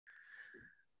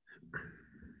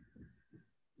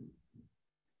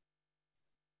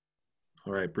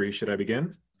All right, Bree, should I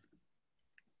begin?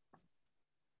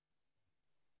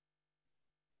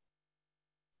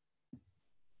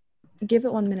 Give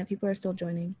it 1 minute. People are still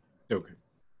joining. Okay.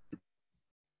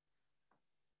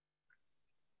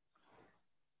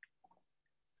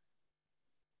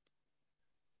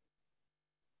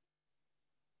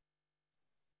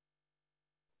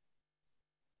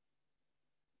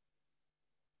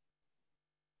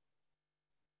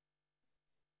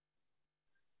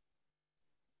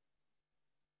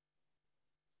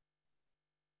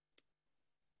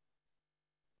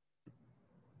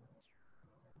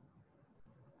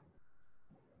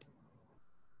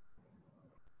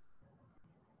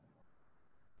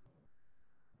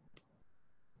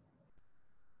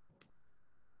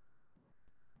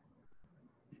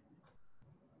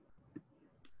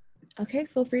 Okay,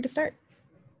 feel free to start.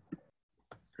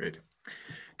 Great.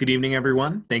 Good evening,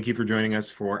 everyone. Thank you for joining us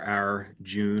for our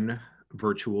June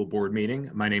virtual board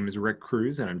meeting. My name is Rick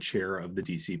Cruz, and I'm chair of the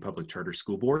DC Public Charter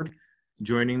School Board.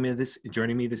 Joining me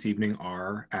this evening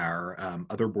are our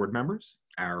other board members,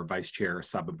 our Vice Chair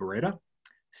Saba Beretta,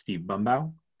 Steve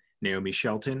Bumbaugh, Naomi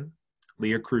Shelton,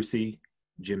 Leah Crucy,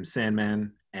 Jim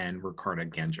Sandman, and Ricarda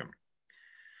Ganjam.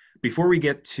 Before we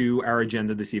get to our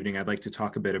agenda this evening, I'd like to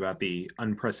talk a bit about the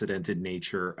unprecedented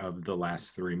nature of the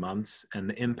last 3 months and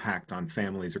the impact on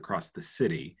families across the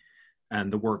city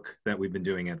and the work that we've been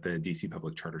doing at the DC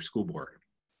Public Charter School Board.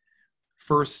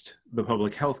 First, the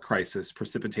public health crisis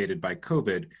precipitated by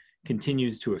COVID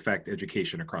continues to affect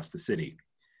education across the city.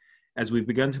 As we've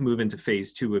begun to move into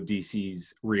phase 2 of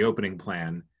DC's reopening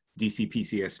plan, DC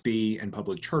PCSB and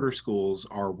public charter schools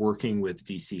are working with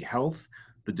DC Health,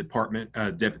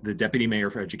 the Deputy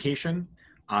Mayor for Education,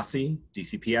 OSSI,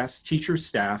 DCPS, teachers,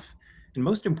 staff, and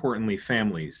most importantly,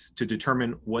 families to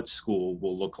determine what school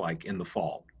will look like in the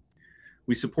fall.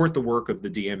 We support the work of the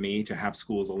DME to have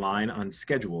schools align on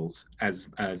schedules as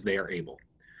they are able.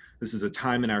 This is a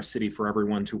time in our city for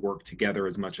everyone to work together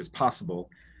as much as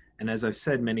possible. And as I've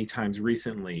said many times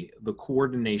recently, the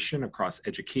coordination across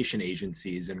education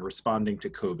agencies in responding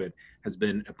to COVID has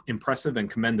been impressive and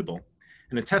commendable,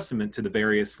 and a testament to the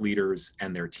various leaders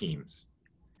and their teams.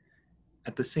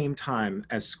 At the same time,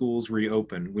 as schools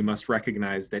reopen, we must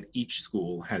recognize that each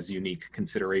school has unique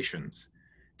considerations,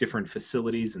 different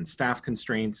facilities and staff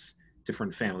constraints,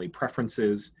 different family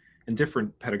preferences, and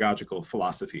different pedagogical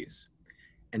philosophies.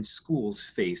 And schools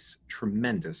face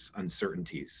tremendous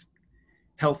uncertainties.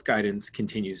 Health guidance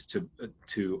continues to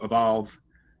evolve.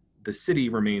 The city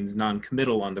remains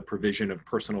non-committal on the provision of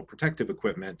personal protective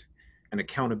equipment, and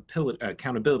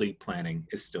accountability planning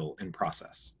is still in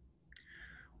process.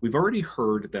 We've already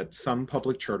heard that some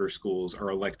public charter schools are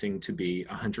electing to be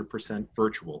 100%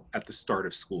 virtual at the start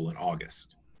of school in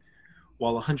August.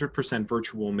 While 100%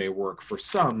 virtual may work for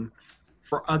some,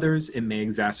 for others it may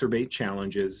exacerbate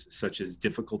challenges such as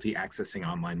difficulty accessing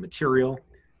online material,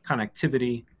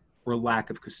 connectivity, or lack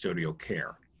of custodial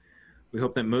care. We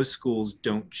hope that most schools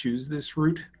don't choose this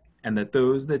route, and that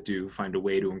those that do find a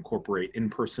way to incorporate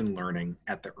in-person learning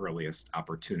at the earliest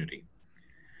opportunity.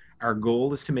 Our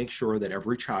goal is to make sure that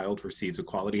every child receives a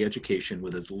quality education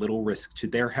with as little risk to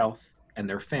their health and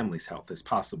their family's health as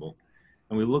possible,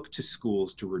 and we look to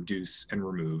schools to reduce and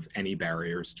remove any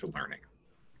barriers to learning.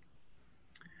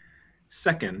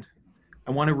 Second,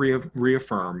 I want to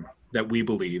reaffirm that we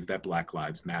believe that Black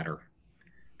Lives Matter.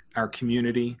 Our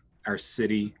community, our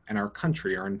city, and our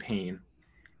country are in pain.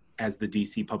 As the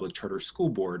DC Public Charter School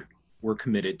Board, we're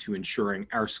committed to ensuring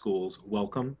our schools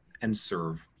welcome and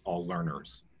serve all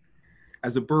learners.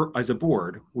 As a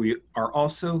board, we are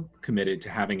also committed to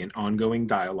having an ongoing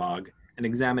dialogue and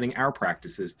examining our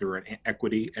practices through an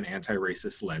equity and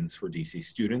anti-racist lens for DC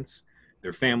students,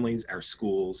 their families, our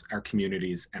schools, our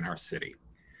communities, and our city.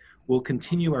 We'll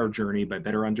continue our journey by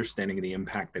better understanding the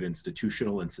impact that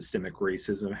institutional and systemic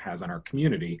racism has on our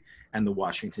community and the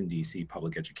Washington, DC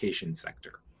public education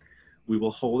sector. We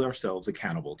will hold ourselves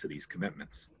accountable to these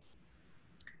commitments.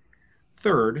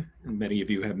 Third, and many of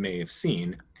you may have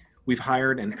seen, we've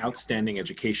hired an outstanding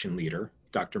education leader,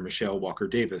 Dr. Michelle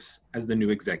Walker-Davis, as the new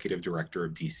executive director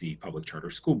of DC Public Charter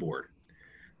School Board.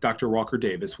 Dr.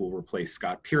 Walker-Davis will replace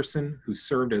Scott Pearson, who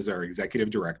served as our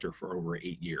executive director for over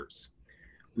 8 years.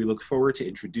 We look forward to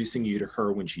introducing you to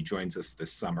her when she joins us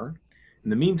this summer. In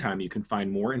the meantime, you can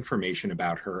find more information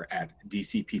about her at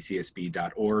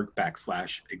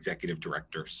dcpcsb.org/executive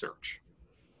director search.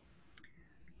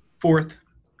 Fourth,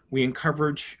 we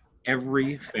encourage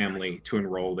every family to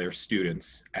enroll their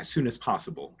students as soon as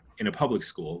possible in a public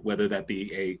school, whether that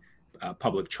be a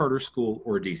public charter school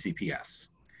or DCPS.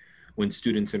 When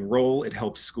students enroll, it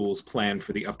helps schools plan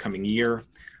for the upcoming year,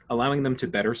 allowing them to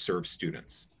better serve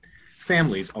students.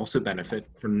 Families also benefit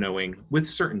from knowing with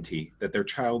certainty that their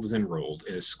child is enrolled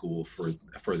in a school for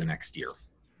the next year.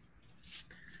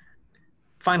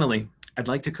 Finally, I'd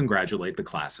like to congratulate the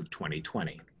class of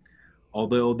 2020.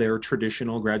 Although their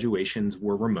traditional graduations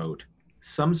were remote,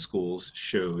 some schools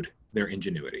showed their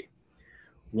ingenuity.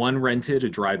 One rented a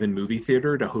drive-in movie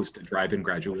theater to host a drive-in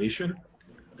graduation.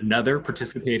 Another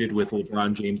participated with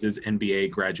LeBron James's NBA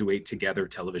Graduate Together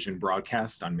television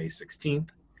broadcast on May 16th.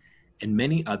 And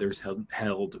many others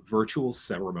held virtual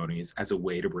ceremonies as a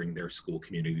way to bring their school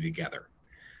community together.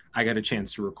 I got a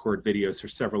chance to record videos for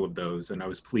several of those, and I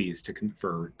was pleased to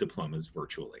confer diplomas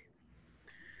virtually.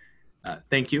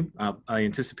 Thank you. I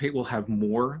anticipate we'll have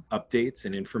more updates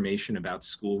and information about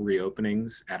school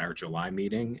reopenings at our July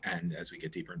meeting and as we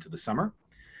get deeper into the summer.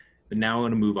 But now I'm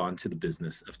going to move on to the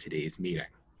business of today's meeting.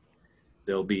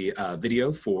 There'll be a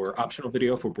optional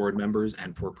video for board members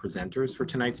and for presenters for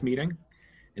tonight's meeting.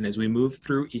 And as we move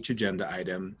through each agenda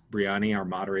item, Brianni, our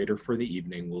moderator for the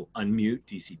evening, will unmute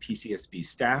DC PCSB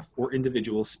staff or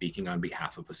individuals speaking on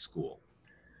behalf of a school.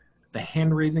 The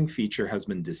hand-raising feature has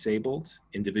been disabled.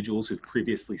 Individuals who've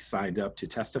previously signed up to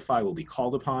testify will be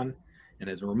called upon. And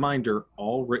as a reminder,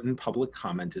 all written public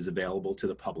comment is available to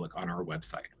the public on our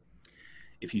website.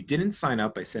 If you didn't sign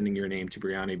up by sending your name to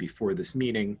Brianni before this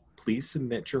meeting, please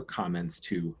submit your comments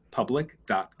to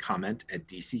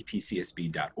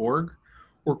public.comment@dcpcsb.org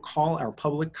or call our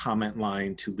public comment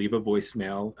line to leave a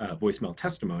voicemail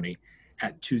testimony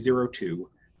at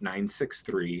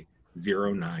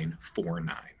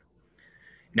 202-963-0949.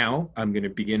 Now, I'm going to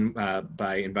begin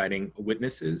by inviting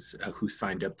witnesses who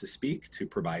signed up to speak to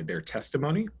provide their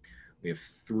testimony. We have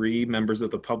 3 members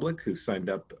of the public who signed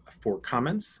up for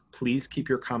comments. Please keep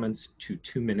your comments to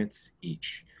 2 minutes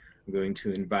each. I'm going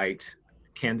to invite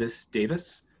Candace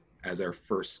Davis as our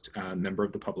first member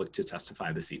of the public to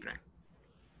testify this evening.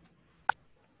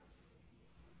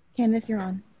 Candace, you're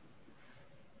on.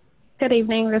 Good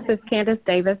evening. This is Candace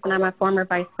Davis, and I'm a former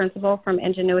vice principal from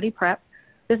Ingenuity Prep.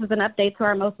 This is an update to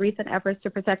our most recent efforts to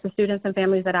protect the students and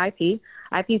families at IP.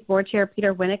 IP's board chair,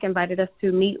 Peter Winnick, invited us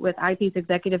to meet with IP's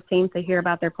executive team to hear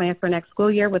about their plans for next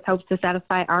school year with hopes to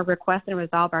satisfy our requests and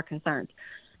resolve our concerns.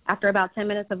 After about 10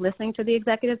 minutes of listening to the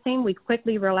executive team, we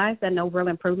quickly realized that no real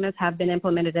improvements have been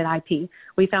implemented at IP.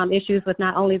 We found issues with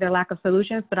not only their lack of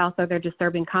solutions, but also their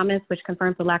disturbing comments, which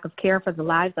confirms the lack of care for the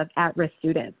lives of at-risk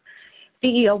students.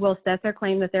 CEO Will Stetzer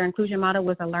claimed that their inclusion model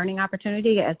was a learning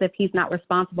opportunity, as if he's not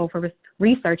responsible for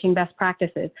researching best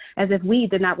practices, as if we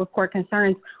did not report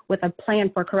concerns with a plan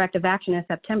for corrective action in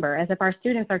September, as if our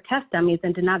students are test dummies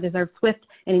and do not deserve swift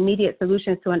and immediate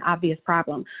solutions to an obvious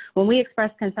problem. When we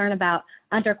expressed concern about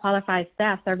underqualified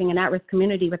staff serving an at-risk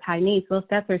community with high needs, Will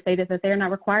Stetzer stated that they are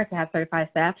not required to have certified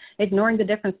staff, ignoring the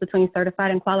difference between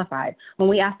certified and qualified. When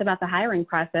we asked about the hiring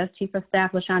process, Chief of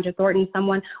Staff LaShondra Thornton,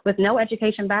 someone with no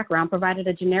education background, provided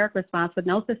a generic response with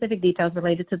no specific details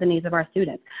related to the needs of our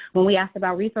students. When we asked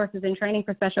about resources and training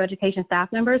for special education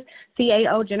staff members,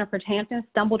 CAO Jennifer Hampton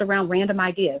stumbled around random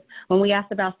ideas. When we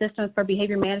asked about systems for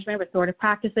behavior management, restorative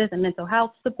practices, and mental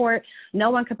health support,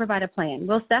 no one could provide a plan.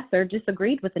 Will Stetzer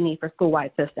disagreed with the need for school-wide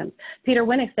systems. Peter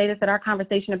Winnick stated that our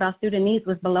conversation about student needs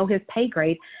was below his pay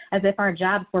grade, as if our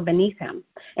jobs were beneath him.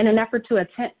 In an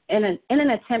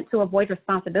attempt to avoid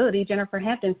responsibility, Jennifer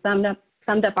Hampton summed up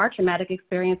our traumatic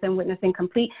experience in witnessing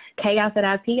complete chaos at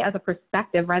IP as a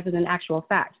perspective rather than actual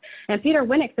facts. And Peter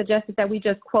Winnick suggested that we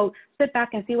just, quote, sit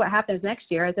back and see what happens next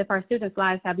year, as if our students'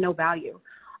 lives have no value.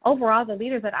 Overall, the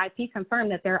leaders at IP confirmed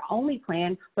that their only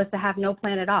plan was to have no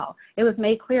plan at all. It was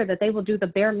made clear that they will do the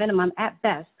bare minimum at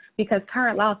best, because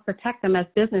current laws protect them as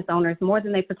business owners more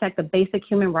than they protect the basic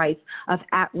human rights of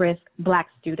at-risk Black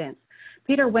students.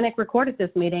 Peter Winnick recorded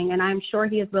this meeting, and I'm sure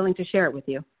he is willing to share it with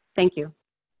you. Thank you.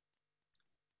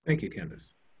 Thank you,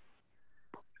 Candace.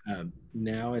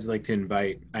 Now I'd like to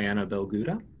invite Ayana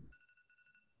Belguda.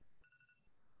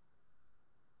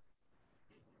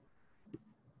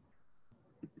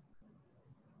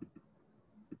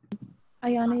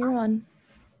 Ayana, you're on.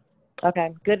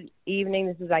 Okay. Good evening.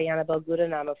 This is Ayana Belguda,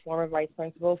 and I'm a former vice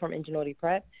principal from Ingenuity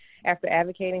Prep. After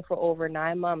advocating for over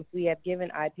 9 months, we have given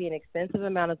IP an extensive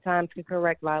amount of time to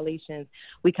correct violations.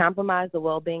 We compromised the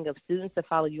well-being of students to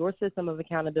follow your system of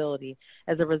accountability.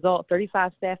 As a result,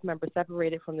 35 staff members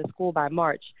separated from the school by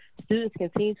March. Students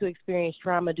continue to experience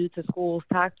trauma due to school's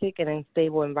toxic and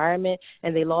unstable environment,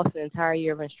 and they lost an entire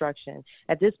year of instruction.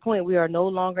 At this point, we are no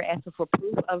longer asking for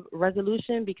proof of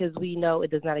resolution because we know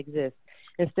it does not exist.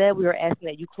 Instead, we are asking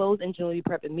that you close Ingenuity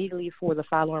Prep immediately for the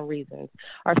following reasons.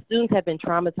 Our students have been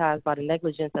traumatized by the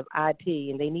negligence of IP,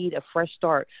 and they need a fresh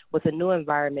start with a new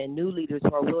environment, new leaders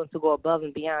who are willing to go above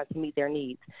and beyond to meet their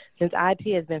needs. Since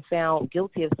IP has been found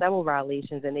guilty of several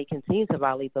violations and they continue to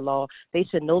violate the law, they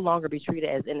should no longer be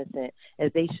treated as innocent,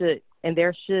 as they should, and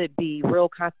there should be real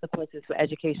consequences for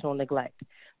educational neglect.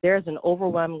 There is an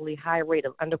overwhelmingly high rate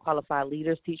of underqualified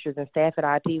leaders, teachers, and staff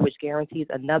at IP, which guarantees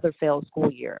another failed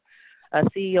school year.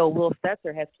 CEO Will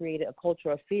Stetzer has created a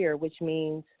culture of fear, which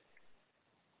means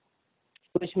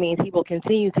he will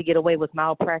continue to get away with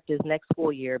malpractice next school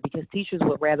year because teachers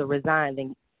would rather resign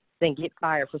than get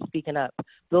fired for speaking up.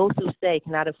 Those who stay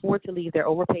cannot afford to leave their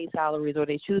overpaid salaries, or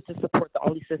they choose to support the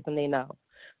only system they know.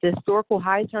 The historical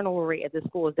high turnover rate at the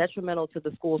school is detrimental to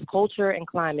the school's culture and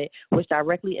climate, which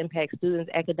directly impacts students'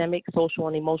 academic, social,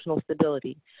 and emotional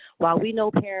stability. While we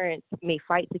know parents may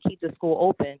fight to keep the school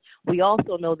open, we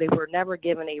also know they were never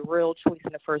given a real choice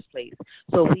in the first place.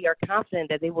 So we are confident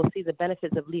that they will see the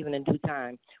benefits of leaving in due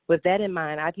time. With that in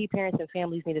mind, IP parents and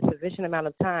families need a sufficient amount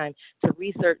of time to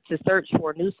search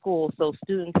for a new school so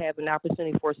students have an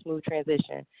opportunity for a smooth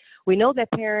transition. We know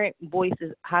that parent voice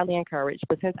is highly encouraged,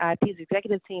 but since IP's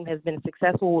executive team has been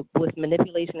successful with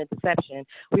manipulation and deception,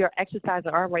 we are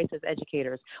exercising our rights as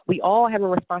educators. We all have a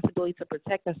responsibility to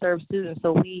protect and serve students,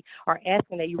 so we are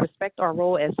asking that you respect our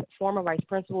role as former vice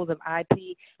principals of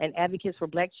IP and advocates for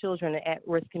Black children in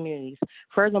at-risk communities.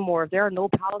 Furthermore, if there are no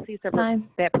policies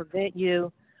that prevent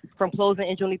you from closing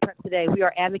Ingenuity Prep today, we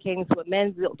are advocating to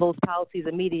amend those policies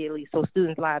immediately so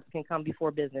students' lives can come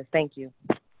before business. Thank you.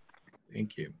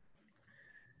 Thank you.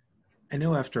 I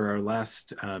know after our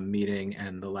last meeting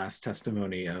and the last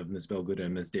testimony of Ms. Belguda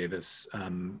and Ms. Davis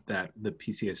that the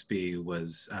PCSB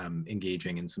was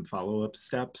engaging in some follow-up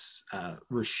steps.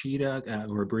 Rashida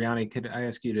or Brianna, could I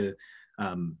ask you to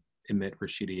admit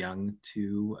Rashida Young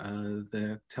to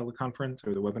the teleconference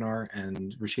or the webinar?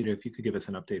 And Rashida, if you could give us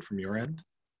an update from your end.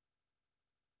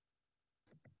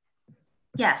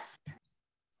 Yes.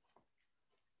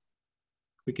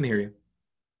 We can hear you.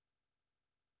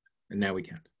 And now we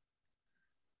can't.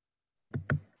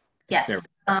 Yes.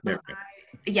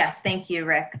 Yes, thank you,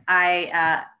 Rick.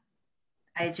 I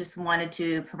just wanted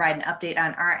to provide an update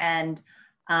on our end.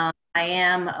 I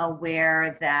am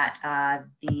aware that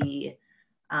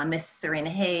Miss Serena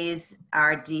Hayes,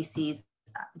 our DC's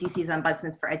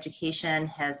Ombudsman for Education,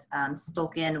 has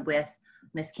spoken with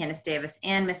Miss Candace Davis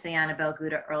and Miss Ayana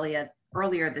Belguda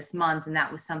earlier this month, and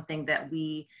that was something that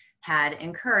we had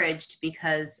encouraged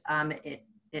because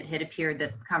it had appeared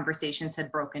that conversations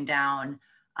had broken down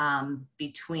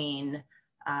between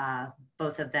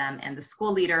both of them and the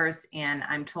school leaders. And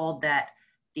I'm told that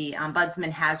the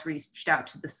ombudsman has reached out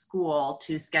to the school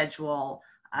to schedule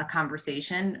a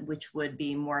conversation, which would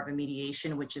be more of a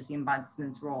mediation, which is the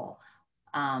ombudsman's role.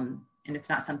 And it's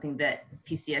not something that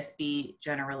PCSB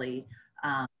generally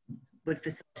would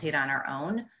facilitate on our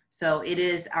own. So it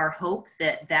is our hope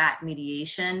that that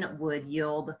mediation would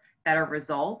yield better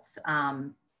results.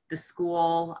 The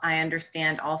school, I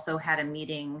understand, also had a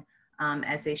meeting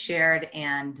as they shared,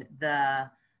 and the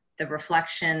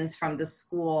reflections from the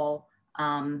school,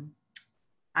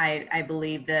 I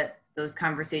believe that those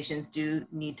conversations do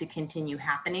need to continue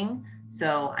happening.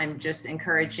 So I'm just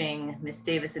encouraging Ms.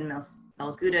 Davis and Ms.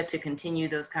 Belguda to continue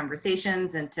those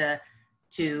conversations and to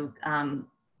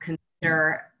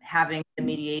consider having the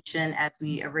mediation as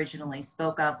we originally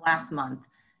spoke of last month,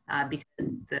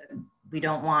 because we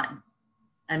don't want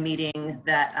a meeting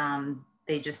that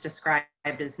they just described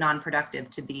as non-productive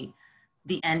to be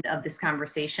the end of this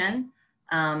conversation.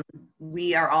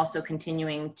 We are also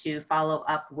continuing to follow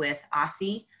up with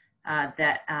OSSI,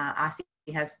 that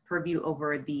OSSI has purview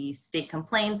over the state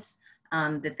complaints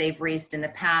that they've raised in the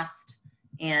past.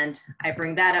 And I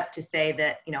bring that up to say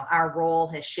that, you know, our role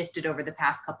has shifted over the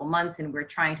past couple months, and we're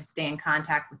trying to stay in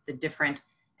contact with the different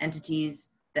entities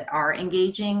that are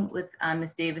engaging with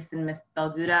Ms. Davis and Ms.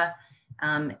 Belguda,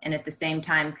 and at the same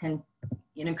time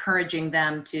encouraging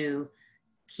them to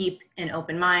keep an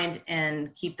open mind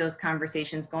and keep those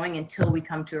conversations going until we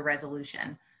come to a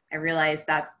resolution. I realize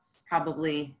that's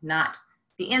probably not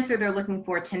the answer they're looking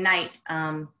for tonight,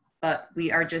 but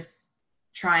we are just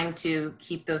trying to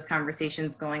keep those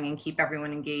conversations going and keep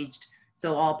everyone engaged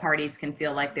so all parties can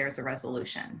feel like there's a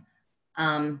resolution.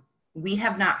 We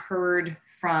have not heard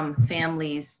from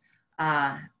families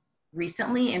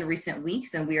recently in recent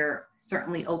weeks, and we are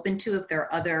certainly open to if there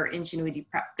are other Ingenuity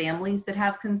Prep families that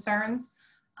have concerns.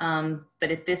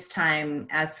 But at this time,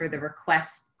 as for the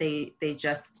request they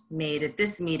just made at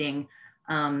this meeting,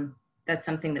 that's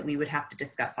something that we would have to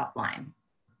discuss offline.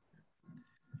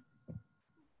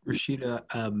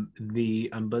 Rashida, the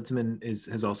ombudsman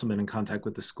has also been in contact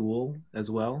with the school as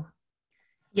well.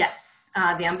 Yes,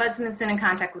 the ombudsman's been in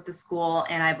contact with the school,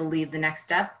 and I believe the next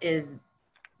step is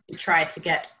to try to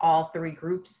get all three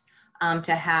groups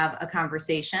to have a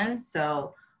conversation.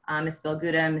 So Ms.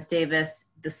 Belguda, Ms. Davis,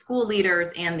 the school leaders,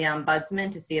 and the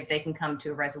ombudsman to see if they can come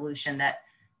to a resolution that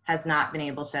has not been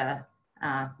able to,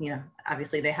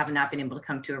 obviously they have not been able to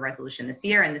come to a resolution this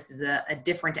year, and this is a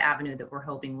different avenue that we're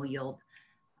hoping will yield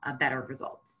better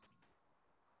results.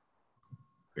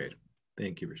 Great.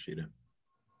 Thank you, Rashida.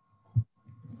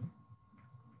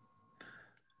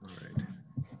 All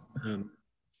right.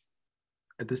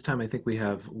 At this time, I think we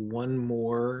have one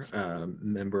more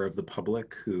member of the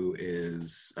public who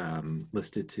is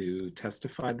listed to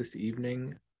testify this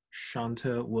evening,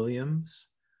 Shanta Williams.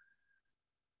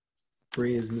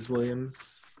 Bree, is Ms.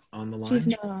 Williams on the line? She's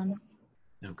not on.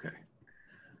 Okay.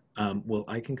 Well,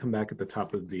 I can come back at the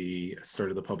top of the start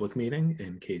of the public meeting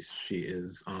in case she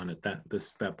is on at that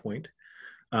point.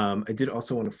 I did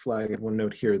also want to flag one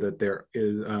note here that there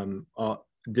is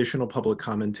additional public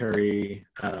commentary,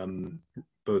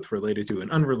 both related to and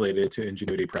unrelated to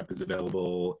Ingenuity Prep, is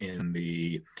available in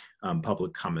the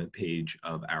public comment page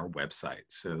of our website,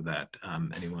 so that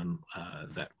anyone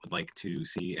that would like to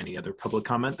see any other public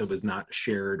comment that was not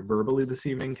shared verbally this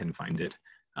evening can find it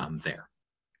there.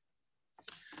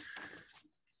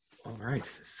 All right,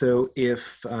 so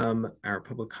if our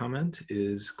public comment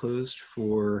is closed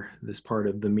for this part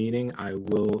of the meeting, I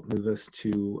will move us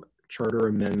to charter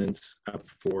amendments up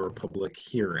for public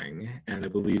hearing. And I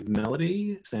believe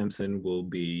Melody Sampson will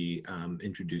be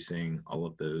introducing all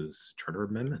of those charter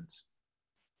amendments.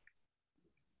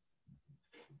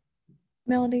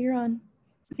 Melody, you're on.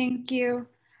 Thank you.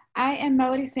 I am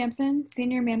Melody Sampson,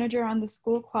 Senior Manager on the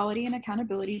School Quality and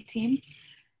Accountability Team.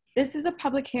 This is a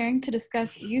public hearing to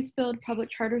discuss Youth Build Public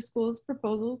Charter Schools'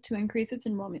 proposal to increase its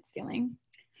enrollment ceiling.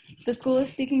 The school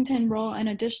is seeking to enroll an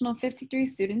additional 53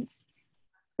 students,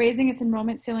 raising its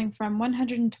enrollment ceiling from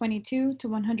 122 to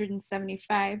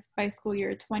 175 by school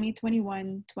year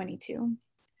 2021-22.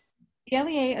 The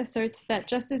LEA asserts that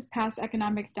just as past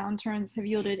economic downturns have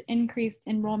yielded increased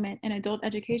enrollment in adult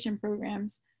education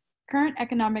programs, current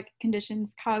economic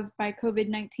conditions caused by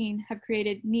COVID-19 have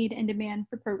created need and demand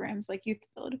for programs like Youth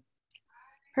Build.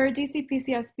 Per DC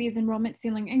PCSB's enrollment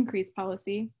ceiling increase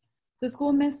policy, the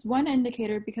school missed one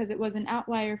indicator because it was an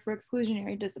outlier for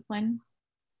exclusionary discipline.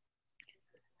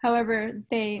 However,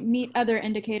 they meet other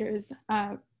indicators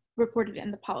reported in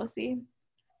the policy.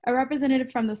 A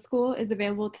representative from the school is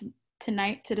available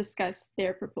tonight to discuss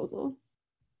their proposal.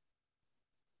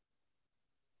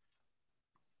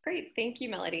 Great, thank you,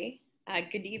 Melody.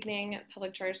 Good evening,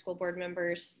 Public Charter School Board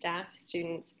members, staff,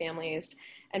 students, families,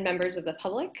 and members of the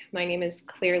public. My name is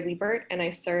Claire Liebert, and I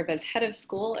serve as Head of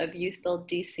School of Youth Build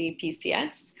DC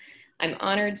PCS. I'm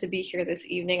honored to be here this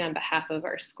evening on behalf of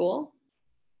our school.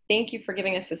 Thank you for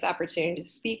giving us this opportunity to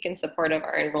speak in support of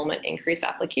our enrollment increase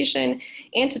application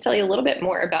and to tell you a little bit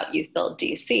more about Youth Build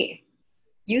DC.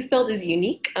 Youth Build is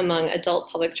unique among adult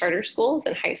public charter schools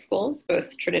and high schools,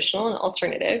 both traditional and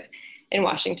alternative, in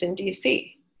Washington,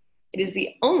 DC. It is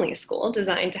the only school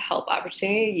designed to help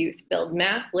opportunity youth build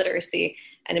math, literacy,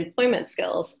 and employment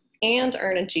skills and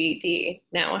earn a GED,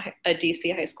 now a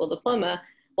DC high school diploma,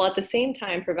 while at the same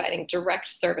time providing direct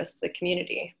service to the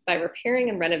community by repairing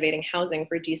and renovating housing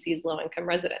for DC's low-income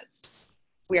residents.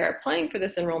 We are applying for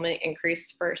this enrollment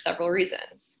increase for several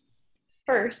reasons.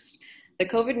 First, the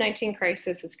COVID-19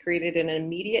 crisis has created an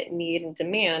immediate need and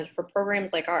demand for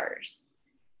programs like ours.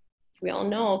 As we all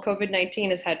know,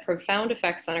 COVID-19 has had profound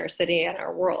effects on our city and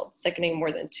our world, sickening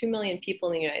more than 2 million people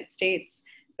in the United States,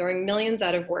 throwing millions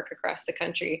out of work across the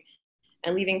country,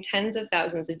 and leaving tens of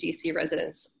thousands of DC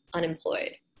residents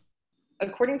unemployed.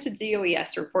 According to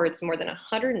DOES reports, more than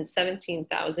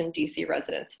 117,000 DC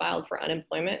residents filed for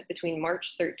unemployment between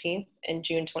March 13th and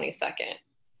June 22nd.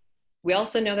 We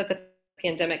also know that the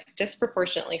pandemic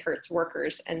disproportionately hurts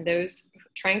workers and those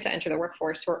trying to enter the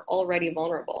workforce who are already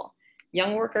vulnerable.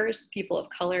 Young workers, people of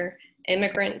color,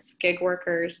 immigrants, gig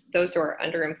workers, those who are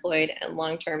underemployed and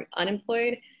long-term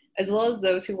unemployed, as well as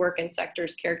those who work in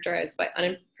sectors characterized by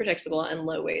unpredictable and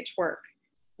low-wage work.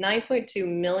 9.2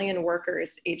 million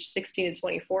workers aged 16 to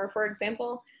 24, for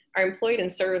example, are employed in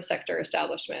service sector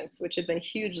establishments, which have been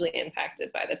hugely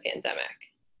impacted by the pandemic.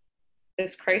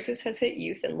 This crisis has hit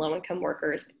youth and low-income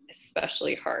workers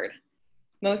especially hard.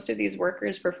 Most of these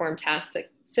workers perform tasks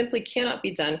that simply cannot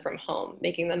be done from home,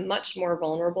 making them much more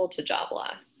vulnerable to job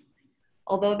loss.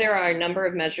 Although there are a number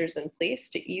of measures in place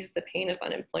to ease the pain of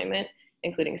unemployment,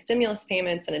 including stimulus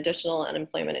payments and additional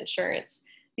unemployment insurance,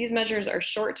 These measures are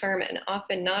short-term and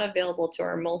often not available to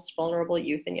our most vulnerable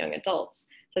youth and young adults,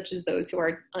 such as those who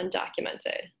are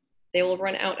undocumented. They will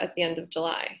run out at the end of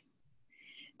July.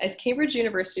 As Cambridge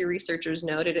University researchers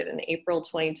noted in an April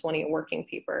 2020 working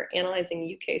paper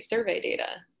analyzing UK survey data,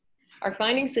 our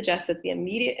findings suggest that the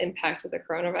immediate impact of the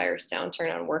coronavirus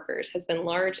downturn on workers has been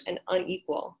large and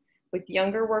unequal, with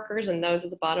younger workers and those at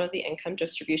the bottom of the income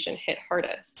distribution hit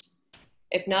hardest.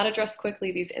 If not addressed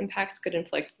quickly, these impacts could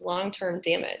inflict long-term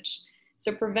damage.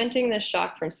 So preventing this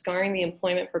shock from scarring the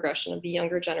employment progression of the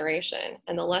younger generation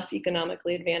and the less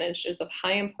economically advantaged is of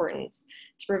high importance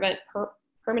to prevent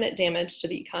permanent damage to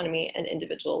the economy and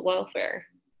individual welfare.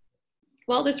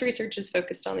 While this research is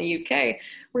focused on the UK,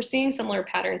 we're seeing similar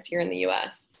patterns here in the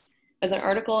US. As an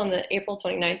article in the April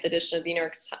 29th edition of the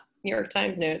New York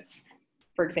Times notes,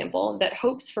 for example, that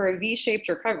hopes for a V-shaped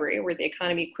recovery where the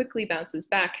economy quickly bounces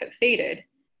back have faded.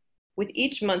 With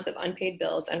each month of unpaid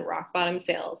bills and rock bottom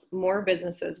sales, more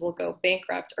businesses will go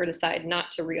bankrupt or decide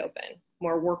not to reopen.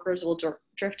 More workers will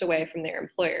drift away from their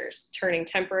employers, turning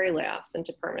temporary layoffs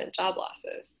into permanent job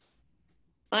losses.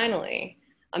 Finally,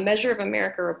 a Measure of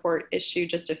America report issued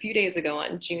just a few days ago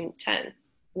on June 10th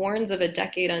warns of a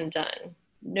decade undone,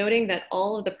 noting that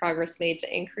all of the progress made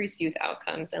to increase youth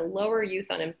outcomes and lower youth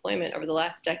unemployment over the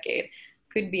last decade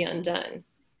could be undone.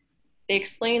 They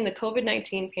explain the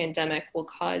COVID-19 pandemic will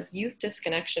cause youth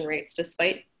disconnection rates to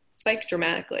spike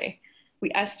dramatically.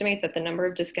 We estimate that the number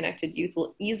of disconnected youth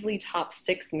will easily top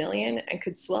 6 million and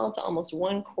could swell to almost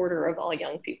 1/4 of all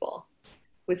young people.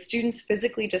 With students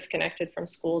physically disconnected from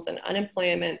schools and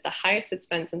unemployment the highest it's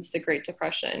been since the Great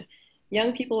Depression,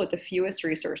 young people with the fewest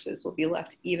resources will be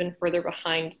left even further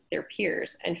behind their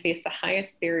peers and face the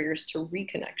highest barriers to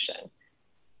reconnection.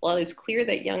 While it is clear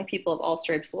that young people of all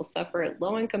stripes will suffer,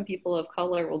 low-income people of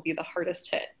color will be the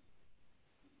hardest hit.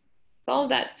 With all of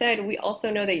that said, we also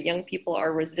know that young people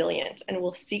are resilient and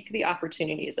will seek the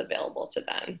opportunities available to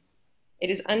them.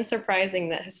 It is unsurprising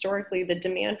that historically the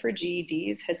demand for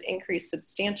GEDs has increased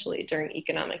substantially during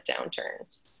economic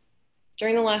downturns.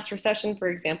 During the last recession, for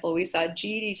example, we saw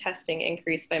GED testing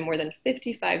increase by more than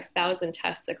 55,000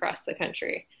 tests across the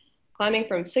country, climbing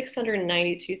from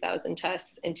 692,000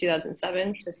 tests in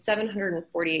 2007 to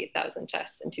 748,000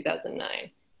 tests in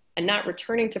 2009, and not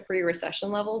returning to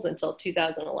pre-recession levels until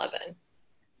 2011.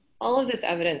 All of this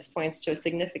evidence points to a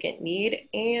significant need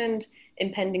and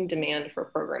impending demand for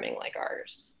programming like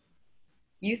ours.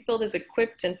 Youth Build is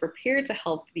equipped and prepared to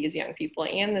help these young people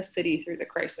and the city through the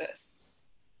crisis.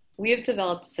 We have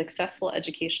developed a successful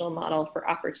educational model for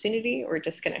opportunity or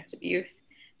disconnected youth,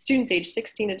 students aged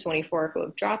 16 to 24 who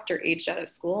have dropped or aged out of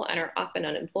school and are often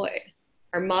unemployed.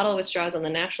 Our model, which draws on the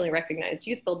nationally recognized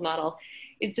Youth Build model,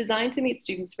 is designed to meet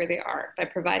students where they are by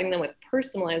providing them with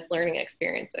personalized learning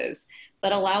experiences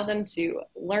that allow them to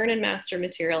learn and master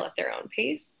material at their own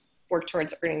pace, work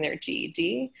towards earning their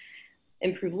GED,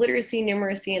 improve literacy,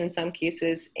 numeracy, and in some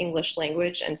cases, English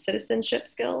language and citizenship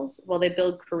skills while they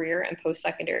build career and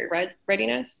post-secondary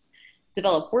readiness,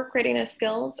 develop work readiness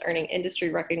skills, earning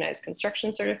industry-recognized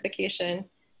construction certification,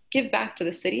 give back to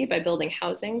the city by building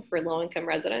housing for low-income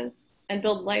residents, and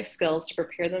build life skills to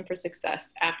prepare them for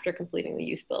success after completing the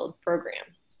Youth Build program.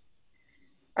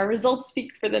 Our results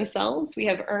speak for themselves. We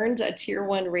have earned a Tier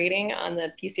 1 rating on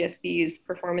the PCSB's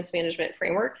performance management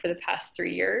framework for the past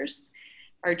 3 years.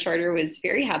 Our charter was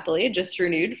very happily just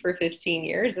renewed for 15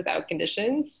 years without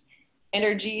conditions. And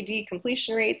our GED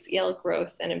completion rates, EL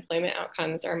growth, and employment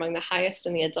outcomes are among the highest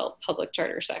in the adult public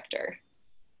charter sector.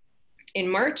 In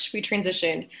March, we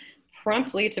transitioned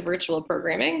promptly to virtual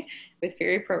programming with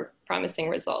very promising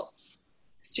results.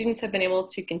 Students have been able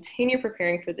to continue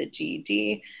preparing for the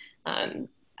GED,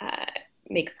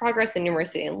 make progress in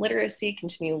numeracy and literacy,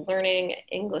 continue learning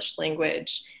English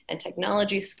language and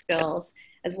technology skills,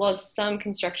 as well as some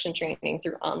construction training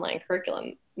through online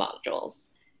curriculum modules.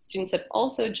 Students have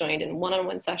also joined in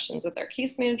one-on-one sessions with our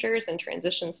case managers and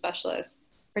transition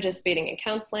specialists, participating in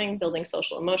counseling, building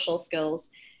social emotional skills,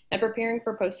 and preparing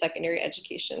for post-secondary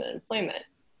education and employment.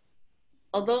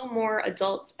 Although more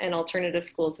adult and alternative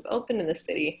schools have opened in the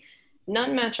city,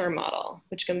 none match our model,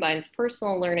 which combines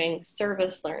personal learning,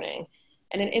 service learning,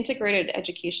 and an integrated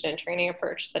education and training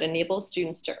approach that enables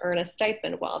students to earn a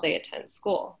stipend while they attend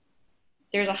school.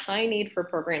 There's a high need for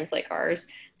programs like ours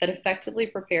that effectively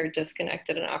prepare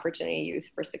disconnected and opportunity youth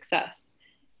for success.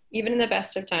 Even in the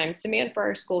best of times, demand for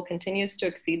our school continues to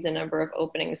exceed the number of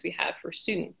openings we have for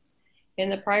students. In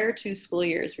the prior 2 school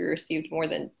years, we received more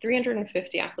than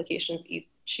 350 applications each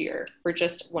year for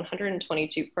just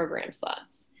 122 program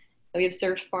slots. And we have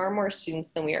served far more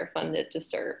students than we are funded to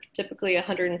serve, typically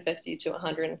 150 to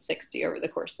 160 over the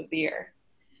course of the year.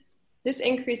 This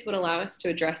increase would allow us to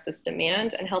address this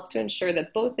demand and help to ensure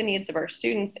that both the needs of our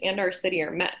students and our city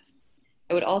are met.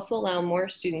 It would also allow more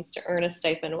students to earn a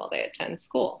stipend while they attend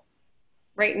school.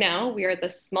 Right now, we are the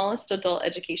smallest adult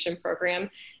education program,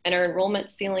 and our enrollment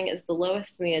ceiling is the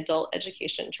lowest in the adult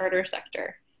education charter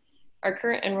sector. Our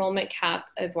current enrollment cap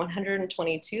of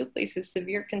 122 places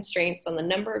severe constraints on the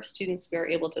number of students we are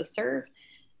able to serve,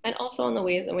 and also on the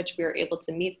ways in which we are able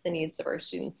to meet the needs of our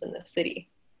students in the city.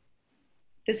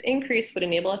 This increase would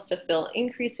enable us to fill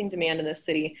increasing demand in the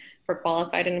city for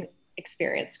qualified and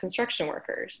experienced construction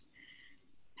workers.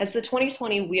 As the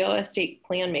 2020 WIO State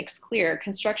Plan makes clear,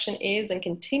 construction is and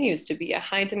continues to be a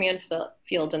high demand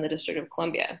field in the District of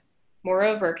Columbia.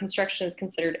 Moreover, construction is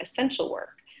considered essential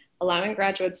work, allowing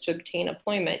graduates to obtain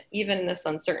employment even in this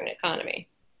uncertain economy.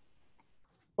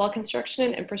 While construction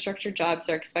and infrastructure jobs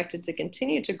are expected to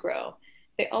continue to grow,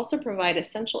 they also provide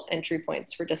essential entry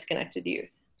points for disconnected youth,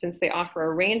 since they offer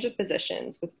a range of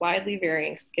positions with widely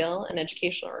varying skill and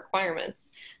educational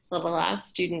requirements that allow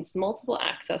students multiple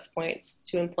access points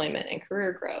to employment and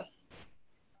career growth.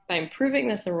 By improving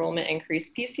this enrollment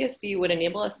increase, PCSB would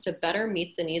enable us to better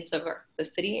meet the needs of the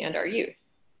city and our youth.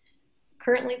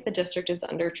 Currently, the district is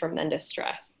under tremendous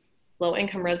stress.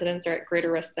 Low-income residents are at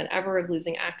greater risk than ever of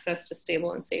losing access to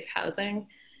stable and safe housing.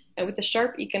 And with the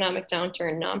sharp economic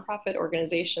downturn, nonprofit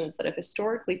organizations that have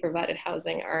historically provided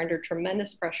housing are under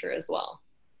tremendous pressure as well.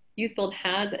 Youth Build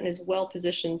has and is well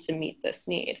positioned to meet this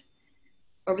need.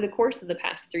 Over the course of the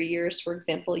past 3 years, for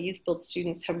example, Youth Build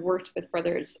students have worked with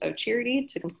Brothers of Charity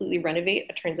to completely renovate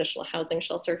a transitional housing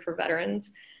shelter for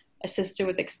veterans, assisted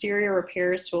with exterior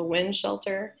repairs to a wind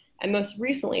shelter, and most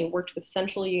recently worked with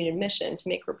Central Union Mission to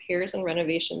make repairs and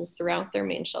renovations throughout their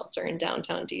main shelter in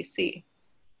downtown DC.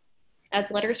 As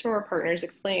letters from our partners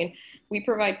explain, we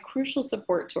provide crucial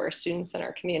support to our students and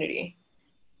our community.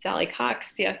 Sally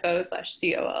Cox,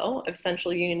 CFO/COO of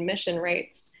Central Union Mission,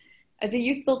 writes, "As a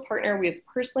Youth Build partner, we have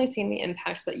personally seen the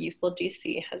impacts that Youth Build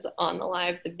DC has on the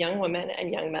lives of young women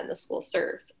and young men the school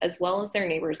serves, as well as their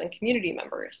neighbors and community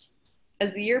members.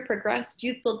 As the year progressed,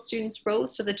 Youth Build students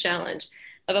rose to the challenge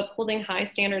of upholding high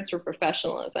standards for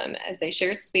professionalism as they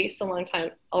shared space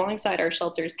alongside our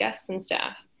shelter's guests and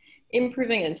staff,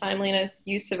 improving in timeliness,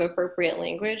 use of appropriate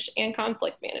language, and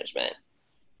conflict management.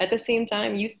 At the same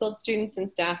time, Youth Build students and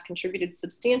staff contributed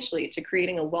substantially to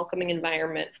creating a welcoming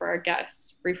environment for our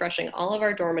guests, refreshing all of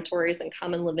our dormitories and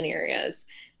common living areas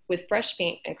with fresh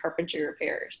paint and carpentry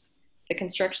repairs. The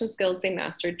construction skills they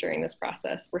mastered during this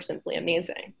process were simply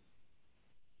amazing."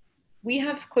 We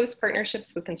have close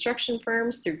partnerships with construction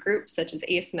firms through groups such as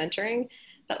ACE Mentoring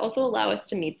that also allow us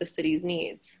to meet the city's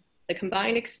needs. The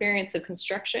combined experience of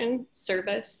construction,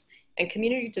 service, and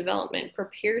community development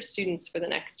prepares students for the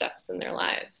next steps in their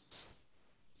lives.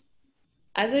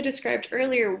 As I described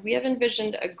earlier, we have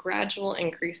envisioned a gradual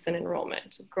increase in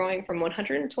enrollment, growing from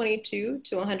 122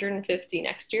 to 150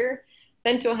 next year,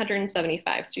 then to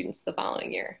 175 students the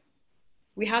following year.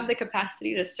 We have the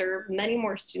capacity to serve many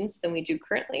more students than we do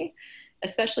currently,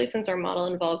 especially since our model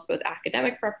involves both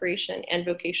academic preparation and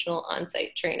vocational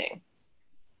on-site training.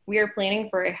 We are planning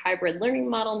for a hybrid learning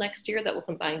model next year that will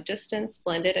combine distance,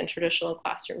 blended, and traditional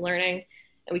classroom learning,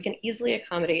 and we can easily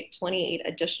accommodate 28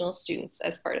 additional students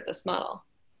as part of this model.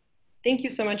 Thank you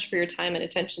so much for your time and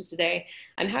attention today.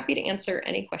 I'm happy to answer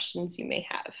any questions you may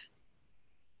have.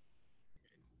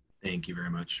 Thank you very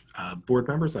much. Board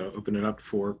members, I'll open it up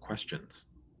for questions.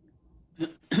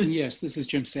 Yes, this is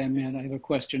Jim Sandman. I have a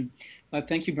question.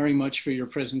 Thank you very much for your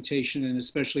presentation and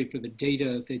especially for the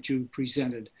data that you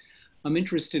presented. I'm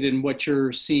interested in what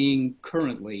you're seeing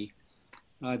currently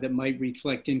that might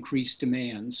reflect increased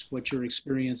demands, what your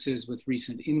experience is with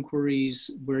recent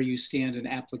inquiries, where you stand in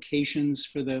applications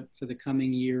for the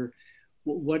coming year.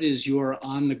 What is your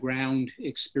on-the-ground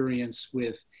experience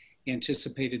with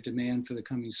anticipated demand for the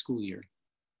coming school year?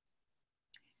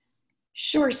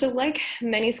 Sure. So like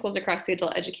many schools across the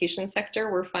adult education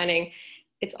sector, we're finding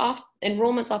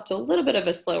enrollment's off to a little bit of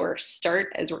a slower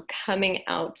start as we're coming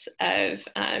out of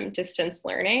distance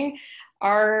learning.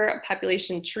 Our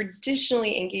population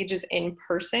traditionally engages in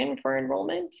person for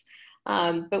enrollment,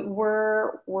 but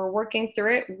we're working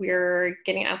through it. We're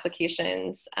getting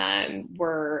applications.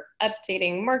 We're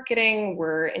updating marketing.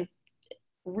 We're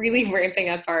really ramping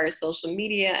up our social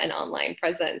media and online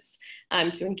presence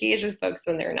to engage with folks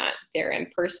when they're not there in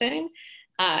person.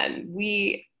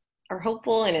 We are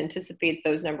hopeful and anticipate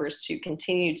those numbers to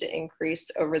continue to increase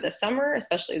over the summer,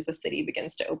 especially as the city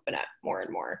begins to open up more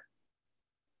and more.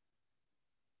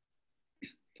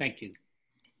 Thank you.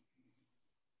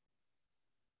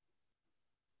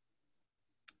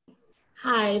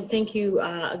 Hi, thank you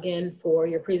again for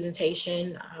your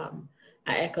presentation.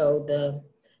 I echo the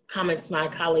comments my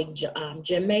colleague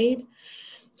Jim made.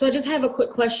 So I just have a quick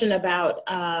question about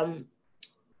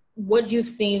what you've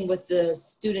seen with the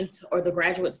students or the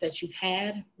graduates that you've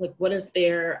had. Like, what has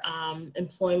their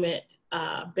employment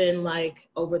been like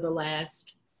over the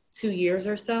last 2 years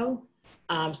or so?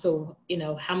 So, you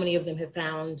know, how many of them have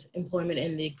found employment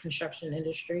in the construction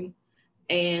industry?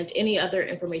 And any other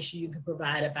information you can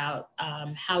provide about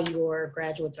how your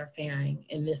graduates are faring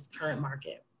in this current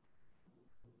market.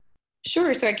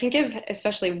 Sure. So I can give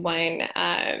especially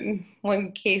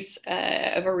one case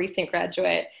of a recent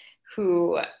graduate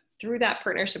who, through that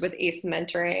partnership with ACE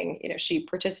Mentoring, you know, she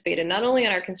participated not only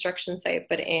on our construction site,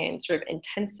 but in sort of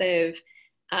intensive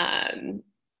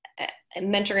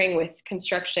mentoring with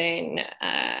construction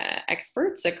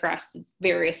experts across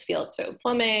various fields, so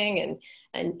plumbing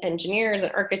and engineers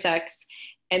and architects.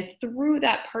 And through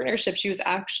that partnership, she was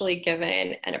actually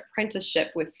given an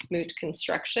apprenticeship with Smoot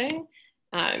Construction.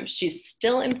 She's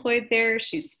still employed there.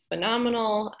 She's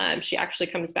phenomenal. She actually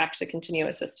comes back to continue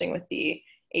assisting with the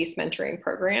ACE mentoring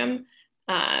program.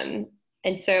 And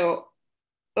so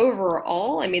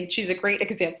overall, I mean, she's a great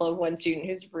example of one student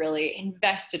who's really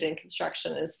invested in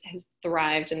construction, has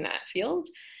thrived in that field.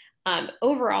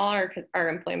 Overall, our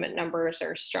employment numbers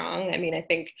are strong. I mean, I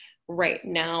think right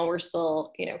now we're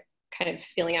still, you know, kind of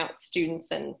feeling out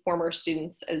students and former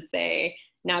students as they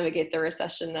navigate the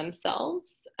recession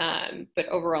themselves. But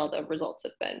overall, the results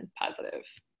have been positive.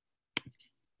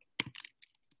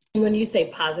 When you say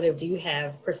positive, do you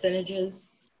have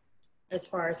percentages as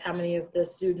far as how many of the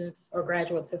students or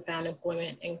graduates have found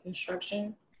employment in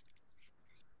construction?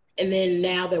 And then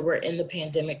now that we're in the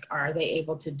pandemic, are they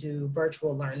able to do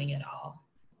virtual learning at all?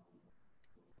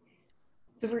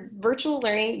 So for virtual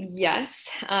learning, yes.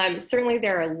 Certainly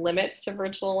there are limits to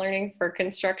virtual learning for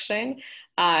construction.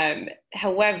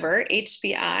 However,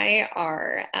 HBI,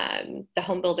 the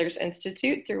Home Builders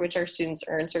Institute, through which our students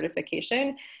earn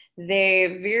certification,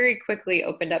 they very quickly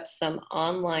opened up some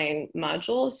online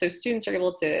modules, so students are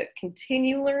able to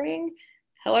continue learning.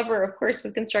 However, of course,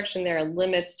 with construction, there are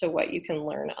limits to what you can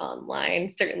learn online.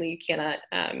 Certainly, you cannot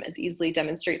as easily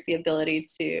demonstrate the ability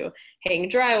to hang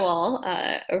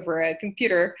drywall over a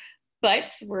computer,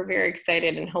 but we're very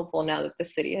excited and hopeful now that the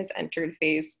city has entered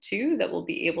phase 2 that we'll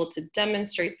be able to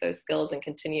demonstrate those skills and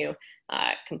continue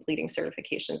completing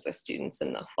certifications with students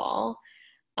in the fall.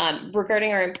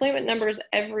 Regarding our employment numbers,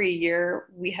 every year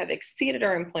we have exceeded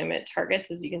our employment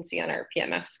targets, as you can see on our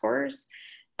PMF scores.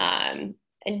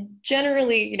 And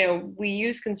generally, you know, we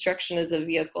use construction as a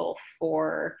vehicle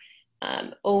for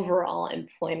overall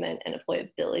employment and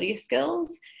employability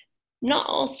skills. Not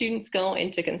all students go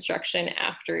into construction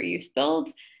after youth build,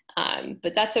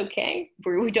 but that's okay.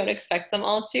 We don't expect them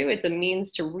all to. It's a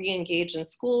means to re-engage in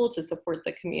school, to support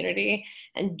the community,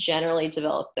 and generally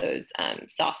develop those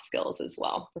soft skills as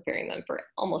well, preparing them for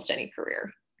almost any career.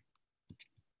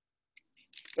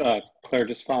 Claire,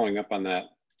 just following up on that,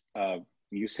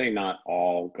 you say not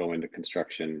all go into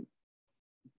construction.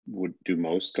 Do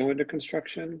most go into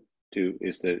construction?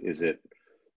 Is it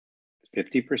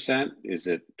 50%? Is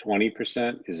it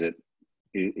 20%?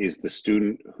 Is the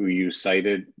student who you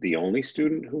cited the only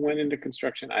student who went into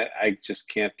construction? I just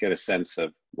can't get a sense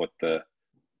of what the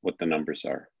numbers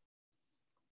are.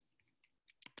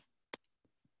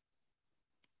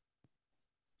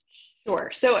 Sure.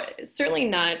 So certainly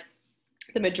not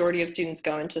the majority of students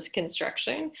go into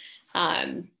construction.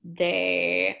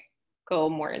 They go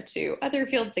more into other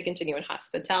fields. They continue in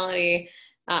hospitality.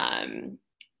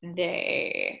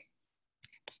 They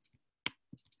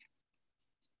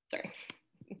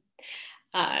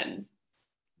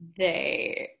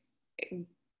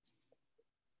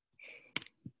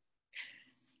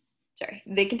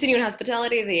continue in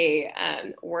hospitality. They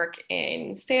work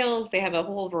in sales. They have a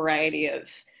whole variety of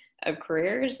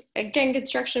careers. Again,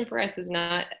 construction for us is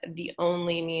not the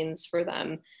only means for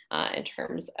them in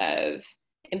terms of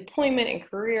employment and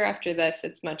career after this.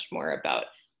 It's much more about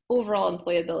overall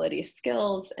employability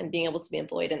skills and being able to be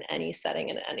employed in any setting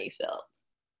in any field.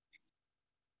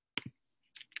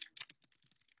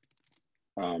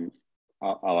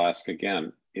 I'll ask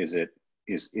again, is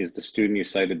the student you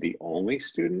cited the only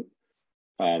student?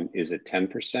 Is it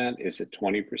 10%? Is it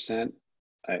 20%?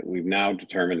 We've now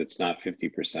determined it's not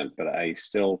 50%, but I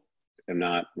still am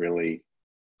not really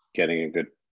getting a good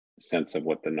sense of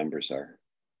what the numbers are.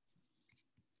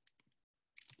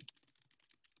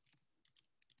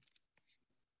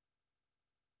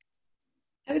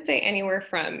 I would say anywhere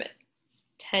from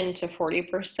 10 to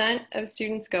 40% of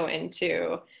students go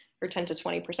into, or 10 to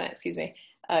 20%, excuse me,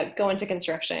 go into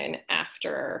construction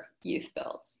after youth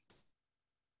build.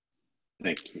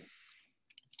 Thank you.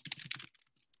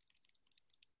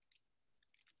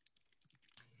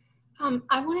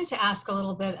 I wanted to ask a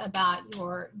little bit about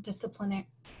your disciplinary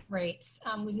rates.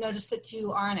 We've noticed that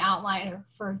you are an outlier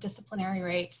for disciplinary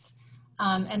rates,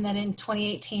 and that in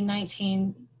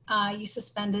 2018-19, you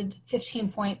suspended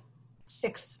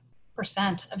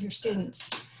 15.6% of your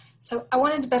students. So I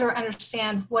wanted to better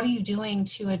understand, what are you doing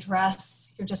to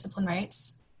address your discipline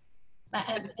rates?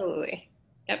 Absolutely.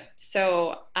 Yep.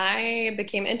 So I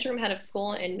became interim head of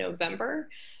school in November.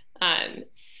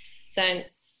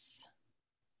 Since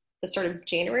the start of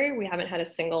January, we haven't had a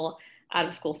single out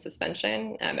of school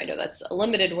suspension. I know that's a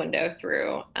limited window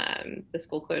through the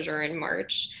school closure in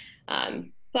March.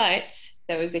 But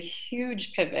that was a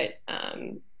huge pivot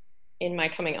in my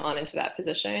coming on into that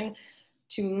position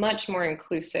to much more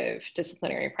inclusive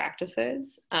disciplinary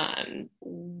practices.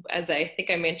 As I think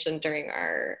I mentioned during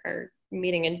our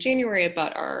meeting in January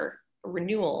about our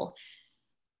renewal,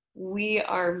 we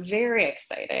are very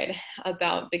excited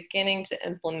about beginning to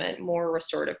implement more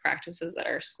restorative practices at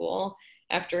our school.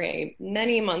 After a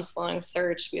many months long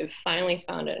search, we have finally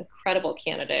found an incredible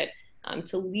candidate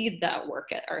to lead that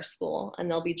work at our school,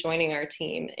 and they'll be joining our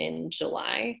team in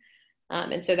July.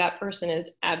 And so that person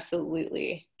is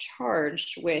absolutely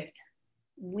charged with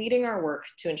leading our work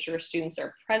to ensure students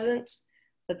are present,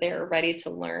 that they are ready to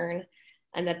learn,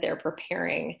 and that they're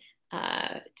preparing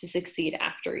to succeed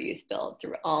after youth build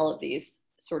through all of these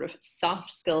sort of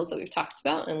soft skills that we've talked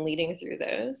about and leading through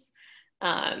those.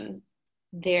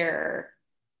 They're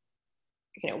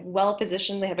well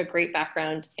positioned. They have a great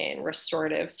background in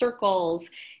restorative circles,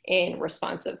 in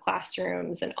responsive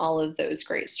classrooms, and all of those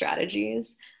great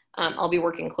strategies. I'll be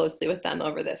working closely with them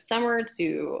over this summer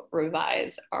to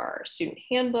revise our student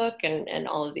handbook and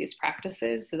all of these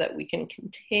practices so that we can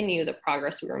continue the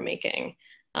progress we were making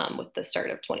with the start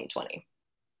of 2020.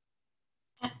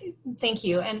 Thank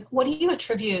you. And what do you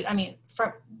attribute,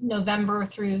 from November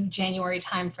through January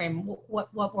timeframe,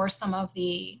 what were some of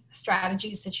the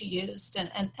strategies that you used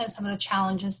and some of the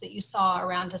challenges that you saw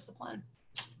around discipline?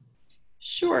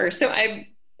 Sure. So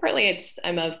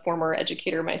I'm a former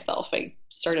educator myself. I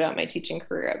started out my teaching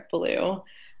career at Blue.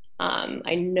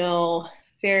 I know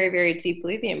very, very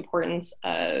deeply the importance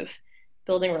of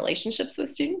building relationships with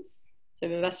students. So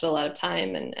I've invested a lot of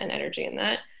time and energy in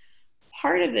that.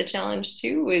 Part of the challenge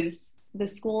too is the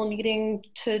school needing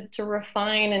to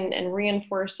refine and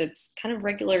reinforce its kind of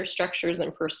regular structures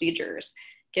and procedures,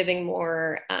 giving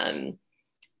more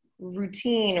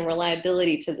routine and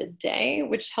reliability to the day,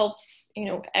 which helps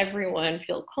everyone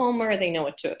feel calmer. They know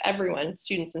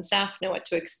students and staff know what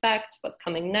to expect, what's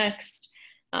coming next,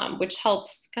 which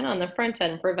helps kind of on the front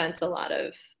end prevent a lot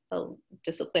of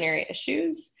disciplinary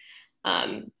issues.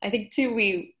 I think too,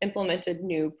 we implemented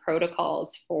new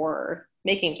protocols for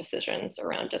making decisions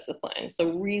around discipline.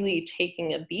 So really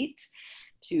taking a beat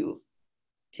to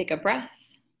take a breath,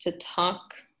 to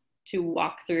talk, to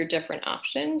walk through different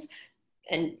options,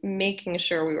 and making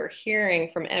sure we were hearing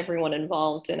from everyone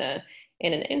involved in an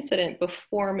incident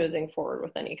before moving forward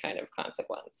with any kind of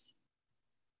consequence.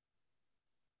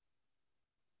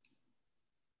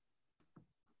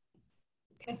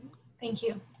 Okay, thank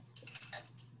you.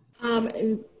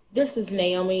 And this is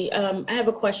Naomi. I have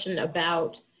a question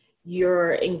about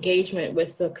your engagement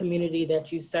with the community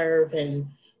that you serve, and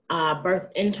both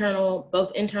internal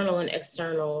and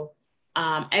external.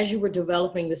 As you were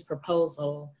developing this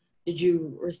proposal, did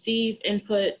you receive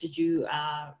input? Did you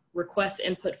request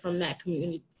input from that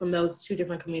community, from those two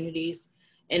different communities?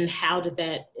 And how did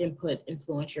that input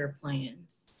influence your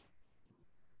plans?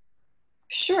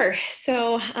 Sure.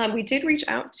 So we did reach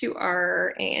out to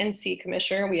our ANC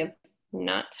commissioner. We have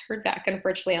not heard back,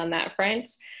 unfortunately, on that front.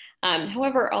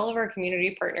 However, all of our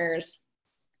community partners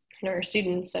and our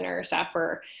students and our staff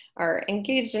are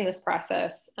engaged in this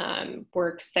process. We're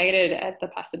excited at the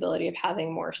possibility of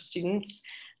having more students.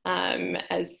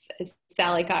 As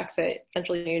Sally Cox at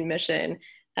Central Union Mission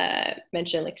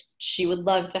mentioned, she would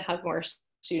love to have more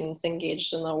students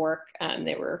engaged in the work.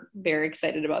 They were very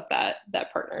excited about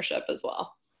that partnership as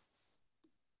well.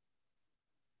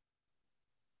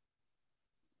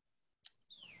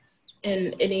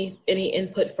 And any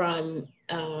input from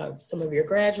some of your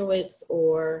graduates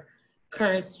or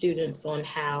current students on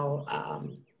how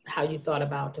you thought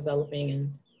about developing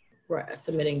and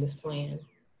submitting this plan?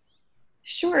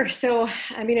 Sure. So,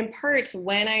 in part,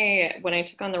 when I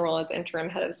took on the role as interim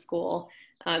head of school,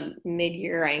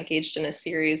 mid-year, I engaged in a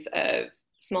series of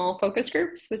small focus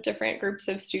groups with different groups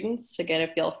of students to get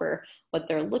a feel for what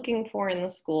they're looking for in the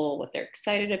school, what they're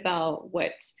excited about,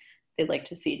 what they'd like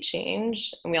to see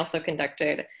change. And we also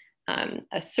conducted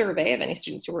a survey of any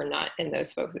students who were not in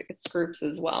those focus groups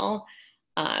as well.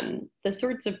 The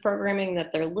sorts of programming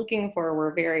that they're looking for,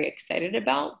 we're very excited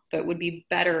about, but would be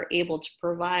better able to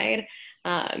provide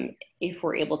if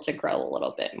we're able to grow a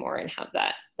little bit more and have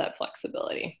that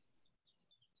flexibility.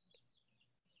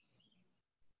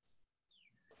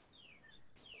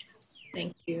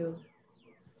 Thank you.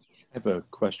 I have a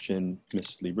question,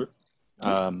 Ms. Liebert.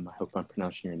 I hope I'm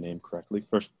pronouncing your name correctly.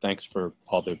 First, thanks for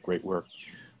all the great work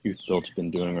Youth Build's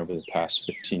been doing over the past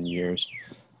 15 years.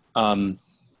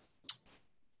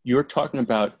 You're talking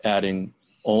about adding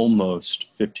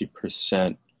almost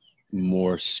 50%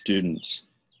 more students.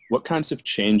 What kinds of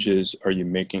changes are you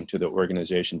making to the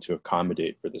organization to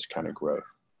accommodate for this kind of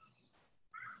growth?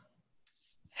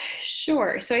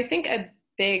 Sure. So I think a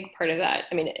big part of that,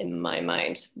 I mean, in my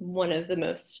mind, one of the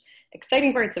most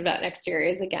exciting parts of that next year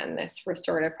is, again, this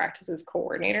restorative practices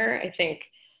coordinator. I think,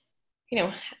 you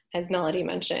know, as Melody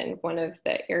mentioned, one of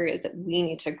the areas that we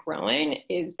need to grow in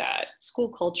is that school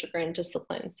culture and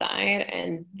discipline side.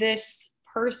 And this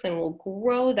person will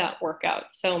grow that work out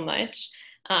so much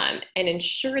and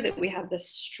ensure that we have this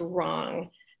strong,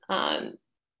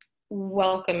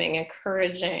 welcoming,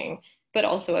 encouraging, but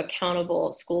also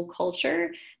accountable school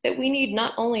culture that we need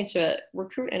not only to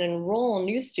recruit and enroll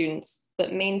new students,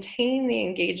 but maintain the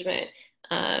engagement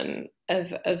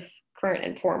of current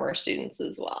and former students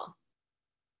as well.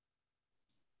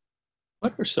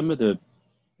 What are some of the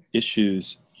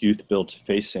issues Youth Build's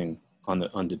facing on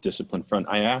the discipline front?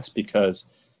 I ask because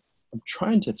I'm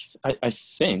trying to, I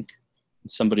think,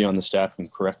 somebody on the staff can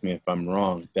correct me if I'm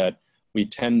wrong, that we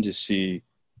tend to see,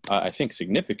 I think,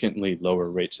 significantly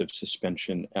lower rates of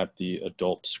suspension at the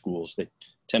adult schools. They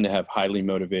tend to have highly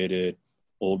motivated,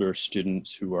 older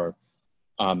students who are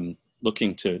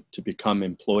looking to become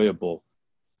employable.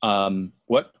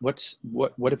 What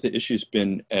have the issues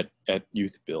been at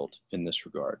Youth Build in this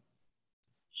regard?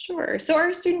 Sure. So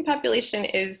our student population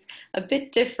is a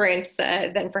bit different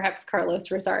than perhaps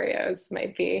Carlos Rosario's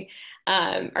might be.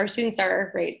 Our students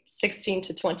are 16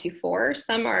 to 24.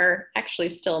 Some are actually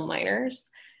still minors.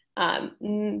 A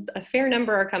fair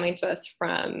number are coming to us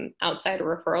from outside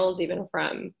referrals, even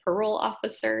from parole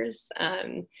officers.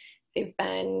 They've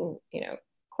been,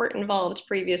 court involved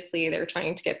previously. They're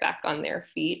trying to get back on their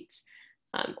feet,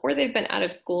 or they've been out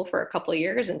of school for a couple of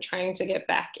years and trying to get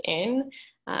back in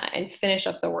and finish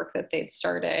up the work that they'd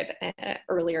started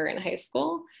earlier in high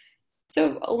school.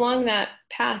 So along that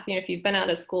path, if you've been out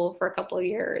of school for a couple of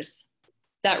years,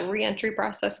 that reentry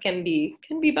process can be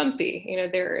bumpy.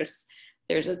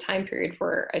 There's a time period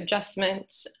for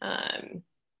adjustment,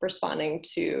 responding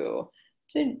to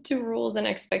rules and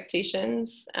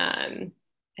expectations. I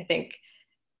think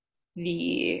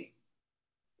if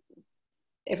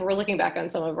we're looking back on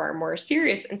some of our more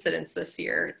serious incidents this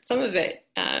year, some of it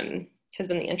has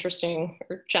been the interesting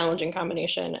or challenging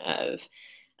combination of,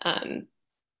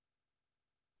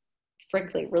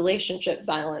 frankly, relationship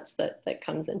violence that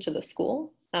comes into the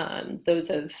school. Those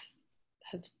have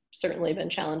certainly been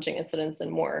challenging incidents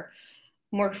and more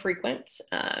frequent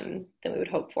than we would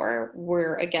hope for.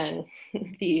 We're, again,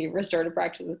 the restorative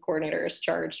practices coordinator is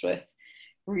charged with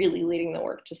really leading the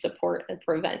work to support and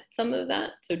prevent some of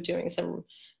that. So doing some,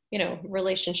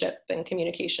 relationship and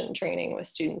communication training with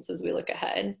students as we look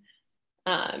ahead.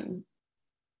 In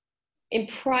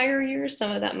prior years,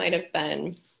 some of that might have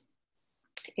been,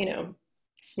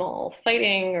 small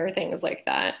fighting or things like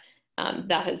that.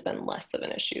 That has been less of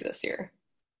an issue this year.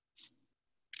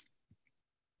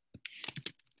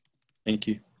 Thank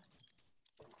you.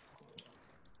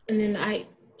 And then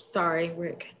sorry,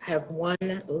 Rick, I have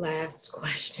one last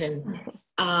question.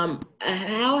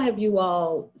 How have you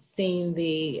all seen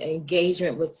the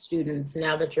engagement with students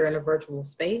now that you're in a virtual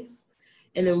space?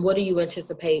 And then what do you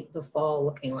anticipate the fall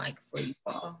looking like for you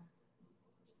all?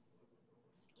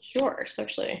 Sure. So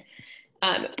actually,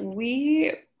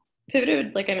 we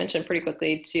pivoted, like I mentioned, pretty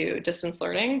quickly to distance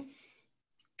learning.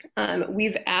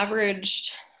 We've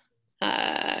averaged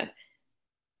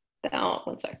about,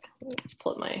 one sec, let me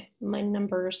pull up my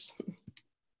numbers.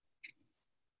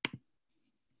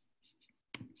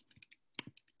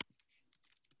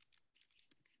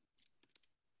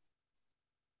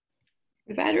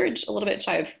 We've averaged a little bit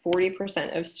shy of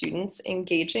 40% of students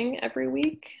engaging every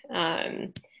week.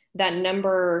 That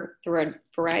number, through a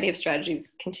variety of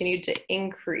strategies, continued to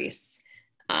increase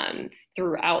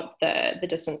throughout the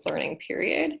distance learning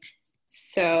period.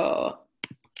 So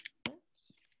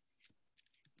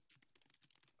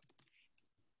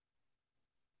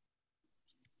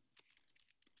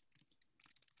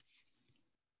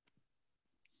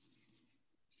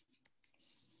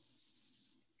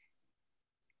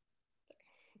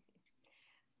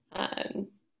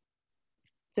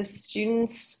so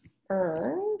students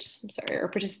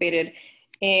participated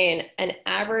in an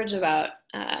average about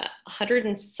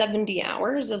 170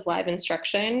 hours of live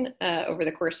instruction over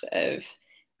the course of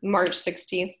March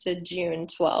 16th to June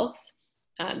 12th.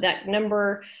 That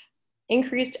number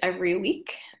increased every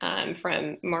week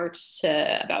from March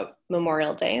to about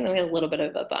Memorial Day, and then we had a little bit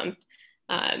of a bump.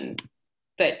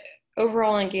 But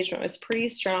overall engagement was pretty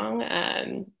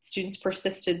strong. Students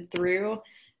persisted through.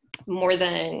 More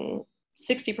than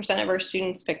 60% of our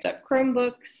students picked up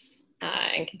Chromebooks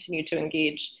and continued to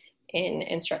engage in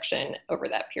instruction over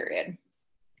that period.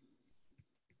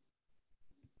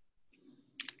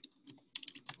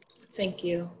 Thank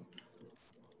you.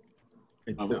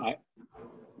 Go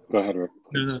ahead, Rick.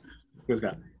 No, go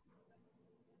Scott.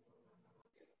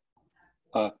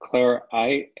 Claire,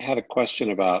 I had a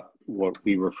question about what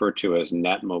we refer to as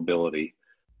net mobility.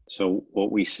 So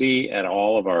what we see at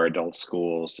all of our adult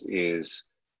schools is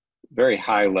very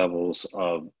high levels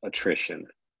of attrition,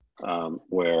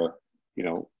 where, you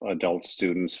know, adult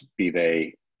students, be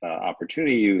they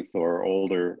opportunity youth or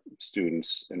older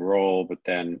students, enroll, but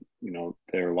then, you know,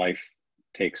 their life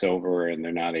takes over and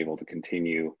they're not able to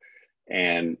continue.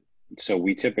 And so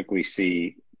we typically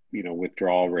see, you know,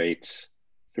 withdrawal rates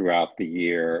throughout the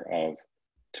year of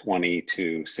 20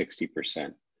 to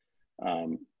 60%.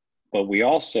 But we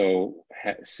also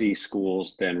see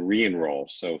schools then re-enroll.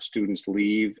 So students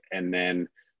leave, and then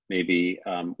maybe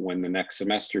when the next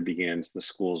semester begins, the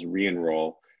schools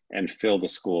re-enroll and fill the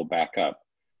school back up.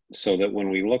 So that when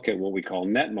we look at what we call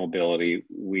net mobility,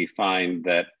 we find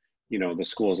that, you know, the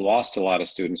schools lost a lot of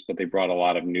students, but they brought a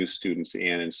lot of new students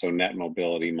in. And so net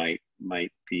mobility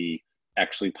might be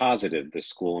actually positive. The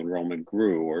school enrollment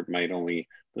grew, or it might only,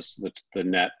 the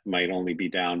net might only be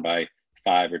down by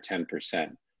 5 or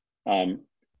 10%.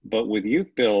 But with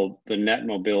Youth Build, the net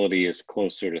mobility is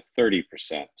closer to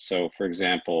 30%. So for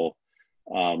example,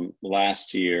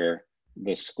 last year,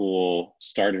 the school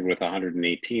started with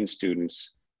 118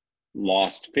 students,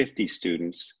 lost 50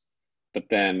 students, but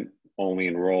then only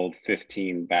enrolled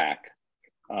 15 back.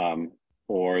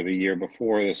 Or the year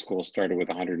before, the school started with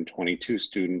 122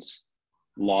 students,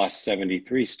 lost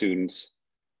 73 students,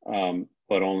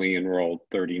 but only enrolled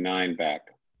 39 back.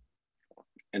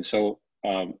 And so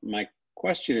my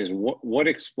question is, what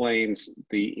explains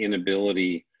the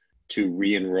inability to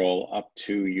re-enroll up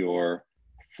to your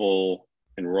full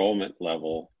enrollment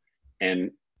level?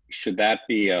 And should that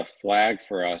be a flag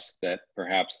for us that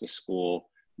perhaps the school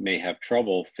may have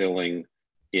trouble filling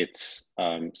its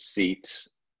seats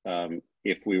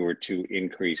if we were to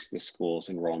increase the school's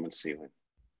enrollment ceiling?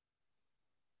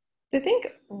 So I think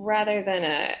rather than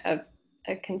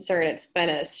a concern, it's been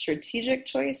a strategic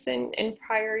choice in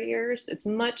prior years. It's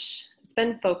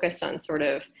been focused on sort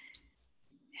of,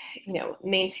 you know,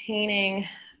 maintaining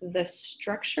the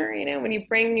structure. You know, when you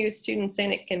bring new students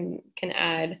in, it can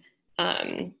add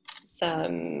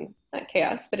some, not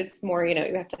chaos, but it's more, you know,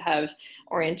 you have to have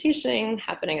orientation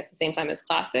happening at the same time as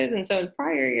classes. And so in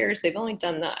prior years, they've only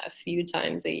done that a few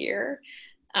times a year.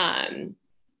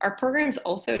 Our program's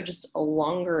also just a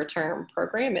longer term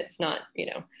program. It's not, you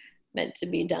know, meant to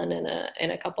be done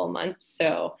in a couple of months.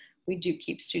 So we do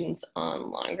keep students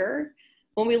on longer.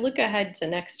 When we look ahead to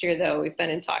next year, though, we've been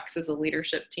in talks as a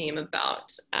leadership team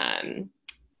about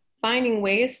finding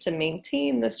ways to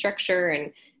maintain the structure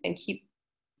and keep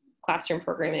classroom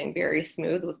programming very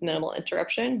smooth with minimal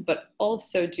interruption, but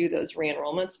also do those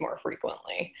re-enrollments more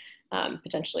frequently,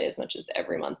 potentially as much as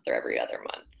every month or every other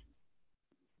month.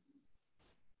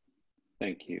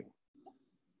 Thank you.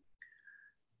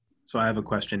 So I have a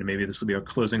question, and maybe this will be a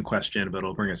closing question, but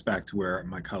it'll bring us back to where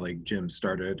my colleague Jim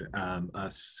started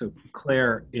us. So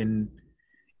Claire, in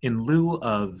lieu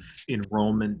of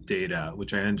enrollment data,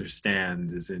 which I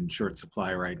understand is in short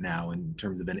supply right now in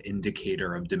terms of an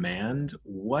indicator of demand,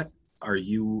 what are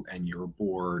you and your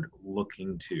board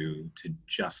looking to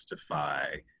justify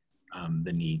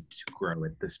the need to grow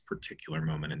at this particular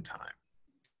moment in time?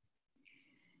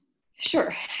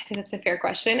 Sure, I think that's a fair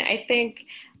question. I think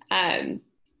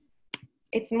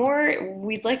it's more,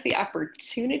 we'd like the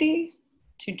opportunity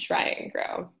to try and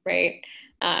grow, right?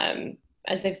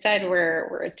 As I've said,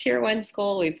 we're a tier 1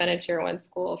 school. We've been a tier 1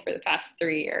 school for the past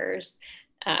 3 years.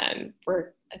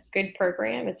 We're a good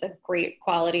program. It's a great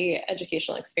quality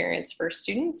educational experience for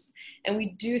students. And we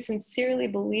do sincerely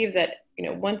believe that, you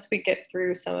know, once we get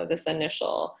through some of this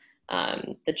initial,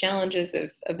 the challenges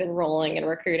of enrolling and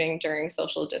recruiting during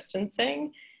social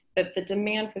distancing, that the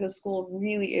demand for the school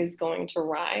really is going to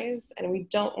rise, and we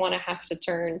don't want to have to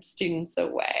turn students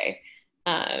away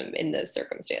in those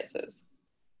circumstances.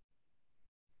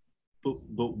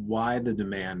 But why the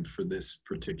demand for this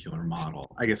particular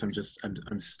model? I guess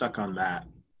I'm stuck on that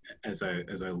as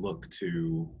I look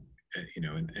to, you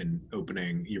know, and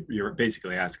opening, you're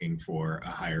basically asking for a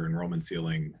higher enrollment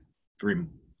ceiling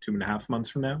 2.5 months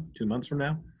from now, 2 months from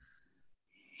now.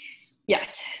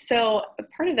 Yes. So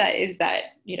part of that is that,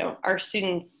 you know, our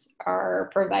students are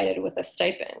provided with a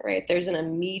stipend, right? There's an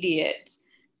immediate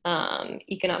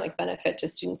economic benefit to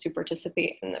students who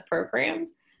participate in the program,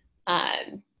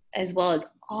 as well as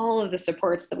all of the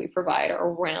supports that we provide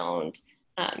around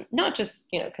not just,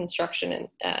 you know, construction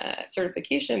and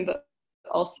certification, but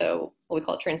also what we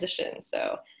call transition.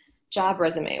 So job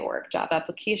resume work, job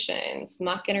applications,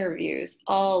 mock interviews,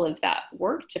 all of that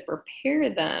work to prepare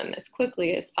them as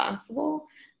quickly as possible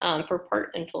for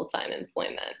part and full-time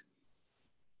employment.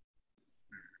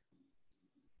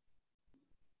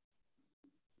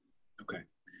 Okay.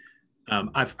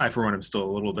 I, for one, am still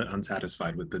a little bit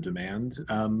unsatisfied with the demand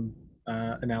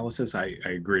analysis. I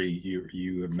agree.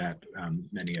 You have met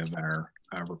many of our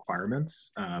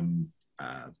requirements,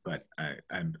 but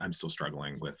I'm still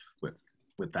struggling with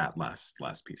that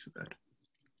last piece of it.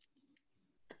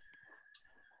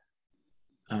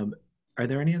 Are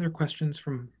there any other questions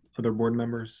from other board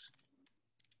members?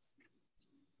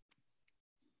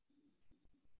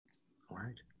 All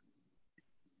right.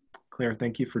 Claire,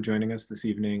 thank you for joining us this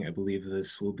evening. I believe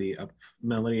this will be up,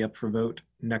 Melody, up for vote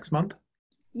next month?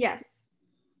 Yes.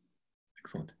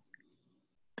 Excellent.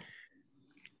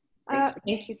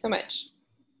 Thank you so much.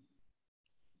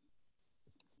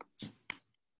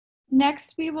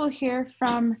 Next, we will hear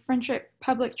from Friendship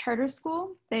Public Charter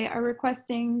School. They are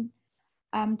requesting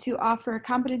to offer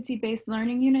competency-based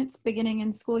learning units beginning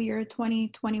in school year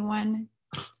 2021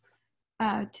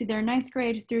 to their 9th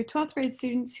grade through 12th grade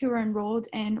students who are enrolled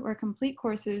in or complete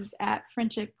courses at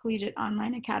Friendship Collegiate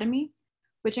Online Academy,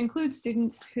 which includes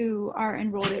students who are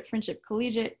enrolled at Friendship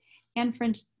Collegiate and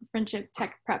Friendship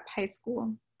Tech Prep High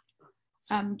School.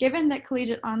 Given that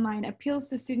Collegiate Online appeals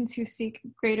to students who seek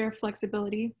greater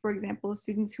flexibility, for example,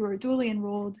 students who are dually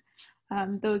enrolled,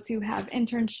 those who have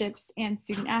internships, and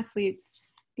student athletes,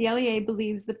 the LEA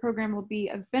believes the program will be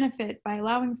of benefit by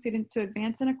allowing students to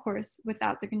advance in a course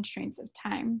without the constraints of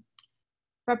time.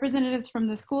 Representatives from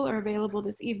the school are available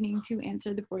this evening to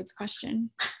answer the board's question.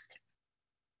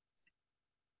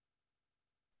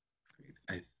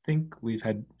 I think we've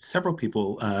had several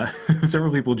people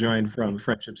join from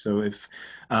Friendship. So if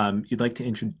you'd like to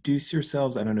introduce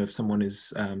yourselves, I don't know if someone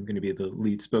is going to be the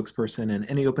lead spokesperson, and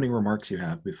any opening remarks you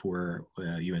have before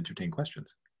you entertain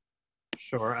questions.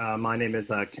 Sure. My name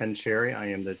is Ken Cherry. I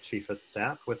am the Chief of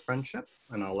Staff with Friendship,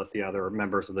 and I'll let the other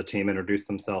members of the team introduce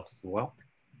themselves as well.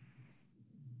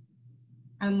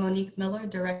 I'm Monique Miller,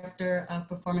 Director of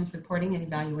Performance Reporting and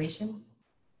Evaluation.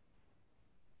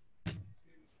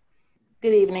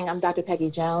 Good evening. I'm Dr.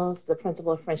 Peggy Jones, the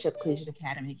Principal of Friendship Collegiate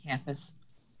Academy campus.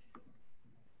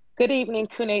 Good evening.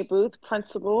 Kunay Booth,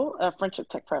 Principal of Friendship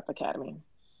Tech Prep Academy.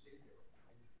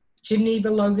 Geneva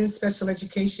Logan, Special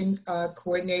Education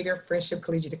Coordinator, Friendship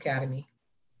Collegiate Academy.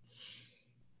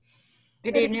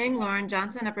 Good evening, Lauren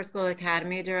Johnson, Upper School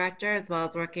Academy Director, as well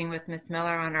as working with Ms.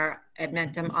 Miller on our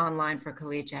Edmentum Online for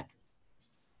Collegiate.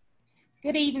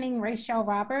 Good evening, Rachel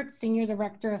Roberts, Senior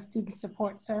Director of Student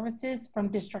Support Services from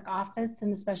District Office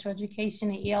in the Special Education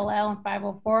and ELL and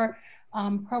 504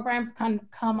 programs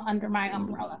come under my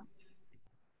umbrella.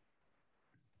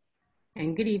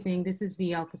 And good evening, this is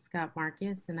Vialka Scott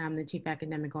Marcus, and I'm the Chief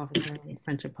Academic Officer at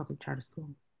Friendship Public Charter School.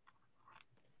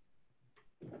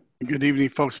 Good evening,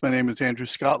 folks. My name is Andrew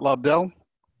Scott Lobdell,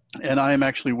 and I am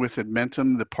actually with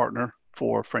Edmentum, the partner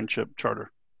for Friendship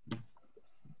Charter.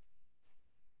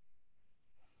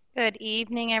 Good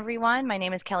evening, everyone. My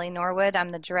name is Kelly Norwood. I'm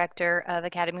the Director of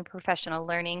Academy Professional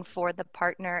Learning for the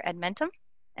partner Edmentum,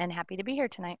 and happy to be here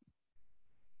tonight.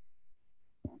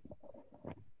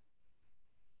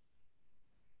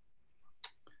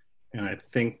 And I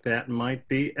think that might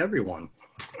be everyone.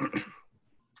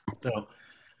 So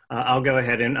I'll go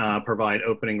ahead and provide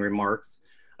opening remarks.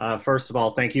 First of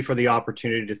all, thank you for the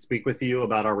opportunity to speak with you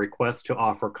about our request to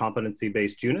offer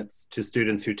competency-based units to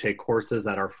students who take courses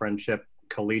at our Friendship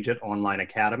Collegiate Online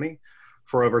Academy.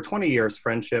 For over 20 years,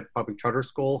 Friendship Public Charter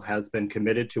School has been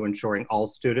committed to ensuring all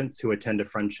students who attend a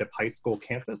Friendship High School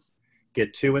campus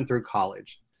get to and through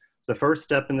college. The first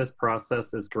step in this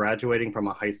process is graduating with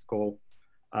a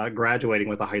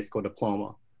high school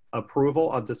diploma. Approval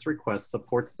of this request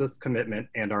supports this commitment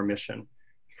and our mission.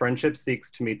 Friendship seeks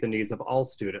to meet the needs of all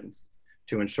students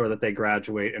to ensure that they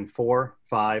graduate in 4,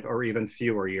 5, or even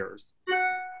fewer years.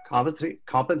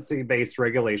 Competency-based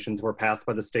regulations were passed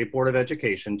by the State Board of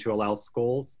Education to allow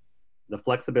schools the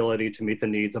flexibility to meet the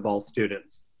needs of all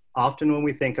students. Often when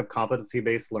we think of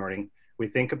competency-based learning, we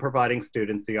think of providing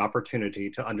students the opportunity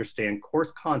to understand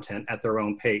course content at their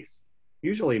own pace,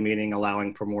 usually meaning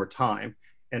allowing for more time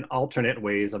and alternate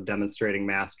ways of demonstrating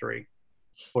mastery.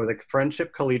 For the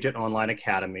Friendship Collegiate Online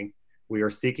Academy, we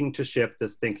are seeking to shift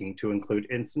this thinking to include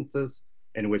instances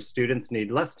in which students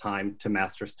need less time to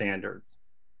master standards.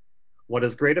 What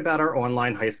is great about our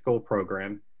online high school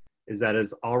program is that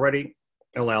it already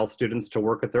allows students to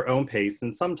work at their own pace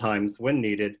and sometimes, when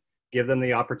needed, give them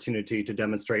the opportunity to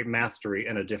demonstrate mastery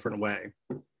in a different way.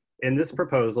 In this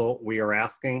proposal, we are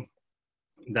asking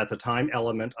that the time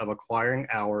element of acquiring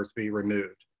hours be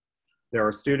removed. There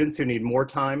are students who need more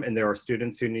time and there are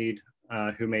students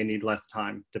who may need less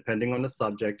time, depending on the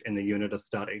subject and the unit of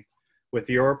study. With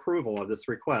your approval of this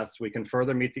request, we can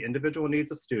further meet the individual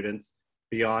needs of students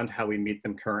beyond how we meet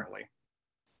them currently.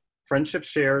 Friendship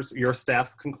shares your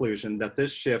staff's conclusion that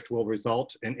this shift will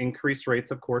result in increased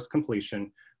rates of course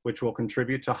completion, which will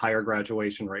contribute to higher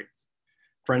graduation rates.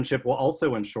 Friendship will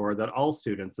also ensure that all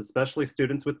students, especially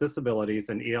students with disabilities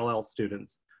and ELL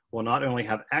students, will not only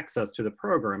have access to the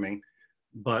programming,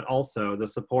 but also the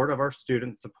support of our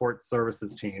student support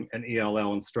services team and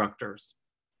ELL instructors.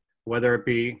 Whether it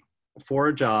be for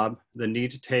a job, the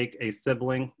need to take a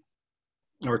sibling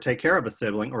or take care of a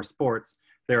sibling, or sports,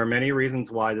 there are many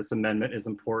reasons why this amendment is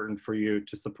important for you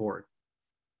to support.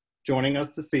 Joining us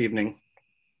this evening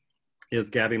is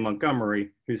Gabby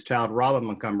Montgomery, whose child Robin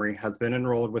Montgomery has been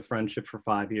enrolled with Friendship for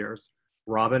 5 years.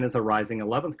 Robin is a rising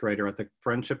 11th grader at the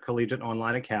Friendship Collegiate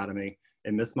Online Academy,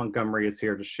 and Ms. Montgomery is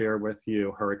here to share with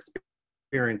you her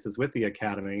experiences with the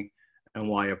Academy and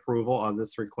why approval of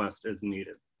this request is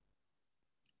needed.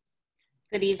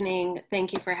 Good evening.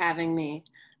 Thank you for having me.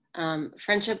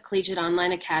 Friendship Collegiate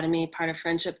Online Academy, part of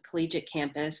Friendship Collegiate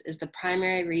Campus, is the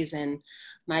primary reason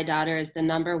my daughter is the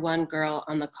 #1 girl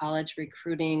on the college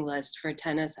recruiting list for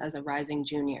tennis as a rising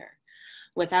junior.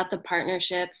 Without the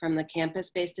partnership from the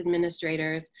campus-based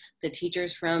administrators, the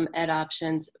teachers from Ed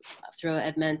Options through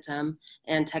Edmentum,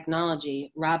 and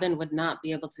technology, Robin would not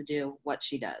be able to do what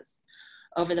she does.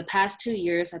 Over the past 2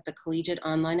 years at the Collegiate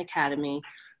Online Academy,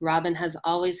 Robin has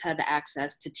always had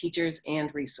access to teachers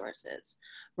and resources.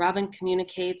 Robin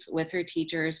communicates with her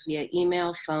teachers via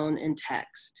email, phone, and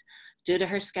text. Due to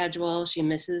her schedule, she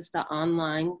misses the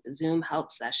online Zoom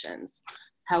help sessions.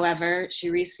 However, she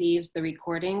receives the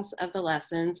recordings of the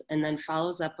lessons and then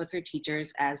follows up with her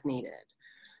teachers as needed.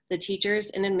 The teachers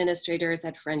and administrators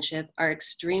at Friendship are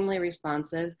extremely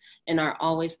responsive and are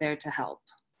always there to help.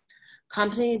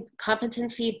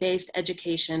 Competency-based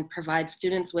education provides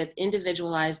students with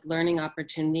individualized learning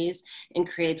opportunities and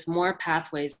creates more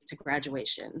pathways to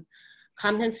graduation.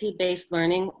 Competency-based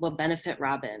learning will benefit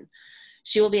Robin.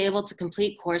 She will be able to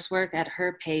complete coursework at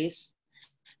her pace,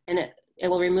 and it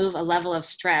will remove a level of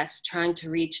stress trying to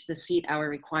reach the seat hour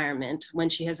requirement when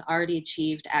she has already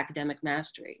achieved academic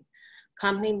mastery.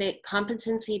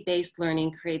 Competency-based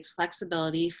learning creates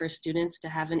flexibility for students to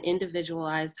have an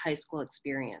individualized high school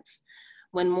experience.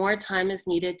 When more time is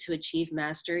needed to achieve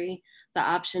mastery, the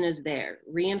option is there,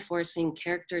 reinforcing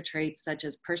character traits such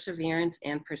as perseverance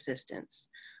and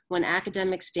persistence. When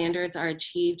academic standards are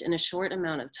achieved in a short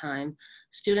amount of time,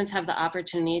 students have the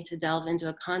opportunity to delve into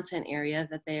a content area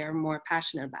that they are more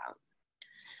passionate about.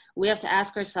 We have to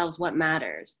ask ourselves what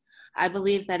matters. I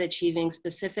believe that achieving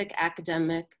specific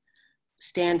academic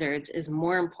standards is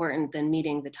more important than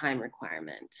meeting the time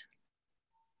requirement.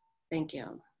 Thank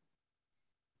you.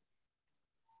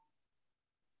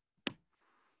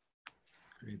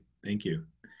 Great, thank you.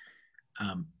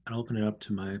 I'll open it up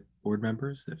to my board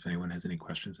members if anyone has any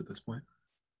questions at this point.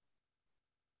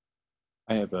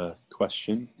 I have a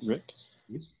question, Rick.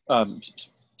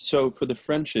 So for the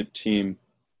Friendship team,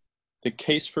 the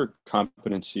case for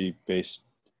competency-based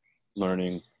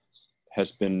learning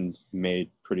has been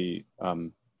made pretty,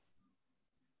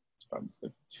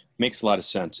 makes a lot of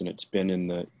sense, and it's been in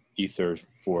the ether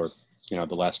for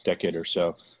the last decade or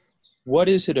so. What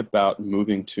is it about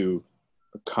moving to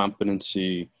a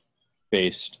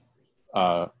competency-based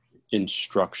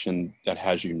instruction that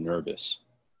has you nervous?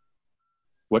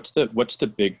 What's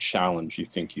the big challenge you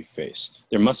think you face?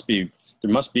 There must be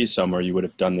somewhere you would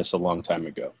have done this a long time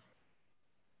ago.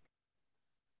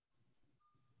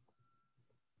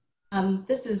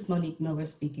 This is Monique Miller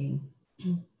speaking.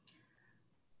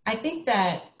 I think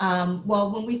that,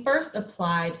 well, when we first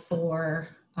applied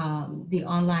for the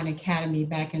online academy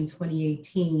back in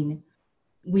 2018,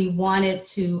 we wanted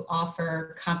to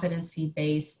offer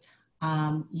competency-based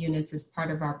units as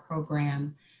part of our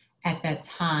program at that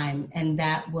time. And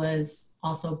that was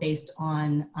also based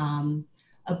on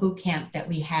a boot camp that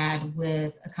we had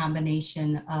with a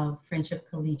combination of Friendship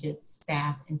Collegiate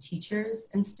staff and teachers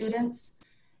and students.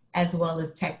 as well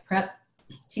as tech prep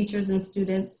teachers and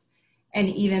students, and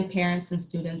even parents and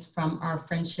students from our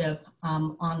Friendship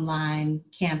online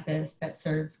campus that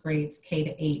serves grades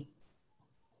K-8.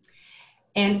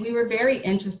 And we were very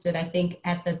interested, I think,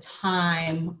 at the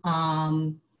time,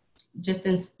 just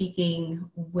in speaking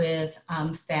with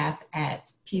staff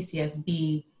at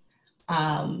PCSB,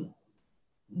 I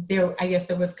guess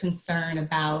there was concern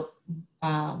about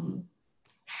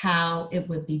how it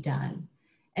would be done.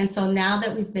 And so now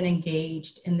that we've been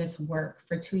engaged in this work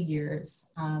for 2 years,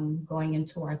 going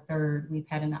into our third, we've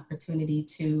had an opportunity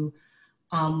to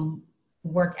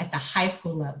work at the high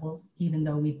school level, even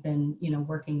though we've been,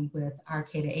 working with our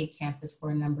K-8 campus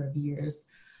for a number of years.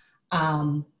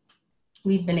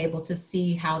 We've been able to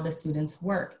see how the students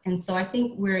work. And so I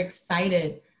think we're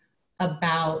excited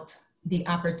about the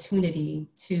opportunity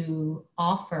to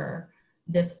offer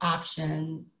this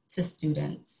option to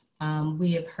students.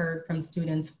 We have heard from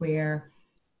students where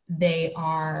they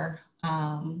are,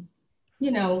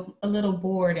 a little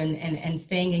bored and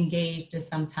staying engaged is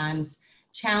sometimes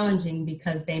challenging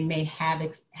because they may have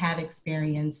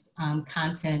experienced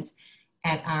content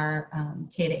at our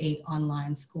K-8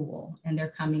 online school, and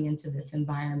they're coming into this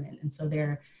environment. And so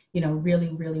they're, really,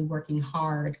 really working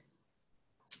hard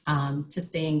to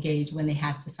stay engaged when they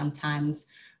have to sometimes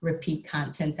repeat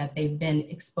content that they've been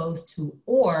exposed to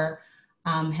or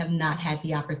have not had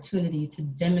the opportunity to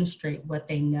demonstrate what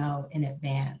they know in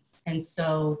advance. And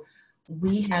so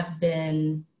we have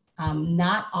been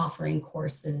not offering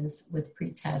courses with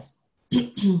pretest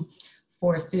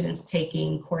for students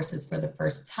taking courses for the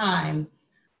first time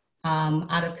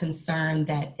out of concern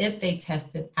that if they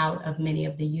tested out of many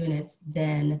of the units,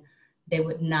 then they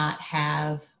would not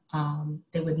have,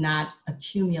 they would not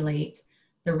accumulate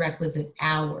the requisite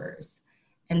hours.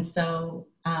 And so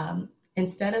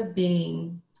instead of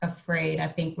being afraid, I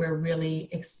think we're really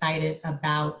excited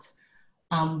about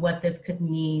what this could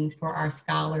mean for our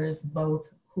scholars, both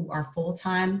who are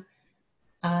full-time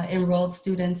enrolled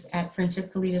students at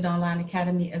Friendship Collegiate Online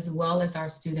Academy, as well as our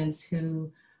students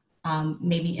who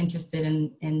may be interested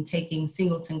in taking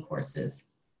singleton courses,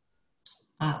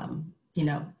 in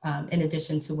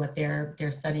addition to what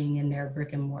they're studying in their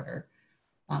brick and mortar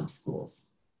schools.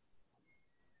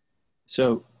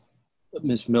 So,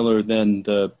 Ms. Miller, then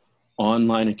the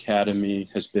online academy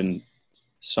has been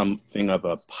something of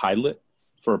a pilot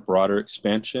for a broader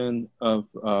expansion of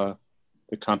the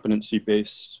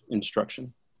competency-based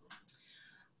instruction?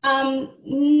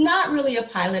 Not really a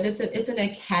pilot. It's an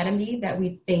academy that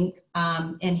we think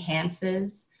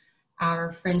enhances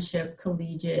our Friendship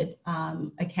Collegiate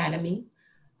Academy.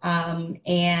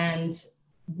 And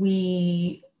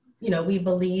we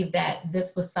believe that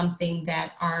this was something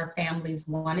that our families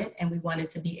wanted, and we wanted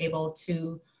to be able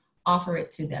to offer it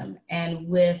to them. And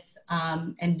with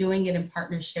and doing it in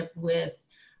partnership with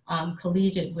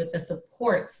Collegiate, with the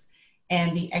supports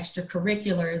and the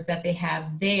extracurriculars that they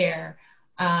have there,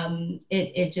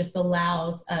 it just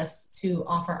allows us to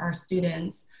offer our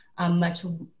students much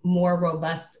more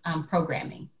robust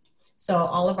programming. So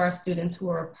all of our students who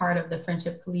are a part of the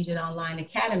Friendship Collegiate Online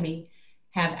Academy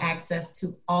have access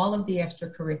to all of the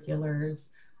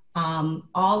extracurriculars,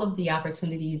 all of the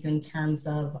opportunities in terms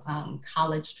of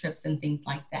college trips and things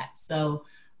like that. So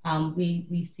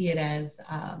we see it as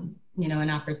an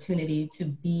opportunity to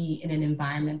be in an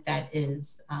environment that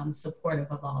is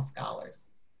supportive of all scholars.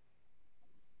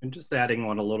 And just adding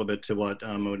on a little bit to what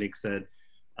Monique said,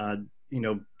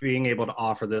 being able to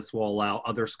offer this will allow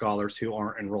other scholars who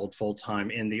aren't enrolled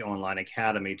full-time in the online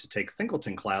academy to take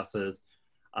singleton classes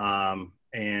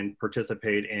and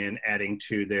participate in adding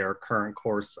to their current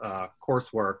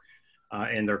coursework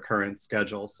in their current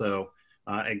schedule. So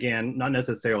again, not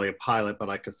necessarily a pilot, but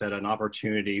like I said, an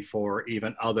opportunity for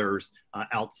even others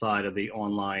outside of the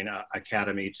online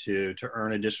academy to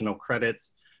earn additional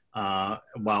credits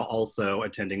while also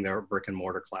attending their brick and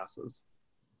mortar classes.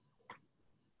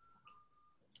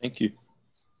 Thank you.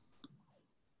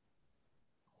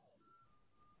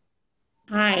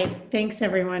 Hi, thanks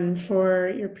everyone for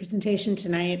your presentation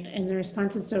tonight and the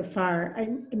responses so far.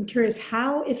 I'm curious,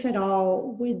 how, if at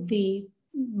all, would the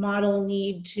model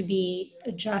need to be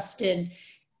adjusted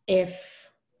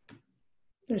if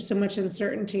there's so much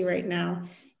uncertainty right now?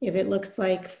 If it looks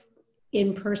like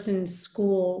in-person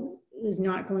school is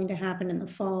not going to happen in the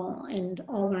fall and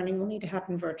all learning will need to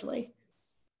happen virtually?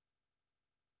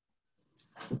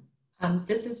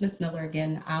 This is Ms. Miller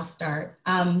again. I'll start.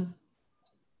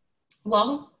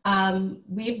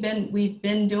 We've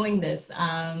been doing this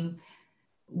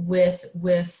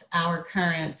with our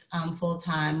current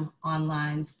full-time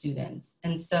online students.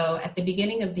 And so at the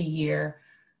beginning of the year,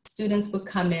 students would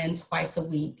come in twice a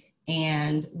week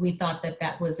And we thought that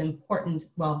that was important.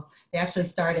 Well, they actually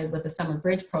started with a summer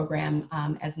bridge program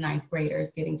as ninth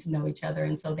graders, getting to know each other.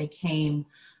 And so they came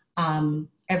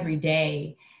every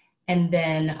day. And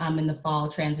then in the fall,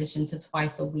 transitioned to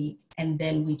twice a week. And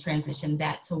then we transitioned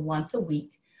that to once a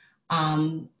week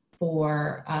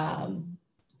for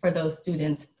those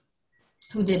students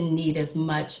who didn't need as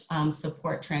much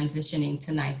support transitioning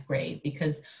to ninth grade,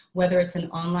 because whether it's an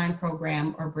online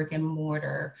program or brick and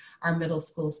mortar, our middle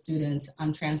school students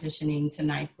transitioning to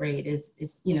ninth grade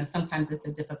is, you know, sometimes it's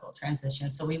a difficult transition.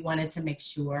 So we wanted to make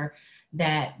sure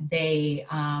that they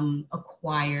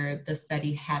acquired the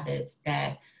study habits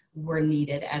that were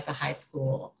needed as a high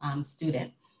school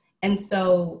student. And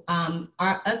so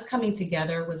us coming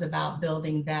together was about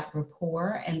building that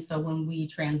rapport. And so when we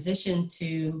transitioned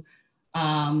to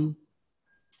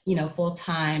you know,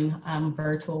 full-time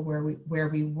virtual where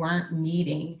we weren't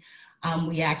meeting,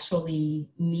 we actually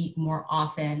meet more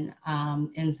often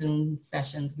in Zoom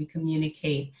sessions. We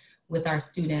communicate with our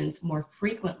students more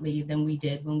frequently than we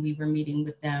did when we were meeting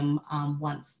with them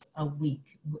once a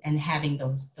week and having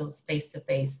those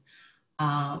face-to-face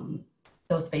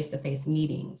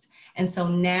meetings. And so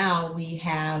now we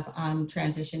have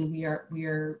transitioned.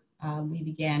 We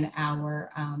began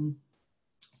our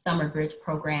Summer Bridge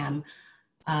program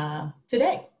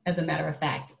today, as a matter of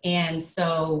fact. And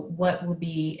so what will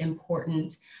be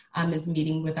important is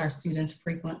meeting with our students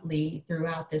frequently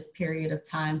throughout this period of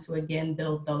time to again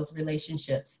build those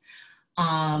relationships.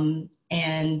 And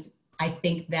I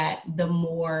think that the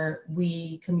more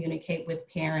we communicate with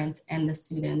parents and the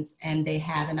students and they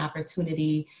have an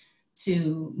opportunity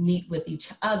to meet with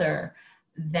each other,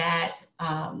 that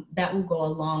that will go a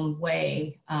long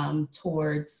way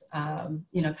towards,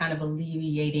 you know, kind of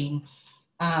alleviating,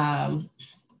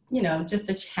 you know, just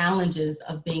the challenges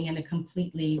of being in a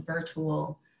completely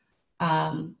virtual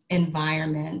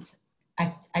environment.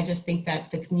 I just think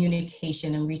that the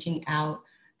communication and reaching out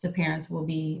to parents will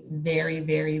be very,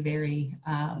 very, very,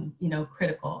 you know,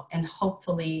 critical. And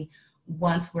hopefully,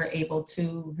 once we're able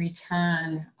to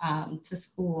return to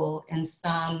school in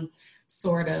some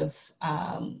sort of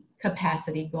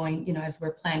capacity going, you know, as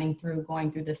we're planning through, going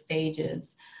through the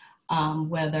stages,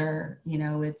 whether, you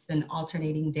know, it's an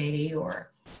alternating day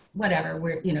or whatever,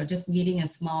 we're, you know, just meeting in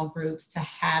small groups to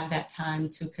have that time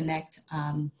to connect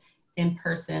in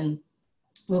person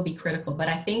will be critical. But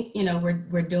I think, you know,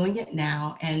 we're doing it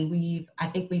now, and I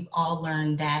think we've all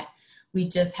learned that we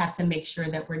just have to make sure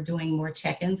that we're doing more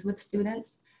check-ins with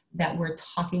students, that we're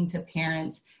talking to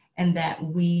parents, and that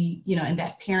we, you know, and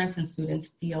that parents and students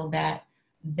feel that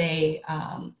they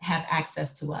have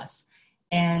access to us.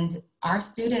 And our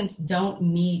students don't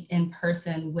meet in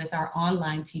person with our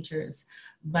online teachers,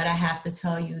 but I have to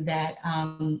tell you that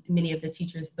many of the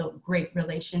teachers built great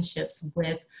relationships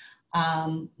with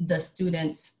the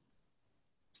students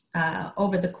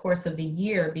over the course of the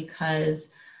year,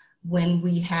 because when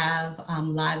we have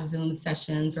live Zoom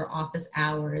sessions or office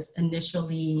hours,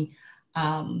 initially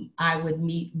I would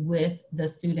meet with the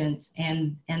students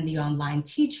and the online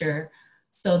teacher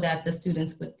so that the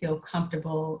students would feel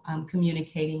comfortable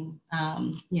communicating,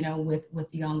 you know, with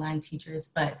the online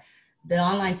teachers. But the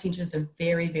online teachers are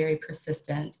very, very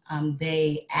persistent.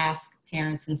 They ask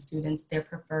parents and students their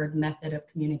preferred method of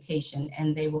communication,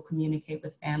 and they will communicate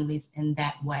with families in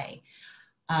that way.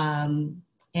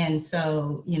 And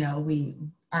so, you know,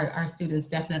 our students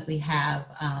definitely have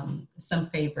some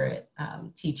favorite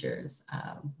teachers,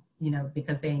 you know,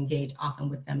 because they engage often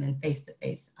with them in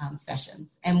face-to-face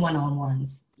sessions and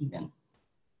one-on-ones even.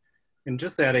 And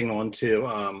just adding on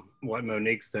to what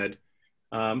Monique said,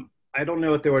 I don't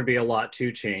know if there would be a lot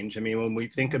to change. I mean, when we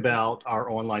think about our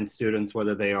online students,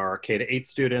 whether they are K-8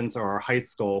 students or our high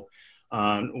school,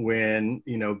 when,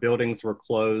 you know, buildings were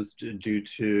closed due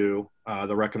to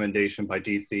the recommendation by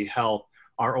DC Health,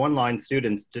 our online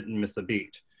students didn't miss a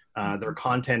beat. Their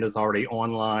content is already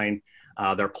online.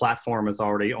 Their platform is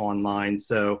already online.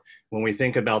 So when we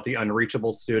think about the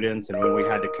unreachable students and when we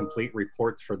had to complete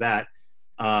reports for that,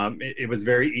 it was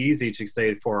very easy to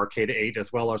say for our K-8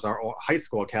 as well as our high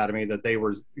school academy that they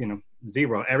were, you know,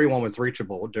 zero. Everyone was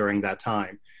reachable during that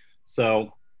time.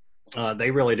 So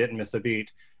they really didn't miss a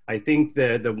beat. I think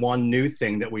the one new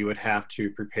thing that we would have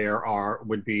to prepare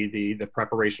would be the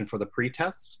preparation for the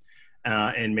pretest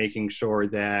and making sure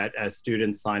that as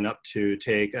students sign up to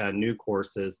take new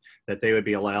courses, that they would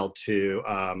be allowed to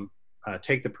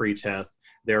take the pretest,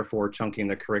 therefore chunking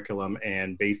the curriculum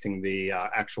and basing the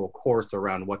actual course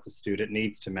around what the student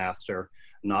needs to master,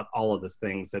 not all of the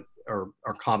things that are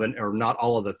common, or not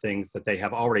all of the things that they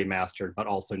have already mastered, but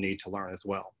also need to learn as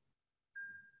well.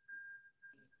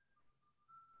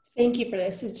 Thank you for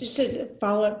this. It's just a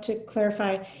follow up to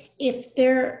clarify, if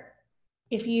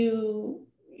you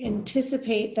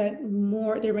anticipate that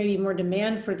there may be more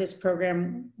demand for this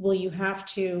program, will you have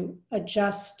to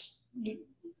adjust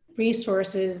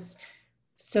resources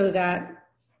so that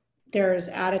there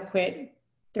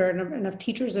are enough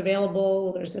teachers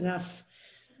available, there's enough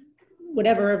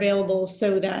whatever available,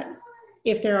 so that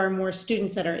if there are more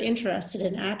students that are interested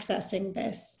in accessing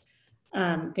this,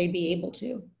 they'd be able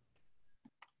to?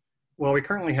 Well, we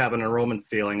currently have an enrollment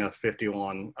ceiling of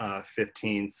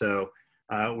 5115, so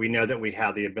we know that we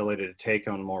have the ability to take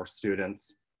on more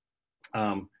students.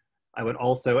 I would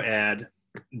also add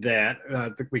that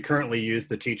we currently use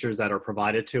the teachers that are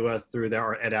provided to us through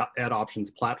our Ed Options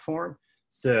platform.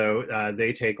 So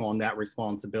they take on that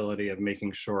responsibility of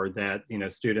making sure that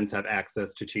students have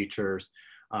access to teachers.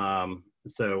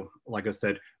 So like I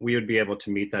said, we would be able to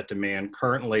meet that demand.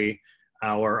 Currently,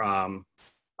 our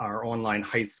online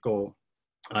high school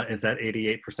is at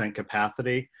 88%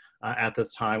 capacity at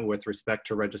this time with respect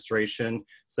to registration.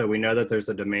 So we know that there's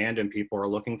a demand and people are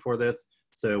looking for this.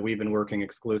 So we've been working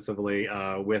exclusively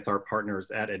with our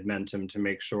partners at Edmentum to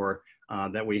make sure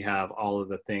that we have all of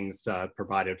the things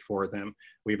provided for them.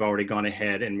 We've already gone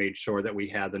ahead and made sure that we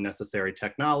have the necessary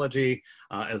technology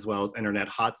as well as internet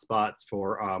hotspots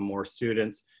for more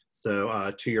students.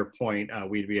 So to your point,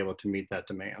 we'd be able to meet that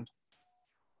demand.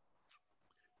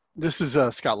 This is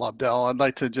Scott Lobdell. I'd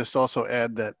like to just also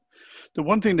add that the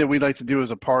one thing that we'd like to do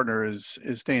as a partner is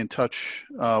stay in touch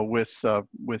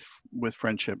with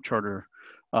Friendship Charter.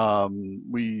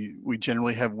 We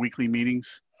generally have weekly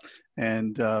meetings,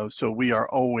 and so we are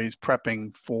always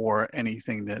prepping for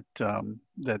anything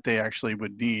that they actually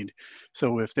would need.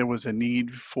 So if there was a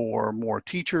need for more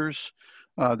teachers,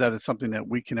 that is something that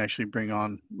we can actually bring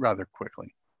on rather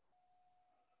quickly.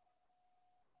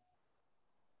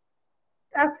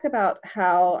 Ask about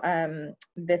how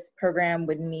this program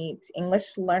would meet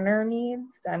English learner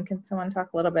needs. Can someone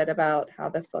talk a little bit about how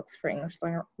this looks for English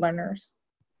learners?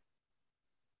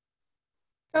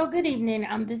 So good evening,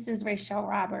 this is Rachel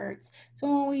Roberts. So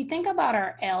when we think about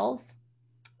our L's,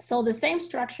 so the same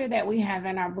structure that we have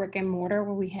in our brick and mortar,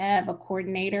 where we have a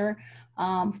coordinator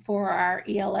for our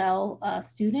ELL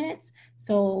students.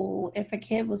 So if a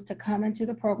kid was to come into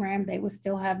the program, they would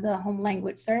still have the home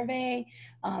language survey.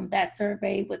 That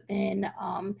survey would then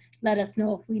let us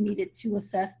know if we needed to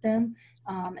assess them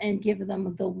and give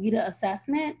them the WIDA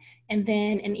assessment. And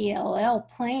then an ELL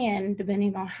plan,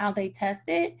 depending on how they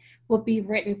tested, would be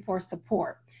written for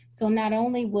support. So not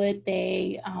only would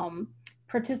they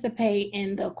participate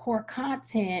in the core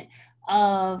content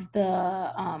of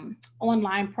the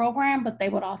online program, but they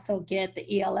would also get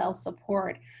the ELL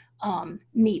support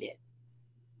needed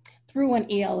through an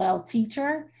ELL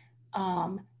teacher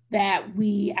that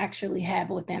we actually have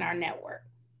within our network.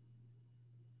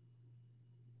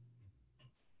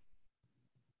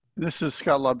 This is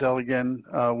Scott Lobdell again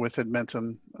with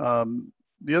Edmentum.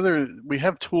 We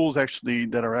have tools actually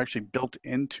that are actually built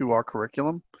into our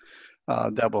curriculum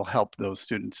that will help those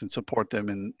students and support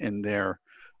them in their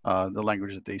the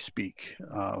language that they speak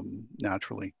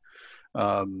naturally.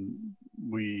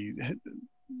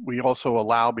 We also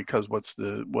allow, because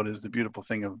what is the beautiful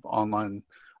thing of online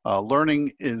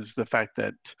learning is the fact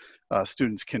that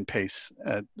students can pace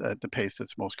at the pace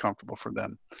that's most comfortable for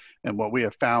them. And what we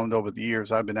have found over the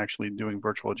years, I've been actually doing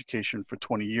virtual education for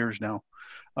 20 years now,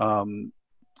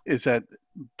 is that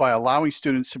by allowing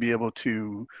students to be able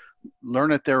to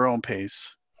learn at their own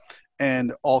pace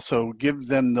and also give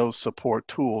them those support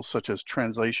tools such as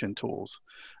translation tools,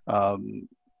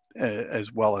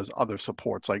 as well as other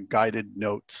supports like guided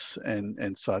notes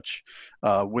and such,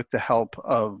 with the help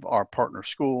of our partner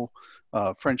school,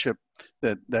 Friendship,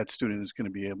 that student is going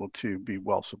to be able to be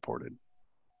well supported.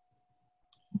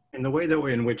 And the way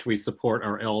in which we support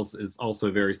our Ls is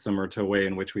also very similar to a way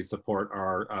in which we support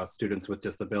our students with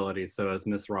disabilities. So as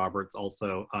Ms. Roberts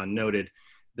also noted,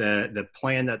 the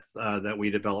plan that we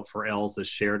developed for Ls is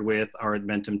shared with our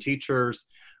Edmentum teachers.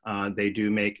 They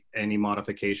do make any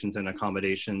modifications and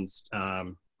accommodations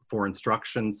for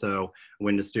instruction. So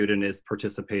when the student is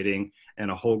participating in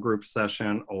a whole group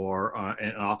session or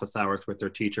in office hours with their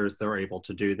teachers, they're able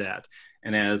to do that.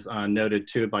 And as noted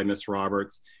too by Ms.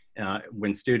 Roberts,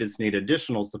 when students need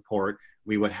additional support,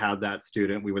 we would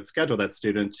schedule that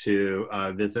student to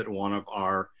visit one of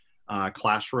our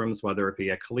classrooms, whether it be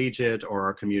a collegiate or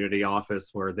a community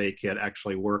office, where they could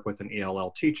actually work with an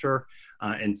ELL teacher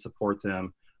and support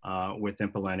them with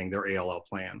implementing their ELL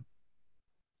plan.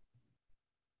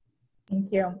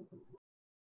 Thank you.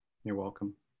 You're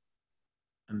welcome.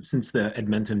 Since the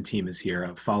Edmentum team is here,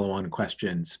 a follow-on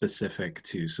question specific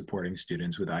to supporting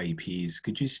students with IEPs.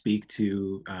 Could you speak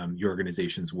to your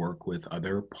organization's work with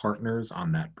other partners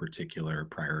on that particular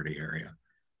priority area?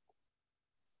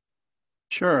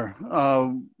 Sure.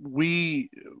 In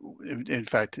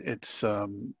fact, it's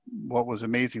what was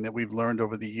amazing that we've learned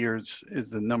over the years is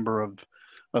the number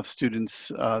of students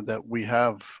that we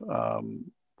have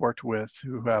worked with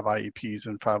who have IEPs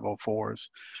and 504s,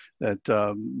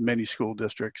 that many school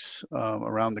districts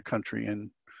around the country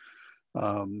and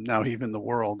now even the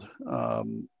world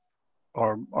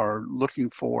are looking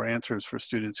for answers for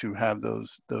students who have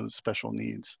those special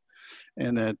needs,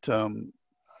 and that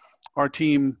our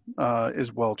team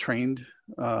is well trained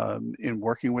in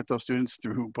working with those students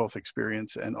through both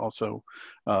experience and also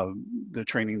the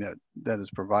training that is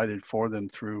provided for them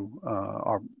through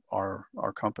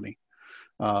our company.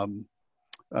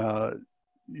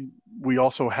 We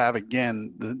also have,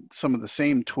 again, some of the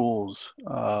same tools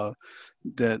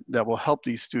that will help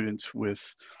these students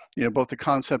with, both the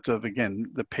concept of, again,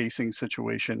 the pacing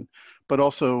situation, but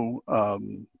also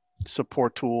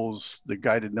support tools, the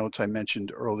guided notes I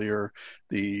mentioned earlier,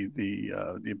 the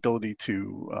ability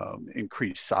to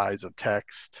increase size of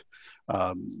text.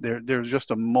 There's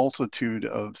just a multitude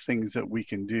of things that we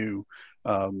can do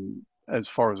as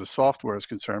far as the software is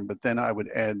concerned, but then I would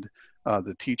add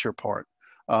the teacher part.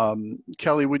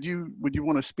 Kelly, would you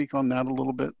want to speak on that a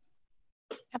little bit?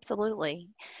 Absolutely.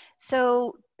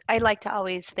 So I like to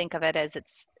always think of it as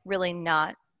it's really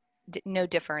no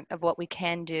different of what we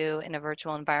can do in a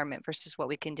virtual environment versus what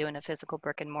we can do in a physical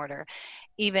brick and mortar,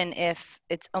 even if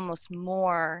it's almost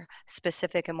more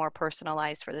specific and more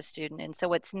personalized for the student. And so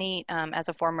what's neat, as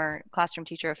a former classroom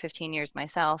teacher of 15 years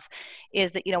myself,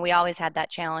 is that, we always had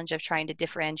that challenge of trying to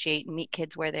differentiate and meet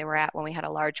kids where they were at when we had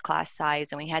a large class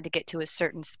size and we had to get to a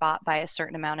certain spot by a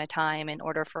certain amount of time in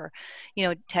order for,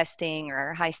 testing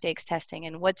or high stakes testing.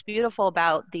 And what's beautiful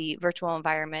about the virtual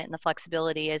environment and the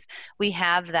flexibility is we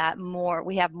have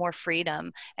more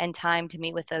freedom and time to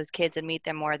meet with those kids and meet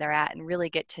them where they're at and really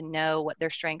get to know what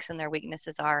their strengths and their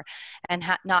weaknesses are, and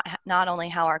not only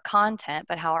how our content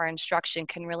but how our instruction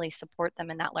can really support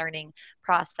them in that learning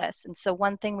process. And so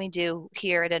one thing we do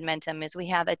here at Edmentum is we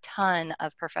have a ton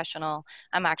of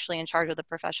I'm actually in charge of the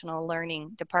professional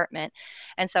learning department,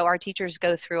 and so our teachers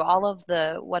go through all of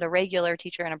what a regular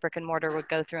teacher in a brick and mortar would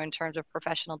go through in terms of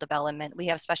professional development. We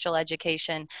have special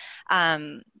education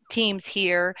teams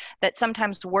here that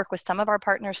sometimes work with some of our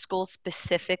partner schools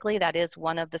specifically. That is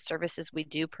one of the services we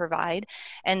do provide.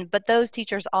 But those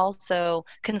teachers also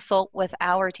consult with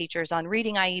our teachers on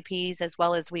reading IEPs, as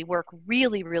well as we work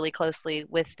really, really closely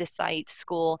with the site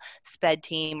school SPED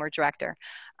team or director,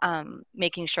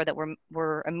 making sure that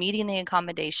we're meeting the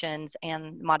accommodations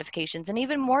and modifications, and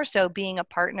even more so being a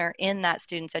partner in that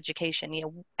student's education.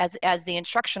 As the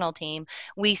instructional team,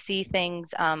 we see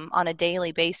things on a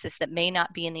daily basis that may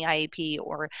not be in the IEP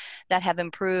or that have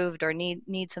improved or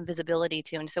need some visibility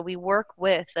to. And so we work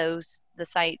with the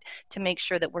site to make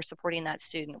sure that we're supporting that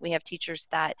student. We have teachers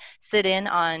that sit in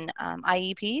on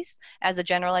IEPs as a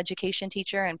general education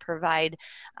teacher and provide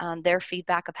their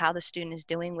feedback of how the student is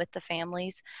doing with the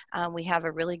families. We have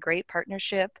a really great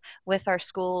partnership with our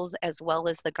schools as well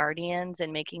as the guardians,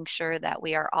 and making sure that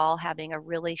we are all having a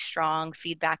really strong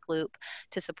feedback loop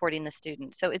to supporting the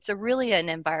student. So it's really an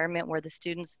environment where the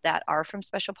students that are from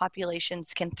special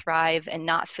populations can thrive and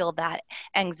not feel that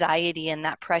anxiety and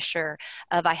that pressure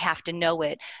of I have to know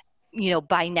it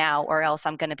by now or else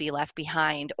I'm going to be left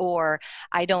behind, or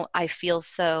I feel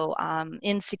so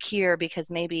insecure because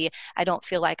maybe I don't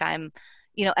feel like I'm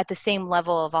at the same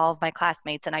level of all of my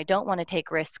classmates, and I don't want to take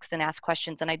risks and ask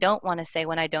questions, and I don't want to say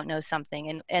when I don't know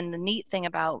something. And the neat thing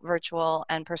about virtual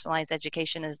and personalized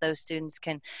education is those students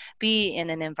can be in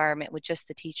an environment with just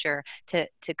the teacher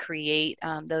to create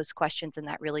those questions in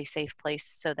that really safe place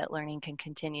so that learning can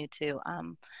continue to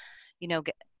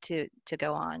get to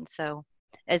go on. So,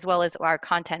 as well as our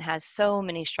content has so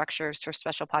many structures for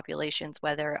special populations,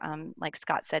 whether, like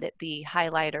Scott said, it be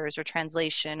highlighters or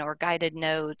translation or guided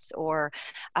notes, or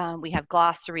we have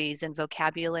glossaries and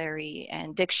vocabulary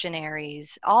and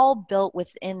dictionaries, all built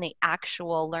within the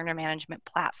actual learner management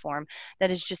platform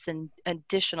that is just an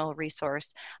additional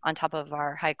resource on top of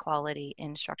our high quality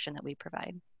instruction that we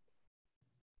provide.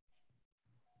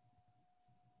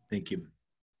 Thank you.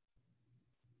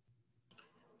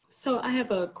 So I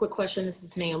have a quick question. This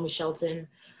is Naomi Shelton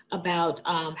about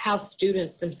how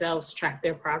students themselves track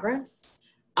their progress.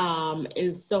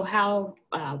 And so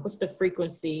what's the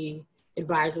frequency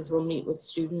advisors will meet with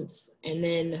students? And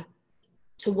then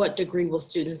to what degree will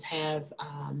students have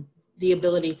the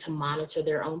ability to monitor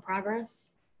their own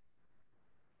progress?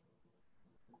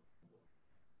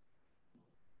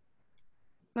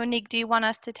 Monique, do you want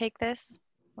us to take this,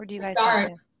 or do you guys Start.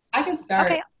 want to? I can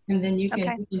start, Okay. and then you Okay.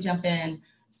 can jump in.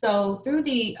 So through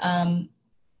the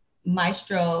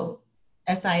Maestro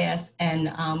SIS and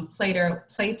Plato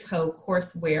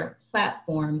courseware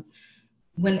platform,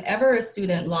 whenever a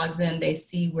student logs in, they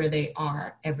see where they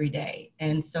are every day,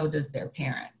 and so does their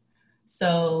parent.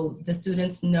 So the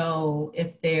students know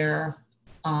if they're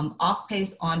off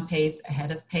pace, on pace,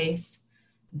 ahead of pace.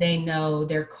 They know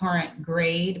their current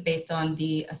grade based on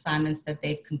the assignments that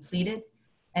they've completed,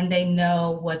 and they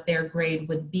know what their grade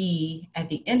would be at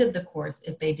the end of the course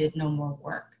if they did no more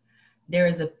work. There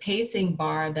is a pacing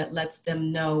bar that lets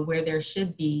them know where they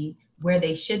should be,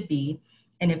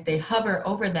 and if they hover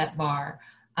over that bar,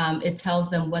 it tells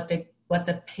them what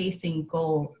the pacing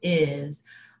goal is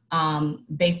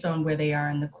based on where they are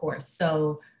in the course.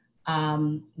 So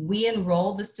we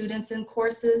enroll the students in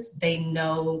courses. They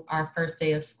know our first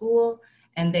day of school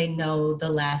and they know the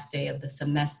last day of the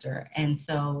semester. And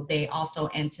so they also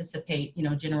anticipate,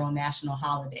 general national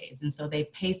holidays. And so they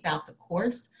pace out the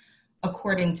course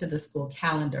according to the school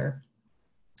calendar.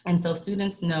 And so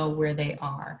students know where they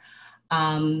are.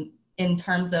 In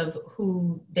terms of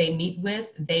who they meet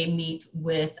with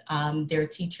their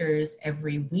teachers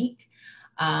every week.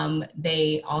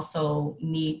 They also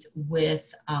meet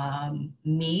with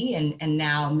me and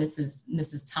now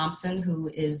Mrs. Thompson, who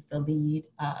is the lead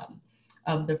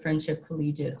of the Friendship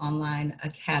Collegiate Online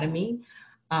Academy,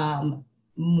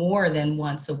 more than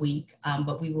once a week,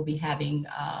 but we will be having,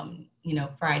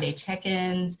 Friday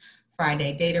check-ins,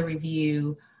 Friday data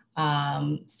review,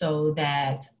 so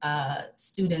that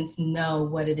students know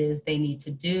what it is they need to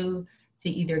do to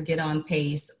either get on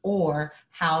pace or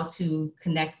how to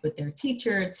connect with their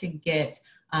teacher to get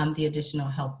the additional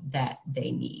help that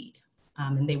they need.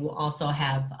 And they will also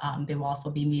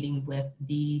be meeting with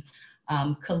the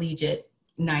collegiate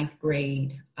 9th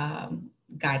grade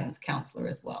guidance counselor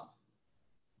as well.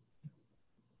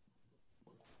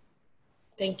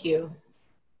 Thank you.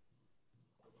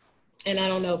 And I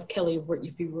don't know if Kelly,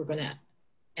 if you were gonna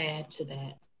add to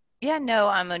that. Yeah, no,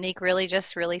 Monique really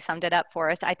summed it up for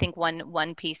us. I think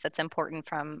one piece that's important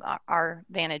from our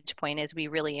vantage point is we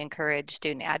really encourage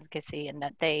student advocacy and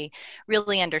that they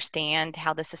really understand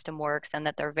how the system works and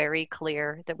that they're very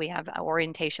clear that we have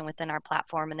orientation within our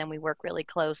platform, and then we work really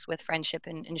close with Friendship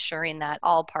in ensuring that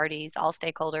all parties, all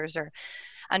stakeholders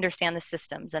understand the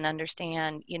systems and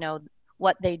understand,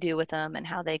 what they do with them and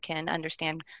how they can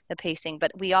understand the pacing.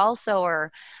 But we also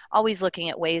are always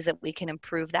looking at ways that we can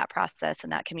improve that process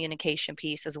and that communication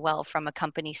piece as well from a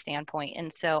company standpoint.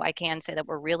 And so I can say that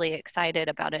we're really excited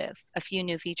about a few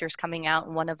new features coming out.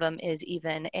 And one of them is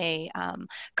even a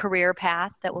career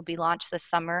path that will be launched this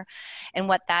summer. And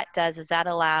what that does is that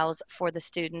allows for the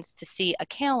students to see a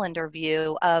calendar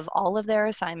view of all of their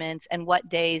assignments and what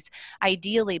days,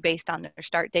 ideally based on their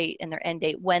start date and their end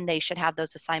date, when they should have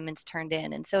those assignments turned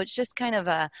in. And so it's just kind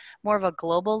of more of a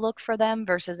global look for them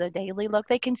versus a daily look.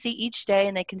 They can see each day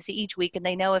and they can see each week, and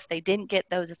they know if they didn't get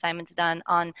those assignments done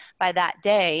by that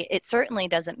day, it certainly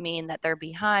doesn't mean that they're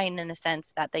behind in the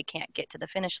sense that they can't get to the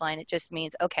finish line. It just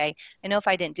means, okay, I know if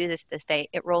I didn't do this day,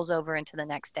 it rolls over into the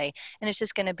next day. And it's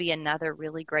just going to be another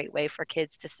really great way for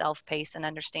kids to self-pace and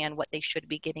understand what they should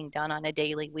be getting done on a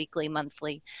daily, weekly,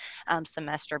 monthly,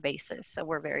 semester basis. So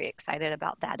we're very excited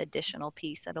about that additional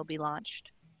piece that'll be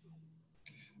launched.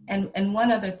 And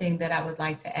one other thing that I would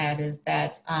like to add is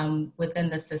that within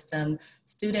the system,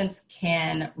 students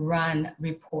can run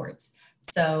reports.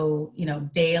 So,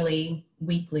 daily,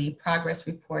 weekly progress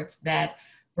reports that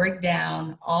break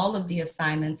down all of the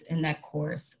assignments in that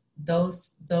course,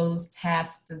 those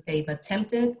tasks that they've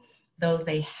attempted, those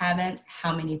they haven't,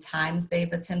 how many times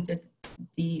they've attempted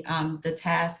the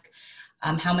task,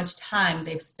 how much time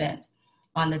they've spent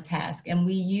on the task. And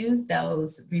we use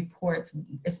those reports,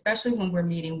 especially when we're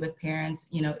meeting with parents,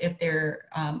 if there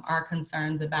are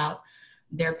concerns about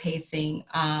their pacing,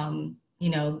 having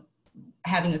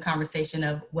a conversation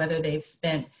of whether they've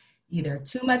spent either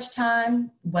too much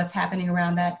time, what's happening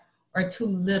around that, or too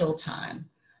little time.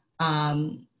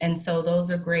 And so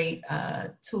those are great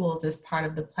tools as part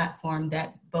of the platform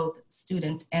that both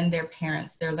students and their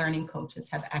parents, their learning coaches,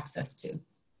 have access to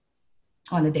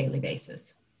on a daily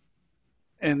basis.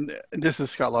 And this is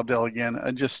Scott Lobdell again.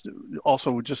 Just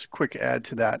a quick add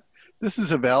to that. This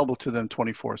is available to them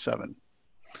 24/7.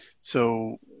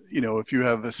 So, if you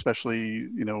have especially,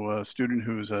 a student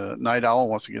who's a night owl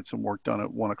and wants to get some work done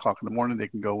at 1 o'clock in the morning, they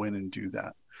can go in and do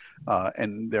that.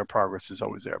 And their progress is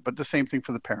always there. But the same thing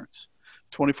for the parents.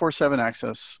 24/7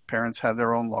 access. Parents have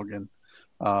their own login.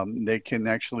 They can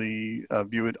actually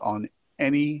view it on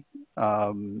any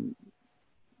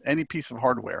piece of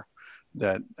hardware.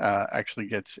 that actually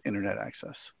gets internet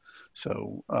access.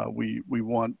 So we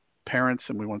want parents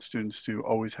and we want students to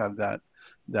always have that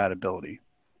ability.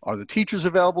 Are the teachers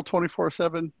available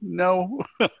 24/7? No,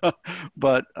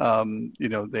 but you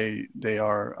know, they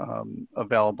are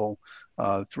available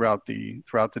throughout the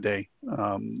day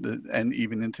and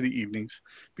even into the evenings,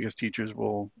 because teachers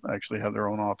will actually have their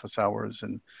own office hours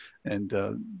and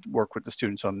work with the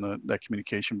students on that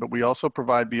communication. But we also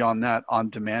provide, beyond that,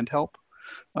 on-demand help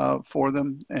for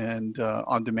them, and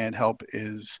on-demand help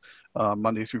is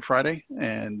Monday through Friday,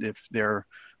 and if their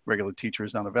regular teacher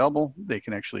is not available, they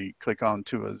can actually click on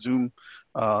to a Zoom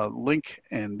link,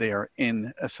 and they are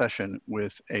in a session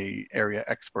with a area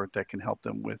expert that can help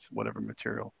them with whatever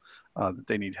material that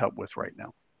they need help with right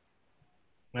now.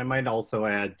 I might also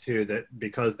add too that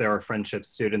because they're a friendship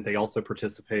student, they also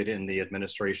participate in the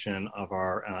administration of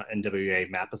our NWA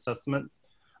MAP assessments,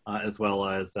 as well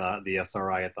as the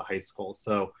SRI at the high school.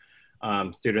 So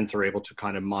students are able to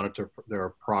kind of monitor their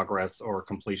progress or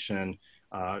completion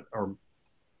or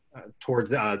towards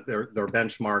their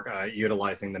benchmark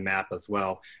utilizing the map as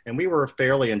well. And we were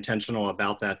fairly intentional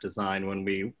about that design when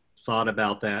we thought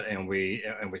about that, and we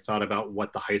thought about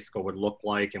what the high school would look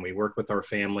like, and we worked with our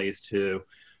families to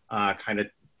kind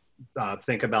of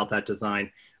think about that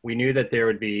design. We knew that there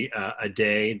would be a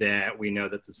day that we know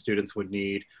that the students would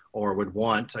need, or would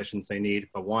want, I shouldn't say need,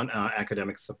 but want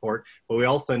academic support. But we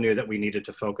also knew that we needed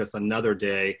to focus another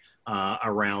day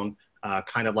around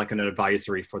kind of like an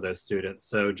advisory for those students.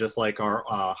 So just like our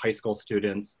high school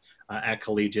students at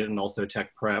collegiate and also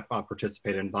tech prep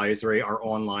participate in advisory, our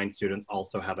online students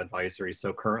also have advisory.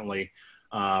 So currently,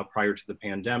 prior to the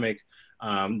pandemic,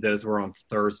 those were on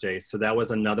Thursdays. So that was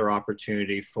another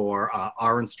opportunity for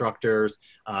our instructors,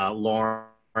 Lauren,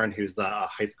 who's the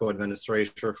high school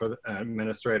administrator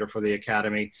for the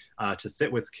academy, to sit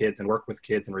with kids and work with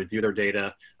kids and review their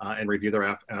data and review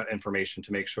their information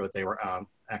to make sure that they were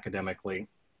academically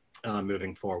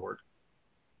moving forward.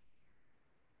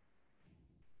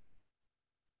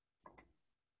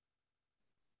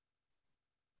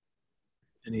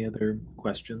 Any other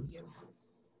questions?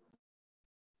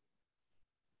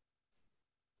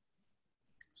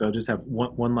 So I'll just have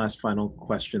one last final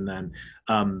question then.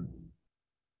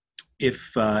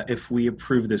 If we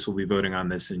approve this, we'll be voting on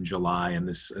this in July, and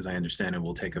this, as I understand it,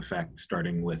 will take effect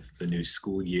starting with the new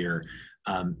school year.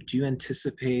 Do you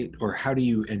anticipate, or how do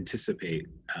you anticipate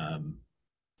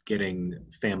getting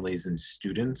families and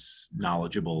students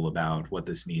knowledgeable about what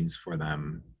this means for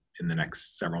them in the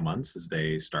next several months as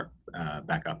they start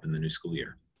back up in the new school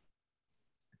year?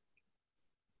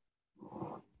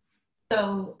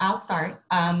 So I'll start.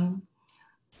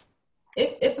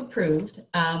 If approved,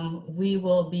 we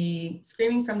will be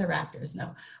screaming from the rafters.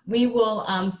 No, we will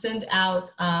send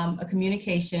out a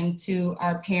communication to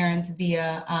our parents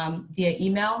via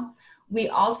email. We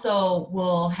also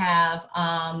will have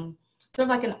sort of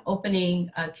like an opening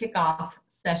kickoff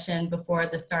session before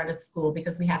the start of school,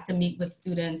 because we have to meet with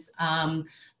students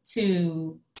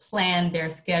to plan their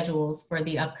schedules for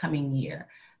the upcoming year.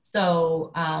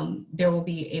 So there will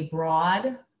be a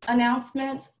broad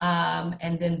announcement,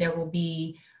 and then there will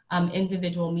be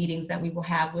individual meetings that we will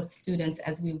have with students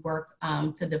as we work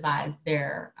to devise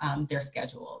their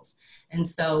schedules. And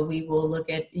so we will look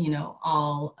at, you know,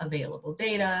 all available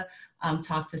data,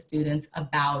 talk to students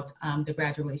about the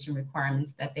graduation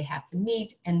requirements that they have to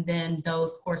meet, and then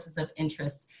those courses of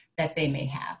interest that they may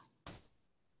have.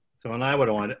 So, and I would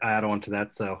want to add on to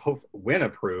that. So, when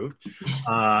approved,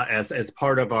 as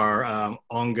part of our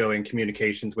ongoing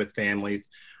communications with families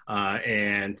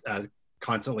and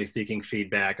constantly seeking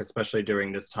feedback, especially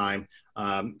during this time,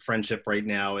 Friendship right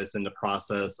now is in the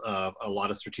process of a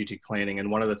lot of strategic planning. And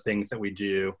one of the things that we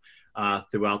do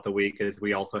throughout the week is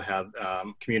we also have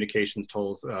communications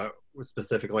tools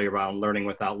specifically around learning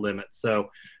without limits. So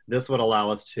this would allow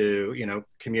us to, you know,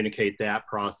 communicate that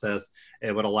process.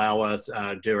 It would allow us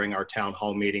during our town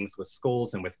hall meetings with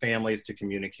schools and with families to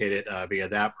communicate it via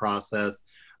that process.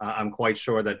 I'm quite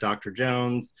sure that Dr.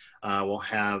 Jones will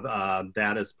have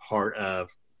that as part of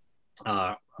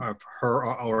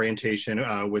her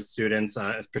orientation with students,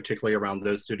 particularly around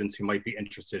those students who might be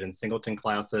interested in singleton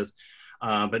classes.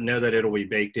 But know that it'll be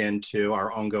baked into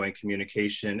our ongoing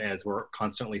communication as we're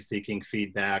constantly seeking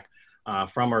feedback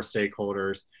from our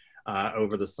stakeholders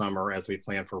over the summer as we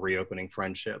plan for reopening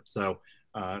Friendship. So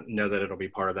know that it'll be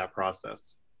part of that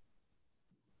process.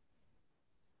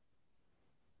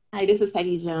 Hi, this is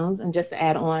Peggy Jones, and just to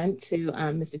add on to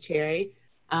Mr. Cherry,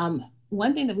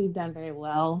 one thing that we've done very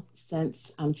well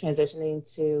since transitioning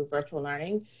to virtual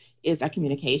learning is our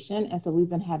communication. And so we've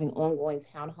been having ongoing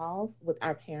town halls with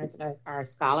our parents and our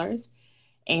scholars.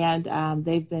 And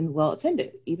they've been well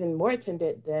attended, even more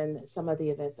attended than some of the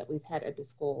events that we've had at the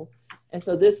school. And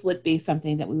so this would be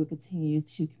something that we would continue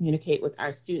to communicate with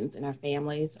our students and our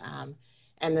families.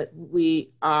 And that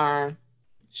we are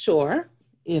sure,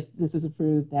 if this is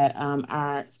approved, that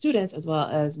our students, as well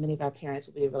as many of our parents,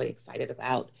 will be really excited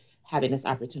about having this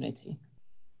opportunity.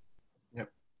 Yep.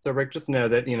 So Rick, just know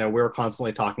that, we're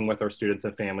constantly talking with our students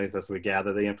and families as we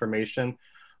gather the information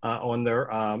on their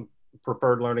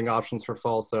preferred learning options for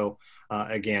fall. So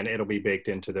again, it'll be baked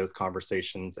into those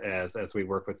conversations as we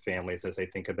work with families as they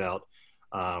think about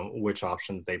which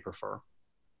option they prefer.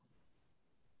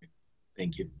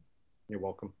 Thank you. You're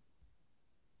welcome.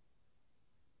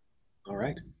 All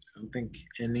right. I don't think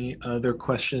any other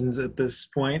questions at this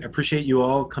point. I appreciate you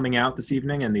all coming out this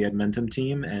evening and the Edmentum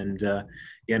team. And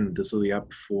again, this will be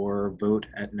up for vote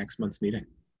at next month's meeting.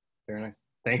 Very nice.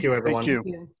 Thank you, everyone. Thank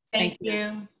you. Thank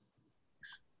you.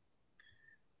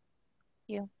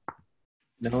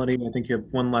 Melody, I think you have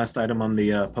one last item on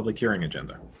the public hearing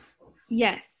agenda.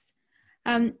 Yes.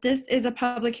 This is a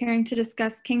public hearing to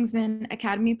discuss Kingsman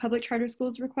Academy Public Charter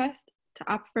Schools request to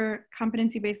offer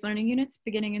competency-based learning units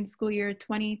beginning in school year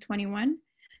 2021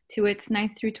 to its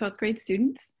 9th through 12th grade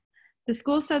students. The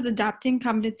school says adopting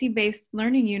competency-based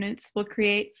learning units will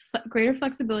create greater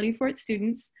flexibility for its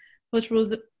students, which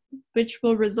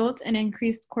will result in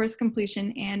increased course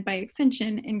completion and, by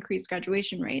extension, increased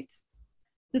graduation rates.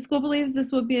 The school believes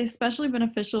this will be especially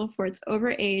beneficial for its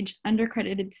overage,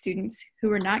 undercredited students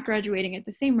who are not graduating at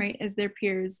the same rate as their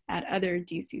peers at other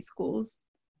DC schools.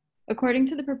 According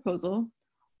to the proposal,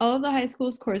 all of the high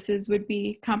school's courses would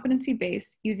be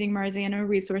competency-based using Marzano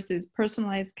Resources'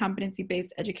 Personalized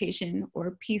Competency-Based Education,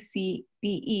 or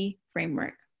PCBE,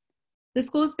 framework. The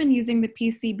school has been using the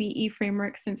PCBE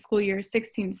framework since school year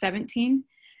 16-17,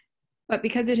 but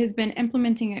because it has been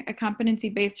implementing a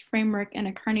competency-based framework in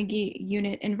a Carnegie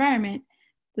unit environment,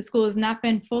 the school has not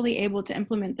been fully able to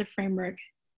implement the framework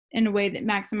in a way that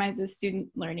maximizes student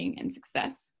learning and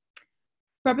success.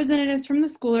 Representatives from the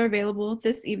school are available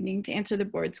this evening to answer the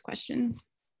board's questions.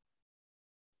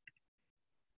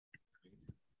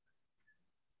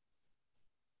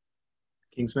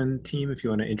 Kingsman team, if you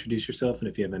want to introduce yourself and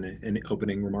if you have any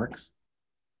opening remarks.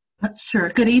 Sure.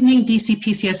 Good evening, DC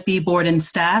PCSB board and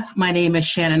staff. My name is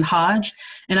Shannon Hodge,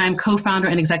 and I'm co-founder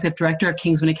and executive director of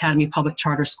Kingsman Academy Public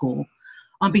Charter School.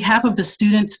 On behalf of the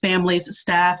students, families,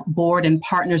 staff, board, and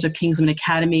partners of Kingsman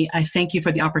Academy, I thank you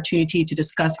for the opportunity to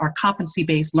discuss our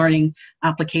competency-based learning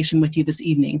application with you this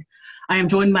evening. I am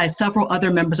joined by several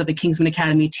other members of the Kingsman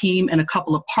Academy team and a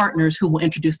couple of partners who will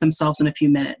introduce themselves in a few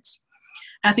minutes.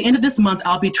 At the end of this month,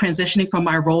 I'll be transitioning from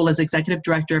my role as executive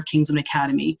director of Kingsman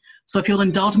Academy. So if you'll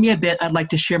indulge me a bit, I'd like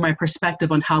to share my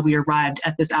perspective on how we arrived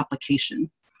at this application.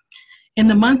 In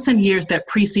the months and years that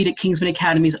preceded Kingsman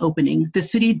Academy's opening, the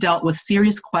city dealt with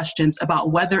serious questions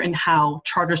about whether and how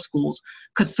charter schools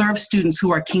could serve students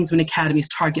who are Kingsman Academy's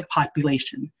target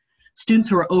population. Students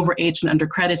who are overaged and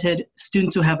undercredited,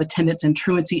 students who have attendance and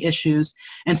truancy issues,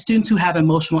 and students who have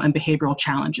emotional and behavioral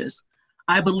challenges.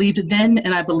 I believed then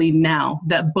and I believe now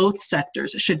that both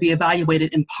sectors should be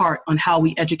evaluated in part on how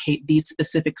we educate these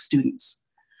specific students.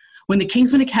 When the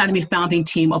Kingsman Academy founding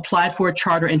team applied for a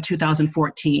charter in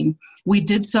 2014, we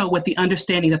did so with the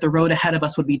understanding that the road ahead of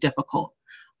us would be difficult,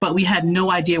 but we had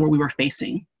no idea what we were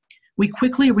facing. We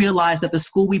quickly realized that the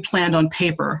school we planned on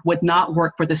paper would not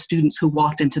work for the students who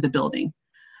walked into the building.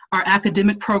 Our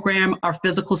academic program, our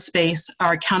physical space,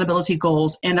 our accountability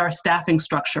goals, and our staffing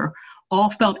structure all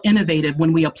felt innovative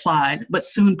when we applied, but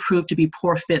soon proved to be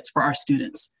poor fits for our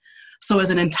students. So as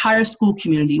an entire school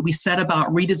community, we set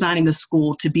about redesigning the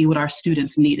school to be what our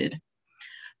students needed.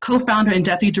 Co-founder and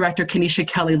Deputy Director Kenesha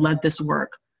Kelly led this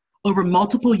work. Over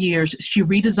multiple years, she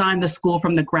redesigned the school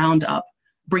from the ground up,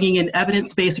 bringing in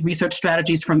evidence-based research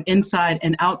strategies from inside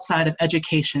and outside of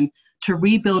education to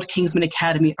rebuild Kingsman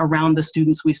Academy around the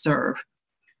students we serve.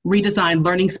 Redesigned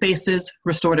learning spaces,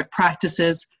 restorative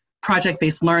practices,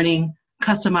 project-based learning,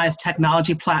 customized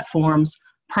technology platforms,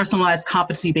 personalized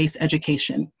competency-based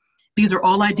education. These are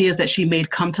all ideas that she made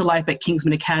come to life at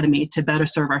Kingsman Academy to better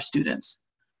serve our students.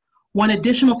 One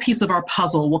additional piece of our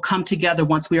puzzle will come together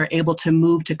once we are able to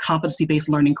move to competency-based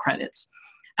learning credits.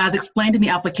 As explained in the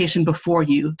application before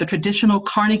you, the traditional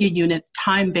Carnegie Unit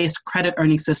time-based credit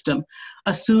earning system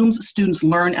assumes students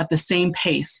learn at the same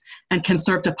pace and can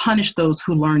serve to punish those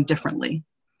who learn differently.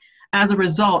 As a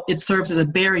result, it serves as a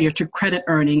barrier to credit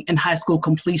earning and high school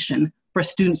completion for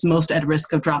students most at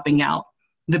risk of dropping out,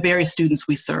 the very students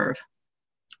we serve.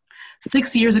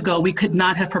 6 years ago, we could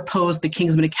not have proposed the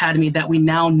Kingsman Academy that we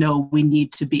now know we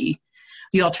need to be.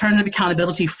 The alternative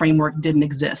accountability framework didn't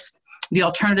exist. the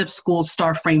alternative school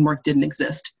STAR framework didn't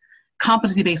exist.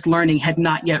 Competency-based learning had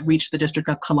not yet reached the District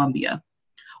of Columbia.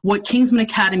 What Kingsman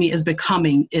Academy is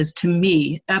becoming is, to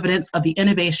me, evidence of the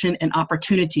innovation and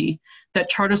opportunity that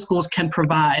charter schools can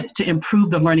provide to improve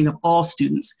the learning of all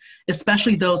students,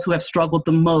 especially those who have struggled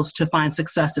the most to find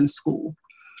success in school.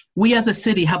 We as a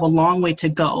city have a long way to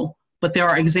go, but there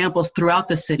are examples throughout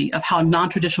the city of how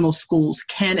non-traditional schools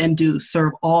can and do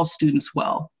serve all students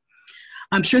well.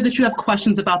 I'm sure that you have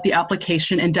questions about the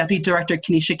application, and Deputy Director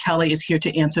Kenesha Kelly is here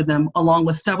to answer them, along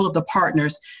with several of the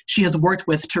partners she has worked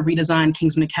with to redesign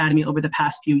Kingsman Academy over the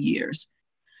past few years.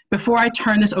 Before I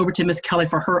turn this over to Ms. Kelly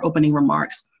for her opening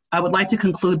remarks, I would like to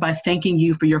conclude by thanking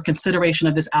you for your consideration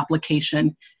of this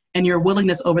application and your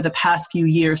willingness over the past few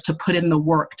years to put in the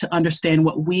work to understand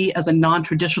what we as a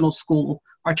non-traditional school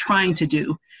are trying to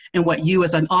do and what you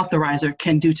as an authorizer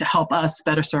can do to help us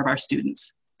better serve our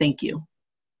students. Thank you.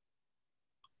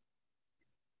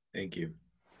 Thank you.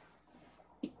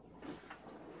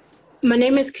 My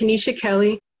name is Kenesha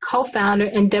Kelly, co-founder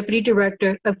and deputy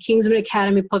director of Kingsman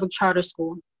Academy Public Charter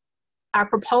School. Our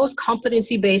proposed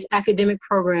competency-based academic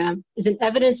program is an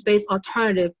evidence-based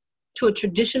alternative to a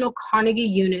traditional Carnegie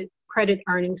unit credit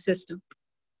earning system.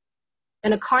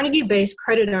 In a Carnegie-based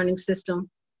credit earning system,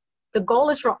 the goal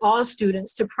is for all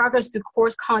students to progress through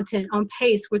course content on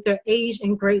pace with their age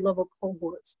and grade level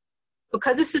cohorts.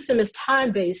 Because the system is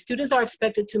time-based, students are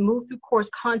expected to move through course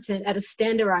content at a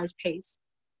standardized pace,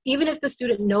 even if the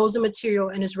student knows the material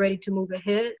and is ready to move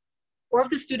ahead, or if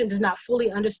the student does not fully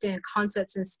understand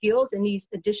concepts and skills and needs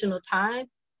additional time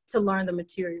to learn the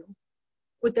material.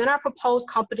 Within our proposed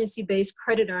competency-based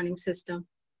credit earning system,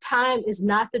 time is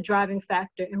not the driving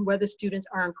factor in whether students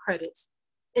earn credits.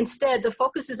 Instead, the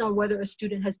focus is on whether a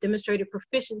student has demonstrated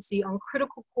proficiency on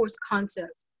critical course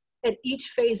concepts at each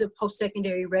phase of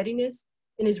post-secondary readiness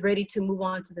and is ready to move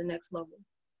on to the next level.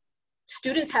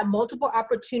 Students have multiple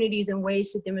opportunities and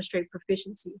ways to demonstrate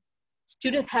proficiency.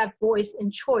 Students have voice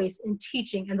and choice in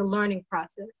teaching and the learning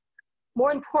process.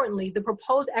 More importantly, the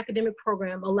proposed academic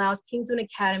program allows Kingsman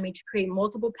Academy to create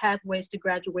multiple pathways to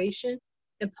graduation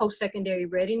and post-secondary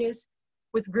readiness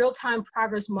with real-time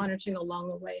progress monitoring along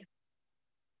the way.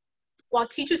 While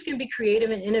teachers can be creative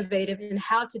and innovative in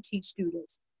how to teach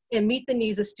students and meet the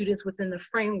needs of students within the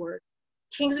framework,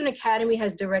 Kingsman Academy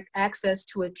has direct access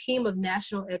to a team of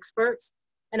national experts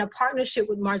and a partnership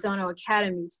with Marzano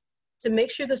Academies to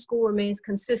make sure the school remains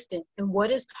consistent in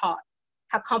what is taught,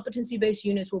 how competency-based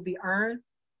units will be earned,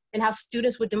 and how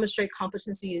students will demonstrate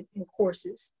competency in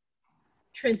courses.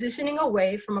 Transitioning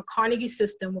away from a Carnegie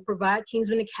system will provide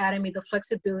Kingsman Academy the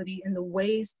flexibility in the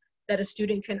ways that a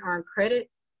student can earn credit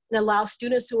and allow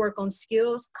students to work on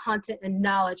skills, content, and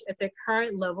knowledge at their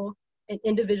current level and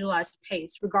individualized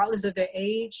pace, regardless of their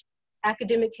age,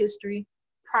 academic history,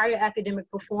 prior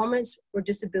academic performance, or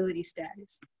disability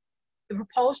status. The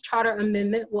proposed charter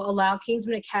amendment will allow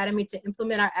Kingsman Academy to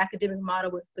implement our academic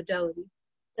model with fidelity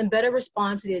and better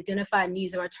respond to the identified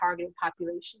needs of our targeted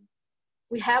population.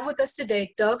 We have with us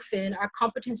today Doug Finn, our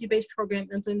competency-based program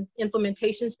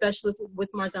implementation specialist with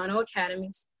Marzano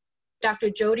Academies, Dr.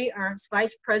 Jody Ernst,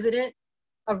 Vice President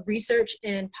of Research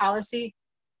and Policy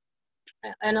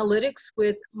Analytics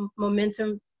with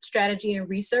Momentum Strategy and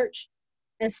Research,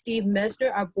 and Steve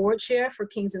Mesner, our board chair for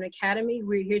Kingsman Academy.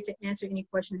 We're here to answer any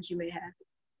questions you may have.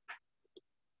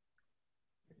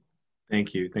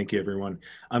 Thank you. Thank you, everyone.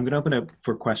 I'm going to open up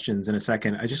for questions in a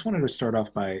second. I just wanted to start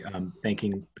off by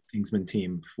thanking the Kingsman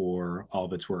team for all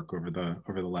of its work over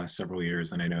the last several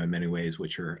years. And I know in many ways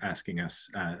what you're asking us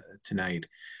tonight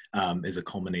is a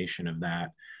culmination of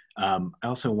that. I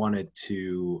also wanted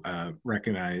to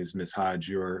recognize Ms. Hodge,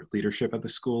 your leadership at the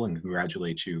school, and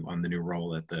congratulate you on the new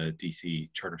role at the DC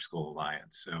Charter School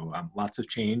Alliance. So lots of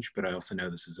change, but I also know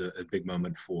this is a big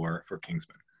moment for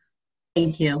Kingsman.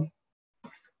 Thank you.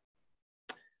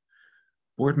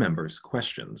 Board members,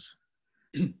 questions?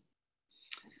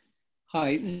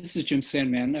 Hi, this is Jim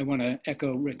Sandman. I want to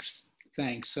echo Rick's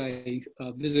thanks. I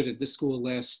visited the school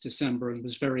last December and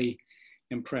was very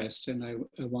impressed. And I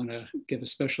want to give a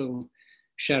special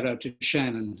shout out to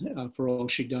Shannon for all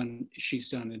she's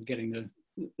done in getting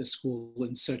the school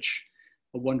in such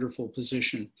a wonderful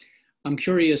position. I'm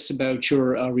curious about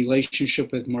your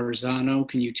relationship with Marzano.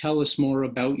 Can you tell us more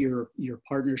about your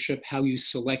partnership, how you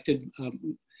selected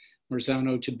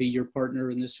Marzano to be your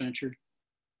partner in this venture?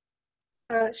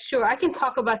 Sure, I can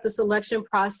talk about the selection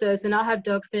process, and I'll have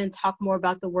Doug Finn talk more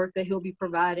about the work that he'll be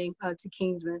providing to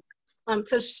Kingsman.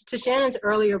 To Shannon's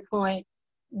earlier point,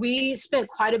 we spent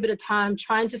quite a bit of time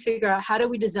trying to figure out how do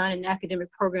we design an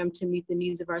academic program to meet the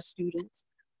needs of our students.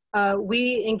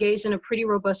 We engaged in a pretty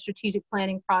robust strategic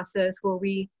planning process where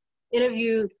we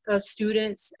interviewed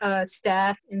students,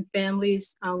 staff, and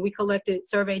families. We collected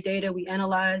survey data, we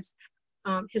analyzed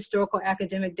historical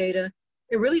academic data.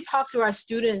 It really talked to our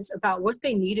students about what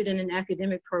they needed in an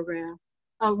academic program.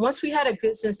 Once we had a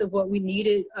good sense of what we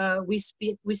needed, we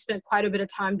spent quite a bit of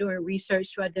time doing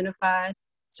research to identify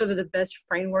sort of the best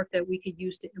framework that we could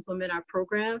use to implement our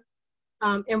program.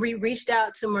 And we reached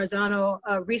out to Marzano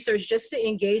Research just to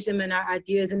engage them in our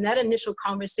ideas. And that initial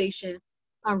conversation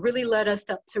really led us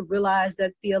to realize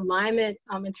that the alignment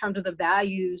in terms of the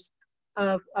values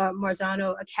of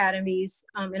Marzano Academies,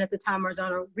 and at the time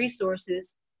Marzano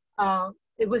Resources,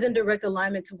 it was in direct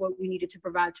alignment to what we needed to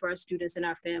provide to our students and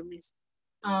our families.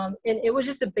 And it was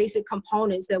just the basic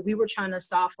components that we were trying to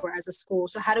solve for as a school.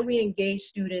 So how do we engage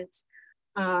students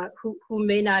who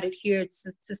may not adhere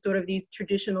to sort of these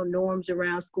traditional norms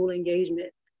around school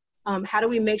engagement? How do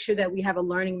we make sure that we have a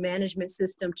learning management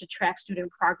system to track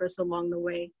student progress along the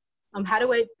way? How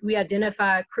do we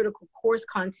identify critical course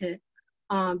content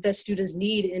that students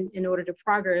need in order to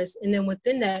progress? And then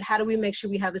within that, how do we make sure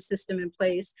we have a system in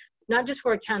place, not just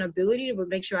for accountability, but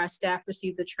make sure our staff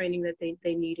receive the training that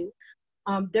they needed?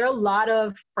 There are a lot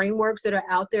of frameworks that are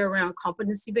out there around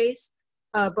competency-based,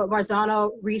 but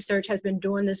Marzano Research has been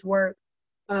doing this work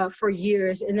for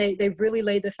years, and they've really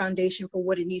laid the foundation for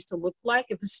what it needs to look like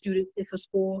if a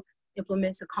school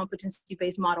implements a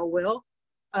competency-based model well.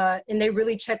 And they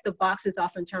really check the boxes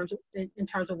off in terms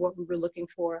of what we were looking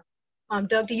for.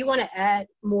 Doug, do you want to add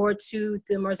more to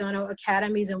the Marzano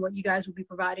Academies and what you guys will be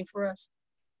providing for us?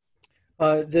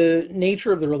 The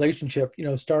nature of the relationship,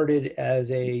 started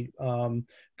as a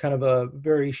kind of a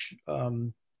very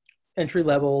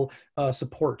entry-level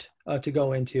support to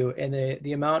go into, and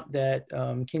the amount that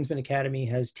Kingsman Academy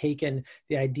has taken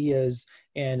the ideas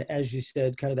and, as you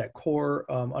said, kind of that core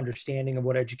understanding of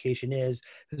what education is,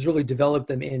 has really developed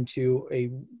them into a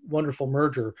wonderful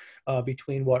merger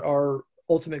between what our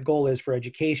ultimate goal is for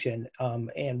education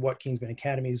and what Kingsman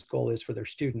Academy's goal is for their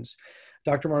students.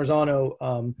 Dr.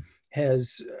 Marzano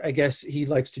has, I guess he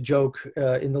likes to joke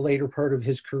in the later part of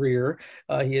his career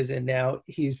he is in now,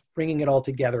 he's bringing it all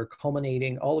together,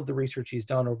 culminating all of the research he's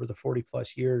done over the 40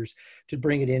 plus years to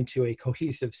bring it into a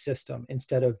cohesive system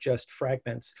instead of just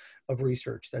fragments of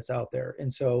research that's out there.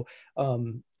 And so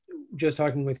just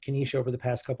talking with Kenesha over the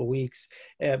past couple of weeks,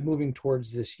 moving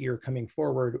towards this year coming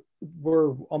forward,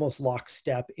 we're almost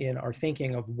lockstep in our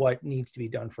thinking of what needs to be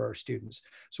done for our students.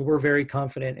 So we're very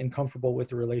confident and comfortable with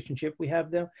the relationship we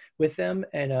have with them.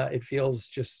 And it feels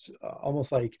just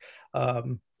almost like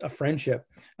a friendship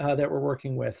that we're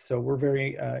working with. So we're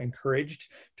very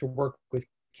encouraged to work with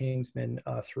Kingsman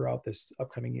throughout this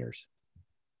upcoming years.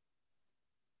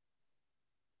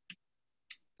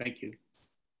 Thank you.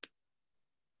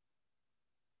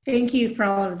 Thank you for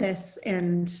all of this.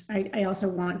 And I also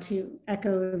want to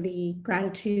echo the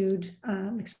gratitude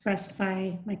expressed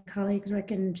by my colleagues, Rick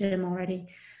and Jim, already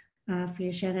for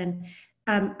you, Shannon.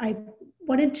 I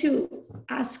wanted to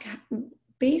ask,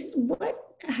 what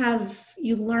have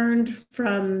you learned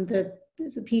from the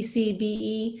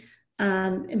PCBE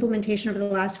implementation over the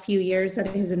last few years that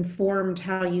has informed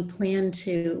how you plan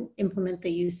to implement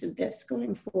the use of this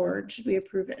going forward? Should we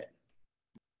approve it?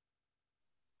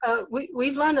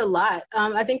 We've learned a lot.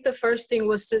 I think the first thing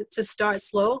was to start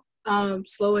slow.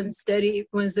 Slow and steady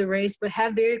wins the race, but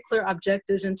have very clear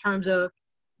objectives in terms of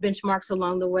benchmarks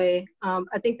along the way.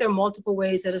 I think there are multiple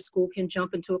ways that a school can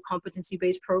jump into a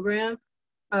competency-based program.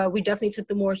 We definitely took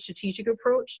the more strategic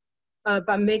approach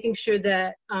by making sure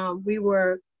that we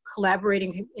were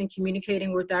collaborating and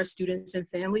communicating with our students and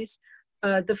families.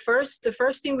 The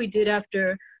first thing we did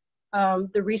after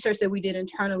the research that we did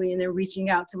internally and then reaching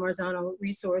out to Marzano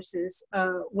Resources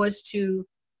was to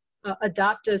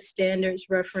adopt a standards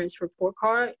reference report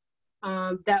card.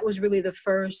 That was really the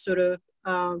first sort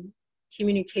of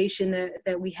communication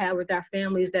that we had with our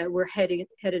families that we're headed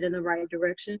in the right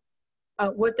direction.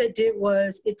 What that did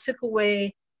was it took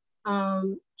away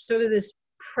sort of this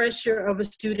pressure of a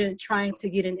student trying to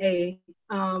get an A,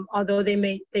 although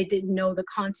they didn't know the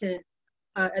content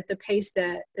at the pace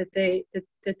that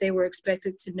they were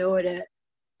expected to know it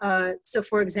at. So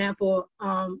for example,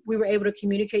 we were able to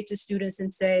communicate to students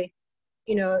and say,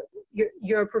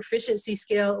 your proficiency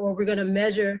scale, or we're gonna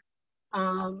measure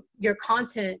your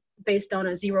content based on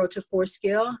a 0 to 4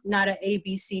 scale, not an A,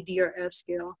 B, C, D, or F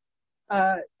scale.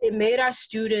 It made our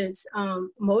students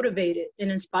motivated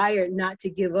and inspired not to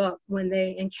give up when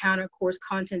they encounter course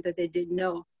content that they didn't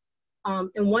know.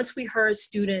 And once we heard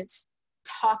students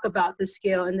talk about the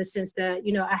scale in the sense that,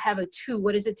 I have a 2,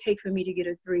 what does it take for me to get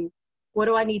a 3? What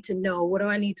do I need to know? What do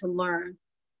I need to learn?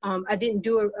 I didn't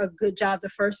do a good job the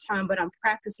first time, but I'm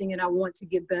practicing and I want to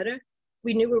get better.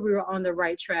 we knew we were on the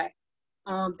right track.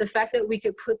 The fact that we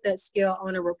could put that scale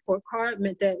on a report card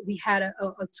meant that we had a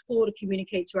tool to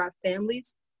communicate to our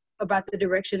families about the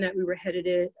direction that we were headed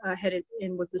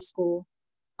in with the school.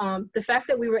 The fact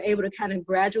that we were able to kind of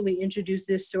gradually introduce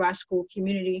this to our school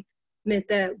community meant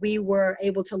that we were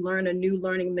able to learn a new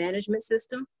learning management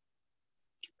system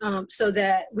so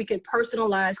that we could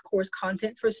personalize course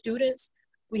content for students.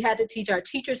 We had to teach our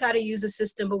teachers how to use the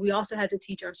system, but we also had to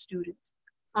teach our students.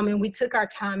 And we took our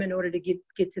time in order to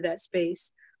get to that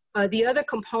space. The other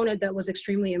component that was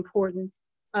extremely important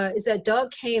is that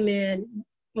Doug came in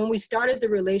when we started the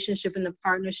relationship and the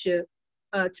partnership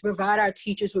to provide our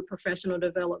teachers with professional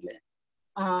development.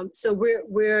 So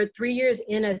we're 3 years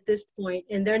in at this point,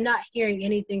 and they're not hearing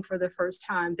anything for the first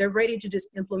time. They're ready to just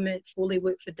implement fully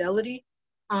with fidelity,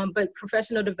 but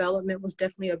professional development was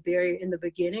definitely a barrier in the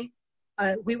beginning.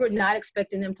 We were not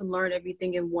expecting them to learn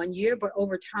everything in 1 year, but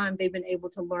over time, they've been able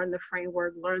to learn the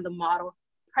framework, learn the model,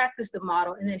 practice the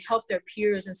model, and then help their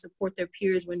peers and support their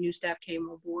peers when new staff came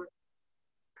on board.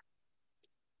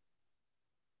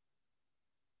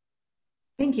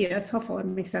 Thank you, that's helpful, it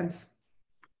makes sense.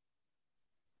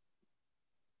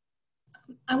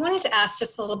 I wanted to ask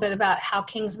just a little bit about how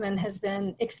Kingsman has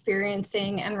been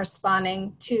experiencing and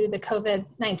responding to the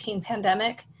COVID-19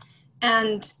 pandemic.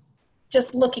 And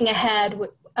just looking ahead,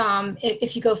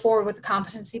 if you go forward with a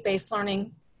competency-based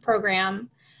learning program,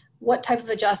 what type of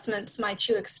adjustments might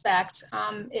you expect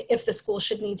if the school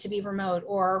should need to be remote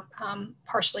or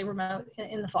partially remote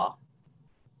in the fall?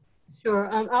 Sure,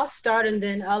 I'll start and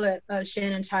then I'll let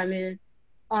Shannon chime in.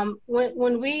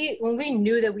 When we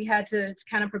knew that we had to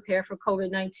kind of prepare for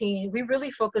COVID-19, we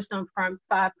really focused on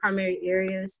 5 primary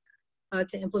areas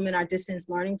to implement our distance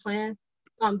learning plan.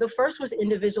 The first was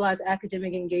individualized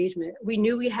academic engagement. We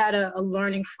knew we had a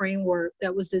learning framework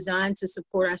that was designed to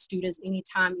support our students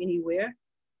anytime, anywhere,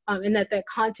 and that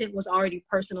content was already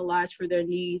personalized for their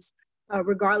needs,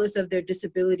 regardless of their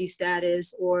disability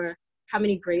status or how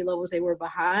many grade levels they were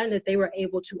behind, that they were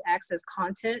able to access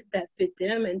content that fit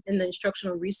them, and the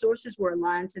instructional resources were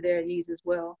aligned to their needs as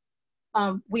well.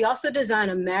 We also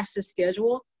designed a master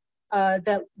schedule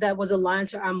that was aligned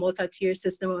to our multi-tier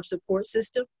system of support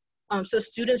system. So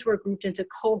students were grouped into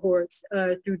cohorts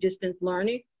through distance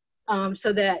learning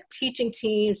so that teaching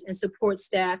teams and support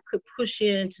staff could push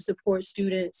in to support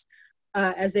students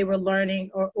as they were learning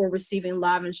or receiving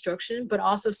live instruction, but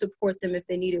also support them if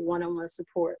they needed one-on-one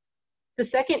support. The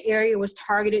second area was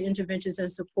targeted interventions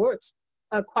and supports.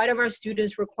 Quite of our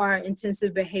students require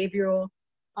intensive behavioral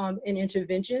and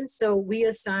interventions. So we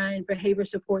assigned behavior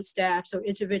support staff, so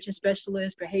intervention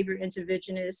specialists, behavior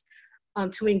interventionists,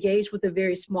 to engage with a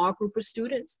very small group of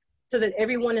students so that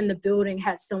everyone in the building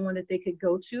had someone that they could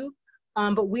go to.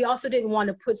 But we also didn't want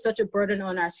to put such a burden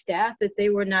on our staff that they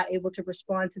were not able to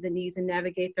respond to the needs and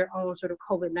navigate their own sort of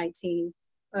COVID-19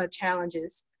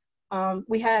 challenges.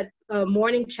 We had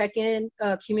morning check-in,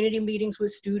 community meetings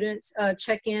with students,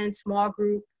 check-in, small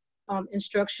group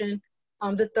instruction.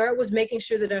 The third was making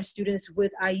sure that our students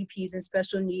with IEPs and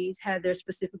special needs had their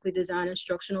specifically designed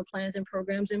instructional plans and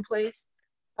programs in place.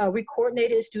 We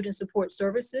coordinated student support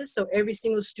services, so every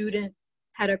single student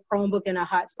had a Chromebook and a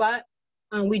hotspot.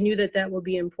 We knew that would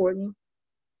be important.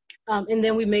 And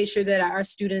then we made sure that our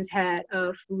students had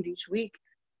food each week.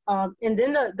 And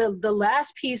then the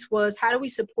last piece was, how do we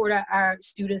support our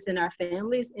students and our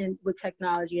families with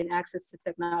technology and access to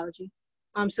technology?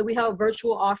 So we held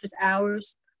virtual office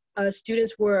hours.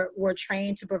 Students were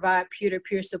trained to provide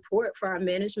peer-to-peer support for our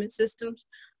management systems.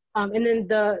 And then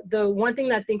the one thing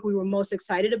that I think we were most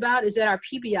excited about is that our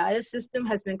PBIS system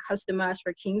has been customized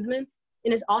for Kingsman,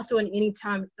 and it's also an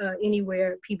anytime,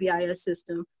 anywhere PBIS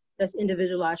system that's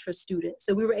individualized for students.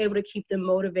 So we were able to keep them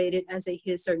motivated as they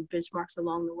hit certain benchmarks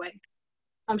along the way.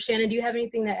 Shannon, do you have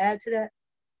anything to add to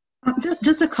that?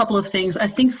 Just a couple of things. I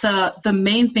think the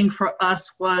main thing for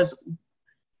us was,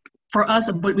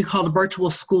 what we call the virtual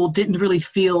school didn't really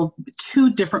feel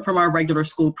too different from our regular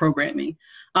school programming.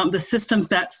 The systems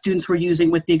that students were using,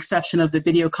 with the exception of the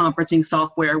video conferencing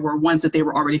software, were ones that they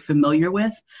were already familiar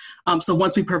with. So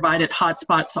once we provided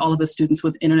hotspots to all of the students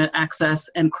with internet access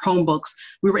and Chromebooks,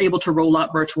 we were able to roll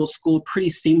out virtual school pretty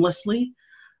seamlessly.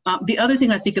 The other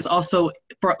thing I think is also,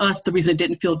 for us, the reason it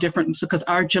didn't feel different is because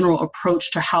our general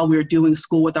approach to how we're doing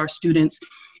school with our students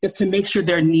is to make sure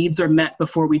their needs are met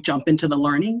before we jump into the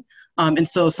learning. And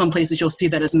so some places you'll see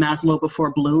that as Maslow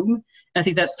before Bloom. And I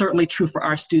think that's certainly true for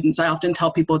our students. I often tell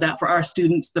people that for our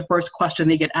students, the first question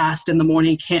they get asked in the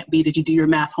morning can't be, did you do your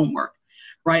math homework,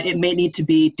 right? It may need to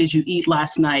be, did you eat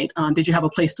last night? Did you have a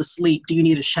place to sleep? Do you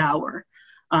need a shower?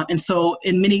 And so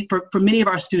for many of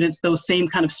our students, those same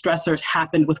kind of stressors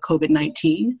happened with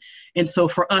COVID-19. And so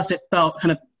for us, it felt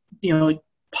kind of,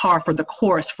 par for the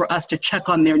course for us to check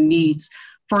on their needs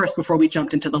first before we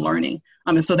jumped into the learning.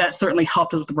 And so that certainly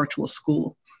helped with the virtual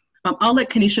school. I'll let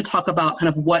Kanisha talk about kind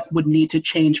of what would need to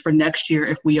change for next year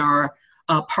if we are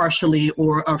partially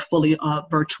or are fully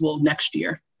virtual next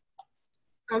year.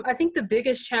 I think the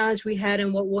biggest challenge we had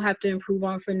and what we'll have to improve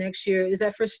on for next year is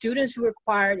that for students who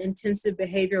required intensive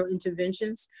behavioral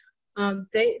interventions,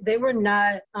 they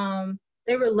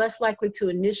were less likely to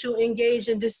initially engage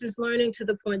in distance learning to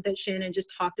the point that Shannon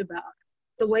just talked about.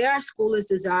 The way our school is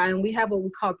designed, we have what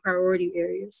we call priority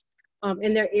areas.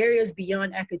 And there are areas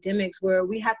beyond academics where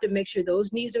we have to make sure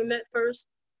those needs are met first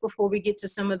before we get to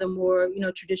some of the more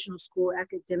traditional school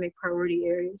academic priority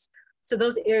areas. So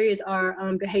those areas are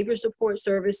behavior support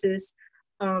services,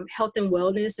 health and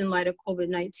wellness in light of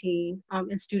COVID-19,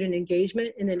 and student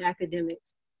engagement, and then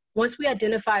academics. Once we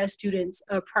identify a student's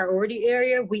priority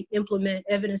area, we implement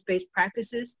evidence-based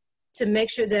practices to make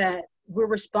sure that we're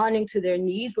responding to their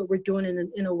needs, but we're doing it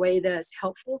in a way that's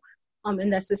helpful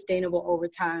and that's sustainable over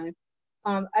time.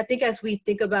 I think as we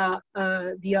think about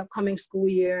the upcoming school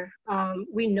year,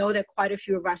 we know that quite a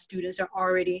few of our students are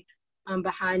already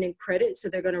behind in credit, so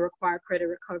they're going to require credit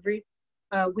recovery.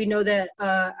 We know that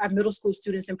our middle school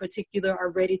students in particular are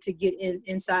ready to get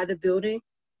inside the building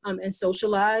and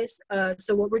socialize.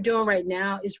 So what we're doing right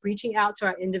now is reaching out to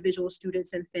our individual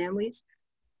students and families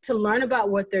to learn about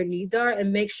what their needs are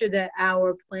and make sure that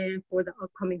our plan for the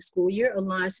upcoming school year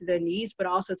aligns to their needs, but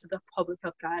also to the public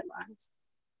health guidelines.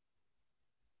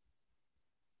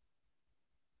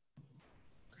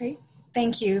 Great.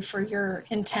 Thank you for your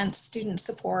intense student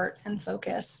support and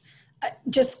focus.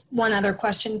 Just one other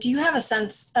question. Do you have a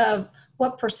sense of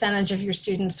what percentage of your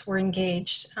students were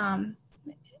engaged from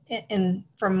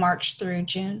March through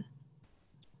June?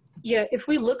 Yeah, if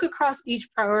we look across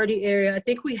each priority area, I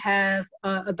think we have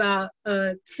about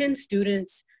 10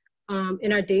 students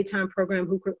in our daytime program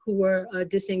who were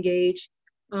disengaged.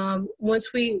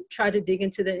 Once we tried to dig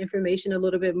into the information a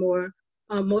little bit more,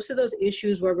 most of those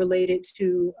issues were related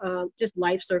to just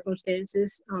life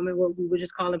circumstances and what we would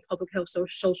just call in public health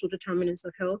social determinants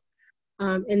of health.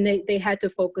 And they had to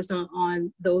focus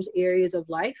on those areas of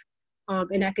life,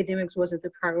 and academics wasn't the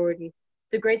priority.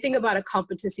 The great thing about a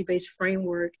competency-based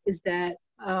framework is that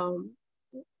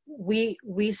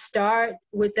we start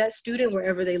with that student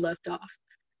wherever they left off.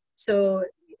 So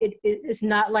it's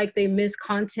not like they miss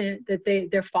content that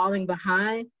they're falling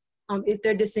behind. If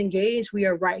they're disengaged, we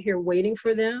are right here waiting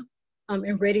for them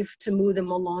and ready to move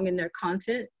them along in their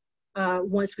content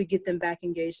once we get them back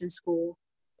engaged in school.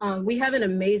 We have an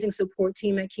amazing support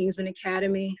team at Kingsman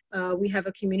Academy. We have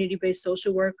a community-based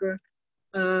social worker.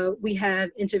 We have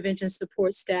intervention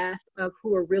support staff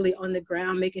who are really on the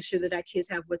ground, making sure that our kids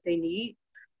have what they need.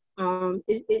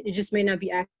 It just may not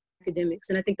be academics.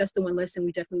 And I think that's the one lesson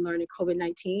we definitely learned in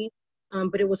COVID-19.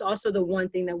 But it was also the one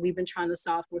thing that we've been trying to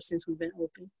solve for since we've been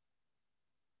open.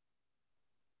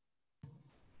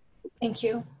 Thank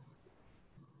you.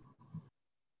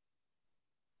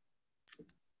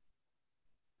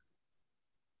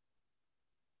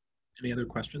 Any other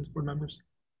questions, board members?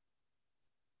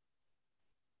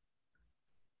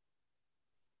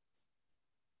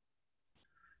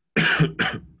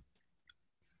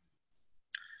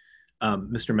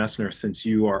 Mr. Messner, since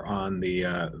you are on the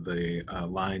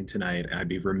line tonight, I'd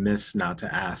be remiss not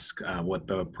to ask what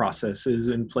the process is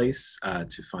in place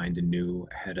to find a new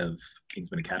head of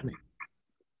Kingsman Academy.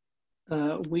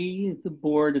 We, the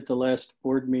board at the last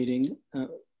board meeting,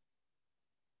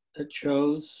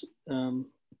 chose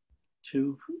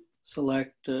to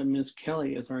select Ms.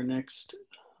 Kelly as our next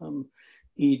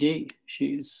ED.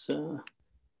 She's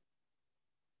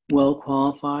well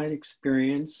qualified,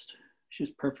 experienced.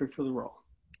 She's perfect for the role.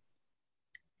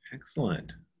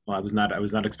 Excellent. Well, I was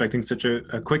not expecting such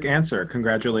a quick answer.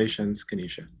 Congratulations,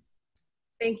 Kanisha.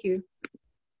 Thank you.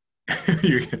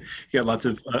 You got lots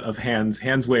of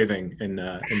hands waving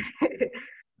in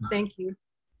Thank you.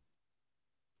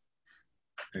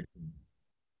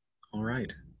 All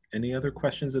right. Any other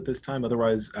questions at this time?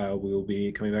 Otherwise, we will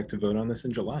be coming back to vote on this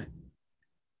in July.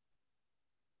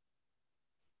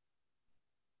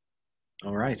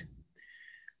 All right.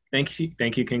 Thank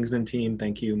you, Kingsman team.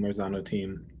 Thank you, Marzano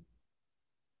team.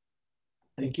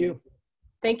 Thank you.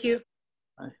 Thank you.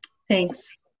 Bye.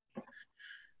 Thanks.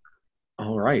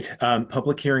 All right.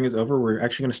 Public hearing is over. We're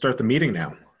actually going to start the meeting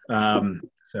now.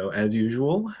 So as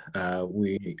usual, I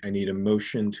need a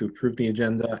motion to approve the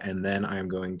agenda, and then I'm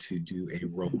going to do a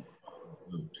roll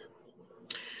vote.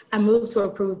 I move to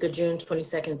approve the June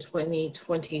 22nd,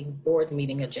 2020 board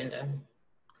meeting agenda.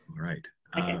 All right.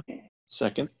 Second.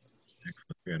 Excellent.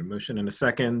 We had a motion and a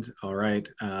second. All right.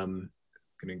 Going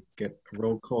to get a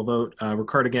roll call vote.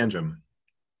 Ricardo Ganjum.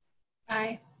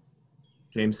 Aye.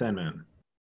 James Sandman.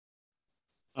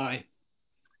 Aye.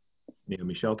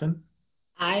 Naomi Shelton.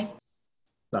 Aye.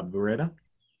 Sab Bureta.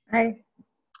 Aye.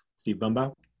 Steve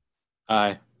Bumbaugh.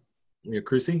 Aye. Leah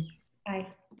Crucy. Aye.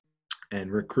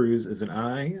 And Rick Cruz is an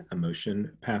aye. A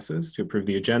motion passes to approve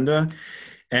the agenda.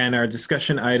 And our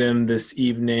discussion item this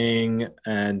evening,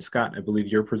 and Scott, I believe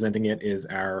you're presenting it, is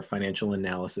our financial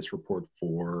analysis report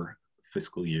for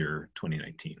fiscal year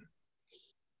 2019.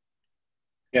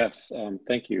 Yes,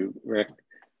 thank you, Rick.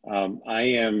 I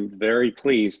am very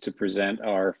pleased to present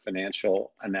our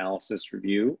financial analysis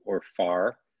review, or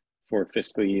FAR, for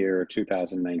fiscal year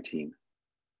 2019.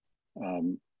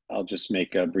 I'll just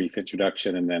make a brief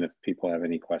introduction, and then if people have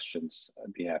any questions,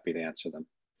 I'd be happy to answer them.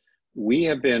 We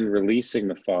have been releasing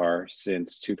the FAR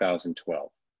since 2012.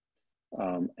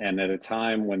 And at a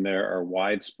time when there are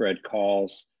widespread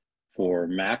calls for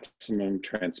maximum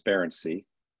transparency,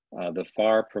 the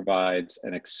FAR provides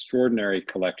an extraordinary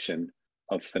collection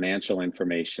of financial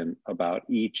information about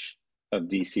each of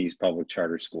DC's public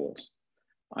charter schools.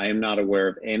 I am not aware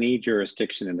of any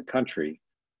jurisdiction in the country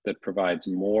that provides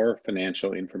more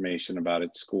financial information about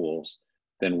its schools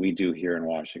than we do here in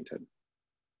Washington.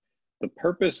 The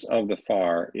purpose of the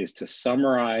FAR is to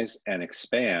summarize and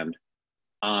expand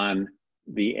on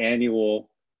the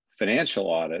annual financial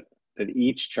audit that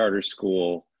each charter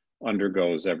school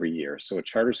undergoes every year. So a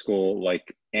charter school,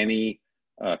 like any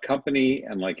company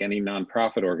and like any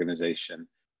nonprofit organization,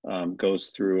 goes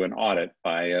through an audit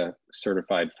by a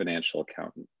certified financial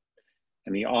accountant.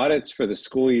 And the audits for the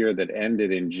school year that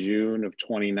ended in June of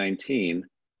 2019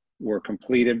 were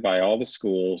completed by all the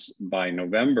schools by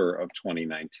November of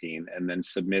 2019 and then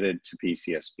submitted to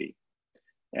PCSB.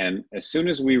 And as soon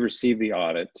as we receive the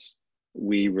audits,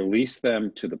 we release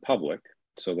them to the public.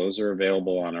 So those are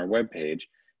available on our webpage.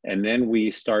 And then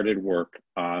we started work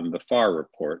on the FAR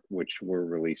report, which we're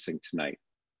releasing tonight.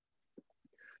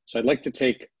 So I'd like to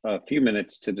take a few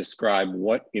minutes to describe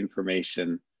what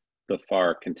information the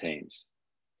FAR contains.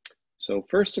 So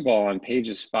first of all, on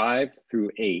pages 5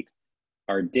 through 8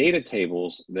 are data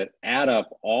tables that add up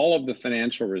all of the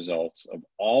financial results of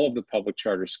all of the public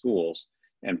charter schools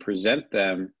and present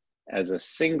them as a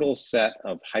single set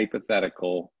of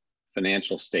hypothetical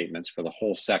financial statements for the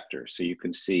whole sector. So you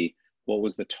can see what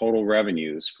was the total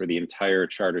revenues for the entire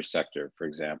charter sector, for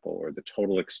example, or the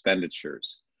total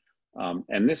expenditures.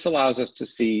 And this allows us to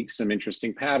see some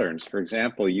interesting patterns. For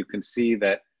example, you can see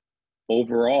that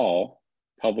overall,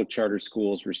 public charter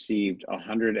schools received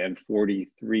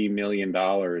 $143 million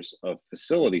of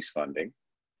facilities funding,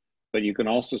 but you can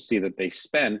also see that they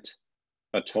spent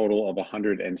a total of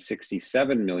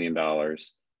 $167 million on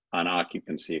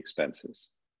occupancy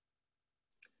expenses.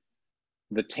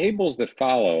 The tables that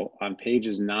follow on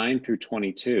pages 9 through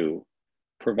 22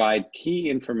 provide key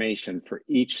information for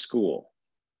each school,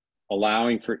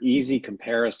 allowing for easy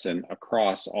comparison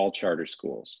across all charter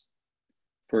schools.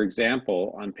 For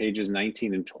example, on pages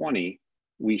 19 and 20,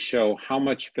 we show how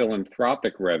much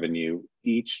philanthropic revenue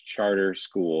each charter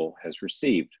school has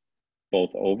received, both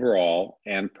overall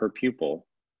and per pupil,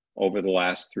 over the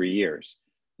last 3 years.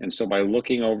 And so by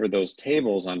looking over those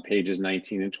tables on pages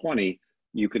 19 and 20,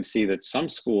 you can see that some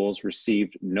schools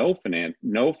received no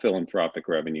philanthropic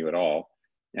revenue at all,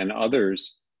 and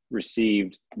others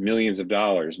received millions of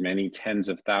dollars, many tens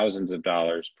of thousands of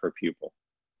dollars per pupil.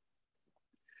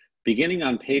 Beginning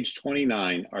on page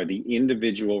 29 are the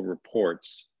individual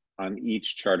reports on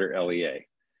each charter LEA,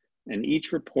 and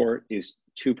each report is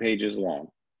 2 pages long.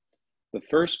 The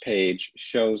first page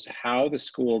shows how the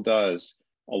school does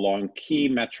along key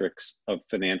metrics of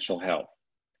financial health.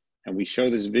 And we show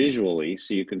this visually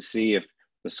so you can see if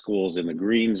the school's in the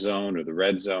green zone or the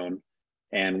red zone,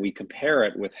 and we compare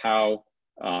it with how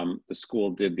the school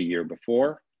did the year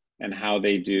before and how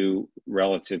they do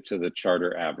relative to the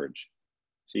charter average.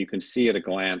 So you can see at a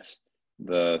glance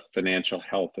the financial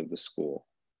health of the school.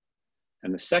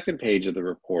 And the second page of the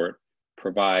report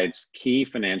provides key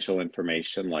financial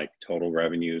information like total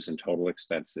revenues and total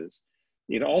expenses.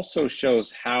 It also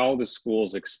shows how the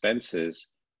school's expenses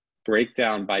break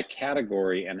down by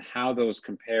category and how those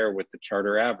compare with the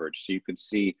charter average. So you can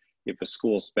see if a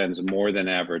school spends more than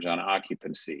average on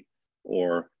occupancy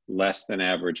or less than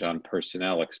average on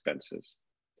personnel expenses.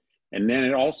 And then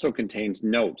it also contains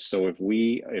notes. So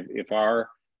if our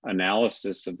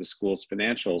analysis of the school's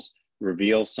financials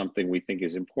reveals something we think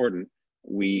is important,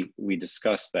 we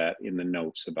discuss that in the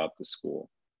notes about the school.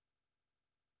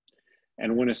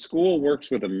 And when a school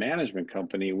works with a management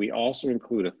company, we also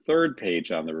include a third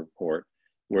page on the report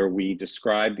where we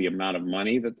describe the amount of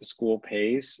money that the school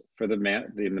pays for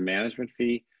in the management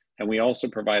fee. And we also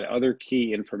provide other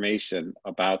key information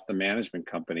about the management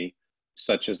company,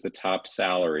 such as the top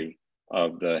salary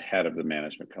of the head of the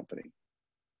management company.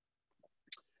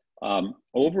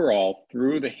 Overall,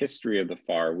 through the history of the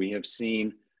FAR, we have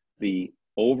seen the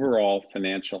overall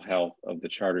financial health of the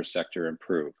charter sector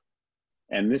improve.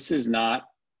 And this is not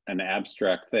an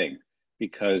abstract thing,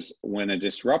 because when a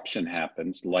disruption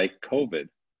happens, like COVID,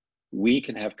 we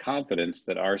can have confidence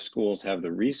that our schools have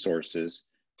the resources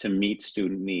to meet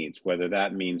student needs, whether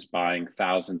that means buying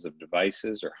thousands of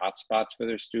devices or hotspots for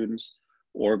their students,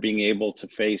 or being able to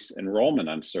face enrollment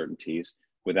uncertainties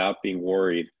without being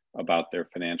worried about their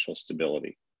financial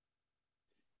stability.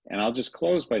 And I'll just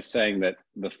close by saying that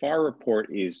the FAR report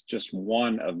is just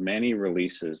one of many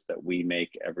releases that we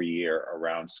make every year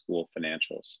around school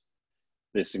financials.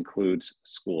 This includes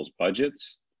schools'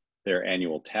 budgets, their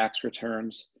annual tax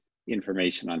returns,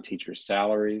 information on teachers'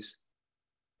 salaries,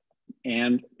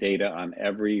 and data on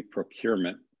every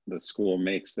procurement the school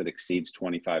makes that exceeds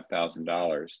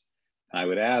 $25,000. I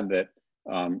would add that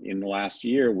in the last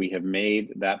year, we have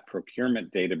made that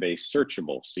procurement database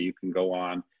searchable. So you can go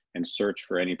on and search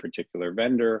for any particular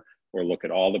vendor or look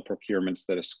at all the procurements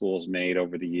that a school's made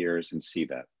over the years and see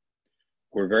that.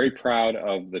 We're very proud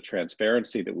of the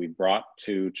transparency that we brought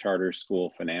to charter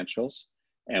school financials,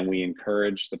 and we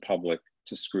encourage the public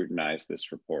to scrutinize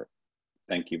this report.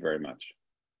 Thank you very much.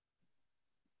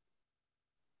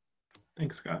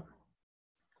 Thanks, Scott.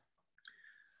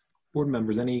 Board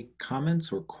members, any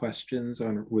comments or questions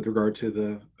with regard to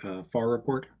the FAR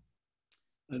report?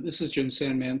 This is Jim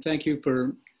Sandman. Thank you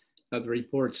for the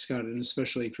report, Scott, and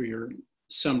especially for your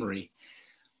summary.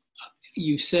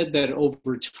 You said that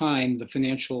over time, the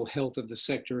financial health of the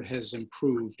sector has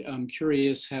improved. I'm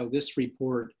curious how this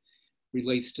report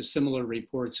relates to similar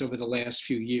reports over the last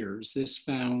few years. This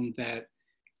found that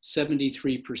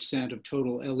 73% of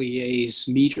total LEAs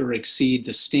meet or exceed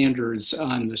the standards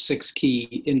on the 6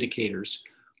 key indicators.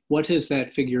 What has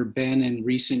that figure been in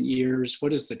recent years?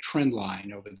 What is the trend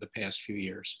line over the past few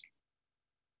years?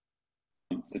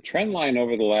 The trend line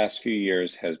over the last few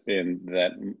years has been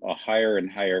that a higher and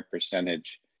higher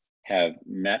percentage have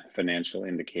met financial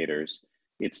indicators.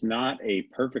 It's not a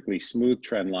perfectly smooth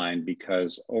trend line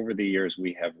because over the years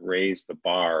we have raised the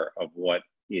bar of what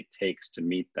it takes to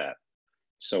meet that.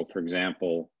 So for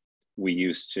example, we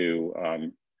used to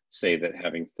say that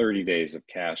having 30 days of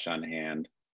cash on hand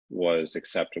was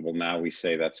acceptable. Now we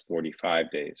say that's 45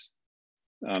 days.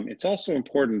 It's also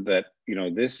important that,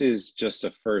 this is just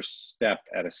a first step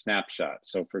at a snapshot.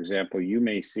 So for example, you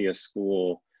may see a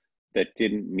school that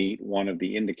didn't meet one of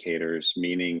the indicators,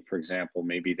 meaning, for example,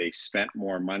 maybe they spent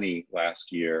more money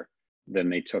last year than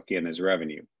they took in as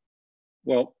revenue.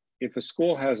 Well, if a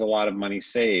school has a lot of money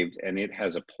saved and it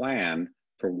has a plan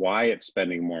for why it's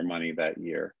spending more money that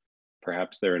year,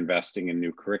 perhaps they're investing in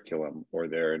new curriculum or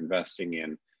they're investing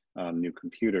in new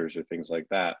computers or things like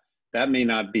that, that may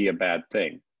not be a bad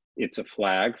thing. It's a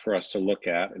flag for us to look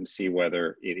at and see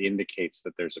whether it indicates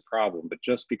that there's a problem. But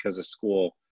just because a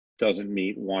school doesn't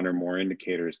meet one or more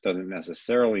indicators doesn't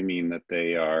necessarily mean that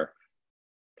they are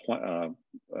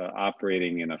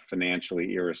operating in a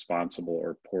financially irresponsible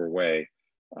or poor way.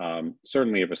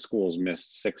 Certainly if a school's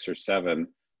missed 6 or 7,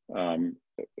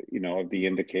 of the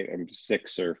indicator,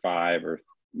 6 or 5 or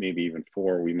maybe even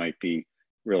 4, we might be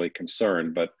really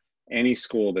concerned. But any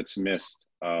school that's missed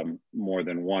more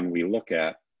than one we look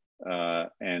at,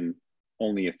 and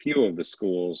only a few of the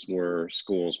schools were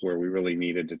schools where we really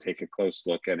needed to take a close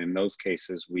look. And in those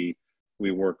cases, we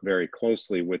work very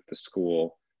closely with the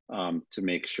school to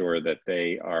make sure that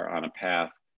they are on a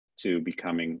path to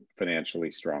becoming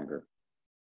financially stronger.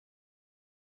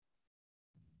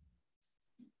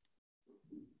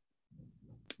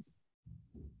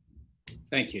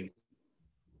 Thank you.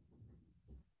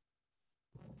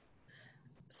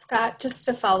 Scott, just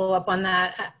to follow up on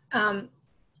that,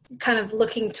 kind of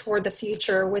looking toward the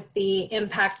future with the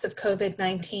impacts of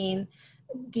COVID-19,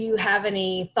 do you have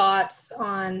any thoughts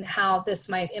on how this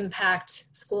might impact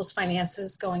schools'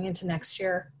 finances going into next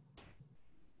year?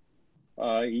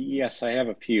 Yes, I have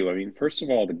a few. I mean, first of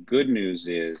all, the good news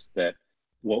is that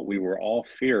what we were all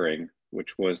fearing,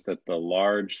 which was that the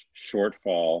large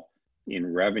shortfall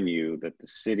in revenue that the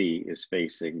city is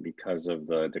facing because of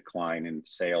the decline in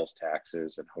sales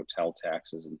taxes and hotel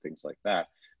taxes and things like that,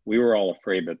 we were all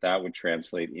afraid that that would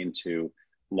translate into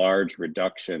large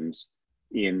reductions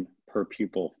in per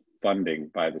pupil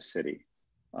funding by the city.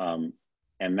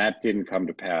 And that didn't come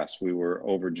to pass. We were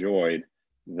overjoyed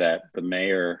that the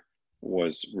mayor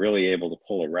was really able to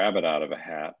pull a rabbit out of a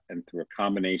hat, and through a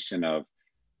combination of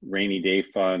rainy day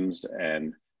funds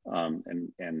and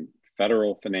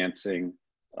federal financing,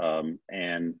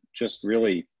 and just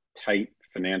really tight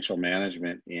financial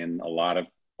management in a lot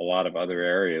of other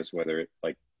areas, whether it's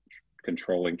like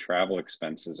controlling travel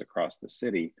expenses across the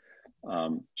city.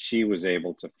 She was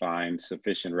able to find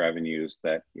sufficient revenues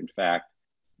that, in fact,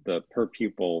 the per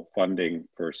pupil funding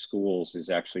for schools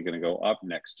is actually going to go up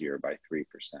next year by 3%.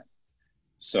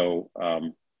 So,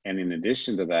 and in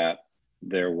addition to that,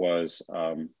 there was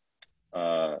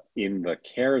in the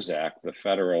CARES Act, the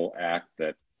federal act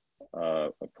that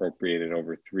appropriated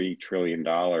over $3 trillion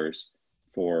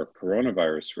for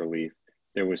coronavirus relief,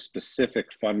 there was specific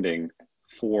funding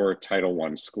for Title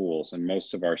I schools, and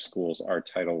most of our schools are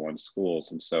Title I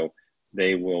schools, and so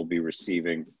they will be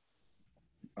receiving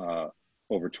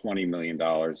over $20 million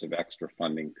of extra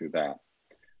funding through that.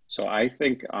 So I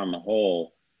think on the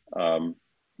whole,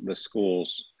 the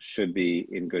schools should be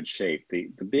in good shape.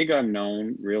 The big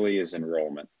unknown really is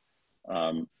enrollment.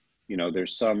 You know,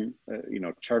 there's some, you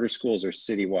know, charter schools are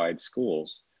citywide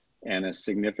schools, and a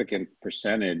significant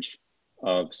percentage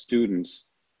of students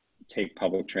take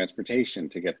public transportation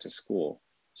to get to school.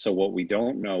 So what we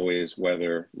don't know is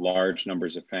whether large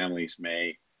numbers of families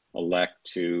may elect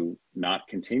to not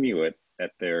continue it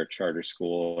at their charter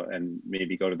school and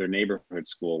maybe go to their neighborhood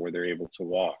school where they're able to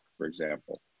walk, for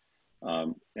example.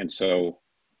 And so,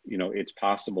 you know, it's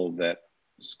possible that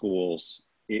schools,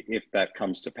 if that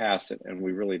comes to pass, and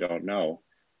we really don't know,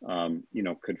 you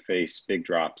know, could face big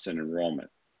drops in enrollment.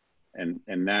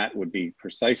 And that would be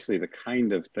precisely the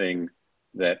kind of thing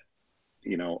that,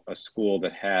 you know, a school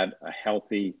that had a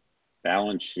healthy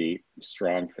balance sheet,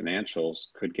 strong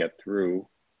financials could get through.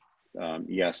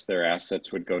 Yes, their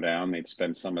assets would go down. They'd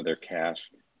spend some of their cash.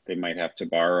 They might have to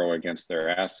borrow against their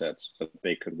assets, but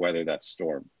they could weather that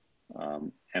storm.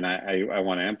 And I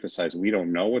want to emphasize, we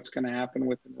don't know what's going to happen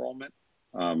with enrollment.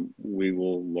 We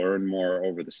will learn more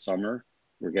over the summer.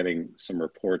 We're getting some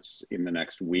reports in the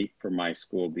next week from my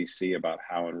school, DC, about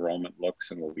how enrollment looks,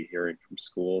 and we'll be hearing from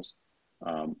schools.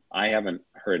 I haven't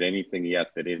heard anything yet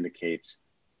that indicates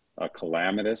a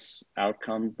calamitous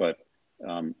outcome, but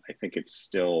I think it's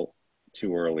still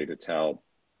too early to tell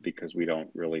because we don't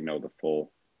really know the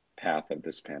full path of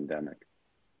this pandemic.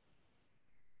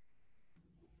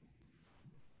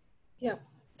 Yeah,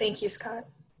 thank you, Scott.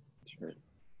 Sure.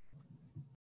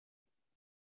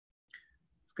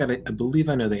 Scott, I believe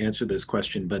I know the answer to this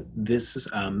question, but this is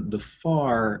the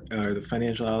FAR, the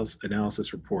Financial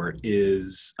Analysis Report,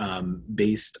 is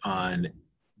based on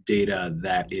data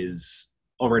that is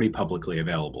already publicly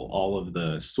available. All of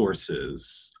the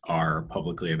sources are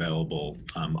publicly available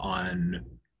on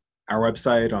our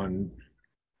website, on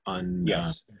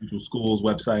Yes. schools'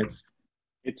 websites.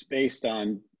 It's based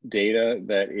on data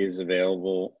that is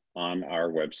available on our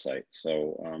website.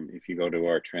 So if you go to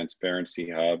our Transparency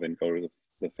Hub and go to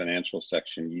the financial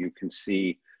section, you can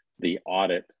see the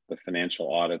audit, the financial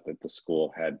audit that the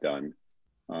school had done.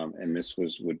 And this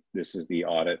is the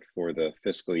audit for the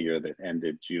fiscal year that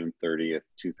ended June 30th,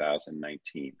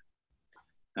 2019.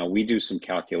 Now we do some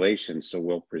calculations, so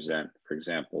we'll present, for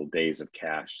example, days of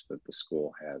cash that the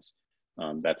school has.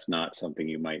 That's not something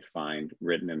you might find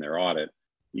written in their audit.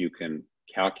 You can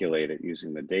calculate it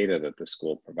using the data that the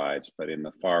school provides, but in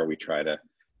the FAR, we try to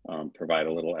provide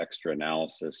a little extra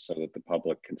analysis so that the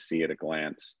public can see at a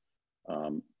glance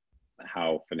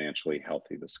how financially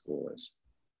healthy the school is.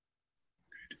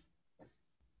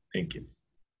 Thank you.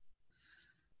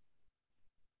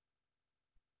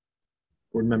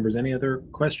 Board members, any other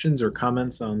questions or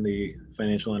comments on the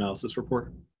financial analysis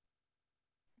report?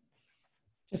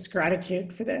 Just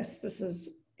gratitude for this. This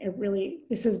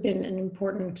has been an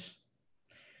important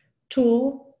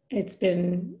tool. It's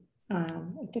been, I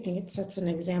think it sets an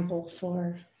example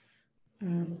for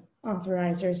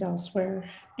authorizers elsewhere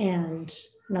and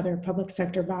other public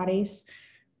sector bodies.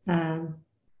 And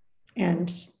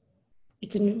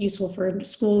it's useful for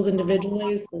schools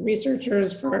individually, for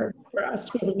researchers, for us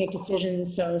to be able to make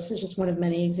decisions. So this is just one of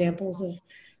many examples of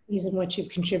ways in which you've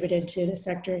contributed to the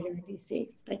sector here at DC.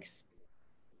 Thanks.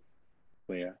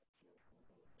 Leah.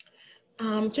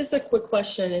 Just a quick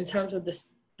question in terms of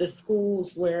the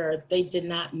schools where they did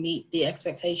not meet the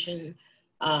expectation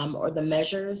or the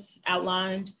measures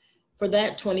outlined. For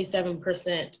that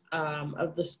 27%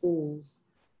 of the schools,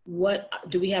 what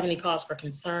do we have any cause for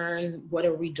concern? What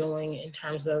are we doing in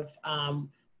terms of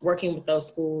working with those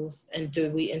schools? And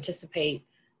do we anticipate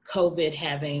COVID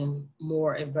having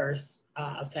more adverse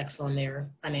effects on their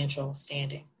financial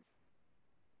standing?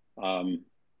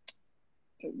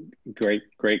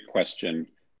 Great question.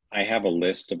 I have a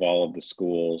list of all of the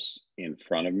schools in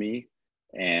front of me,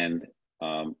 and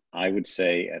I would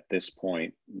say at this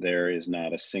point, there is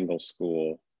not a single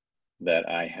school that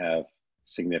I have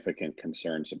significant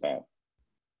concerns about.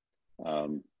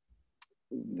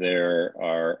 There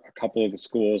are a couple of the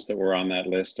schools that were on that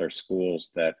list are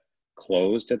schools that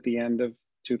closed at the end of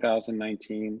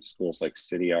 2019, schools like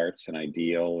City Arts and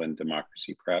Ideal and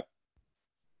Democracy Prep.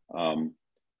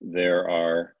 There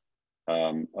are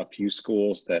a few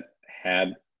schools that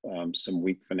had some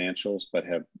weak financials, but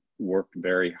have worked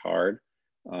very hard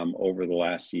over the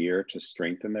last year to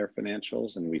strengthen their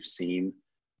financials. And we've seen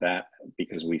that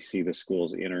because we see the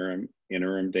school's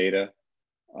interim data.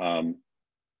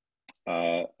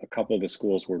 A couple of the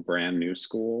schools were brand new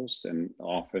schools, and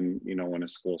often, you know, when a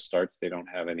school starts, they don't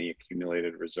have any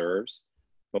accumulated reserves,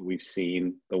 but we've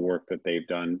seen the work that they've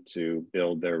done to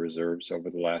build their reserves over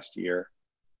the last year,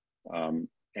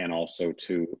 and also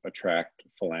to attract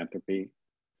philanthropy.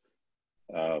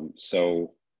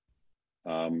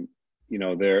 You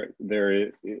know,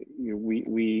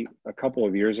 we a couple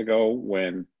of years ago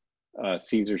when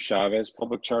Cesar Chavez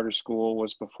Public Charter School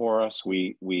was before us,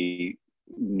 we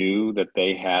knew that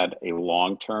they had a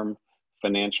long-term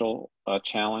financial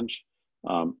challenge.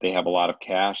 They have a lot of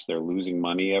cash, they're losing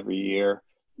money every year,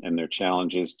 and their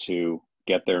challenge is to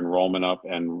get their enrollment up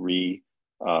and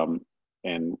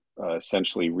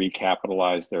essentially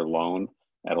recapitalize their loan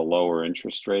at a lower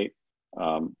interest rate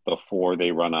before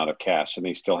they run out of cash. And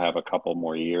they still have a couple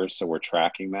more years, so we're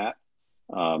tracking that.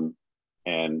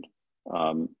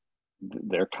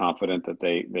 They're confident that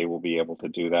they will be able to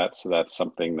do that. So that's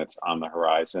something that's on the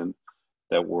horizon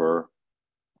that we're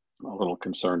a little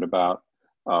concerned about.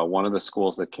 One of the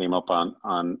schools that came up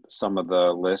on some of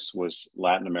the lists was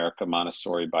Latin America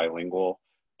Montessori Bilingual.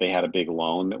 They had a big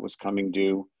loan that was coming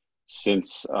due.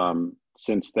 Since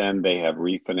then, they have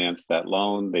refinanced that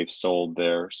loan. They've sold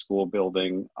their school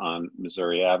building on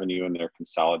Missouri Avenue, and they're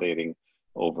consolidating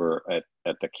over at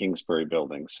the Kingsbury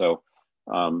building. So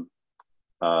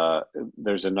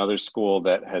there's another school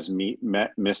that has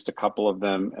missed a couple of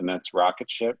them, and that's Rocket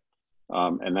Ship.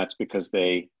 And that's because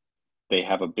they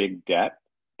have a big debt,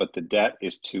 but the debt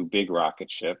is to Big Rocket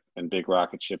Ship, and Big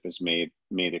Rocket Ship has made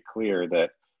it clear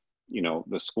that, you know,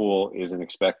 the school isn't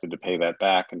expected to pay that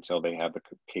back until they have the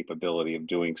capability of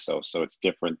doing so. So it's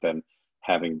different than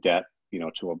having debt, you know,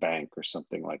 to a bank or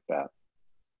something like that.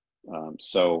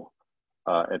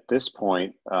 At this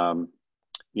point,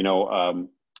 you know,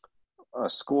 a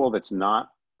school that's not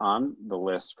on the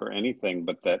list for anything,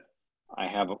 but that I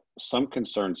have some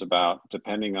concerns about,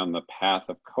 depending on the path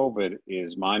of COVID,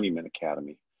 is Monument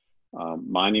Academy.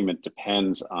 Monument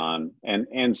depends on,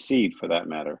 and Seed for that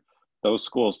matter, those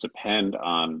schools depend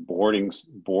on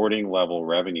boarding level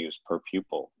revenues per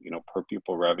pupil, you know, per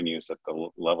pupil revenues at the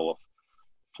level of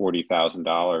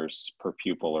 $40,000 per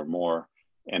pupil or more.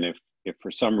 And if for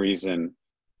some reason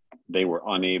they were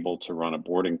unable to run a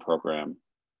boarding program,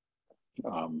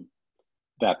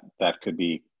 that could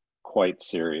be quite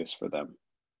serious for them.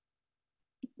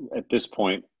 At this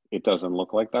point, it doesn't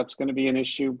look like that's going to be an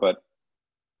issue, but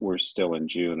we're still in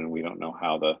June and we don't know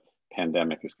how the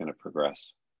pandemic is going to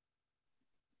progress.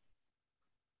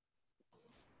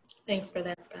 Thanks for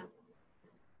that, Scott.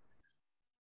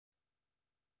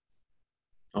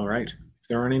 All right. If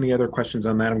there aren't any other questions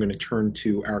on that, I'm going to turn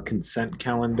to our consent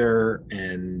calendar.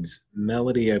 And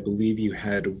Melody, I believe you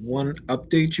had one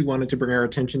update you wanted to bring our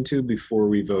attention to before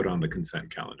we vote on the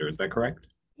consent calendar. Is that correct?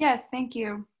 Yes, thank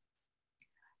you.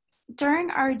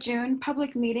 During our June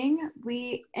public meeting,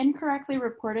 we incorrectly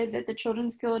reported that the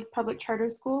Children's Guild Public Charter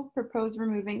School proposed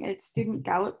removing its student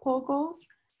Gallup poll goals.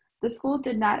 The school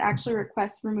did not actually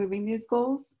request removing these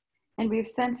goals, and we've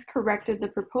since corrected the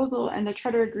proposal and the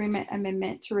charter agreement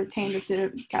amendment to retain the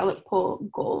student Gallup poll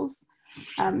goals.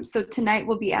 So tonight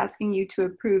we'll be asking you to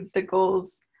approve the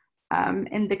goals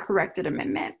in the corrected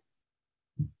amendment.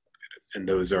 And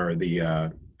those are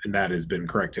the and that has been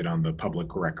corrected on the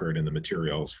public record and the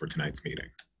materials for tonight's meeting.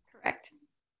 Correct.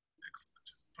 Excellent.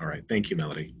 All right. Thank you,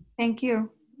 Melody. Thank you.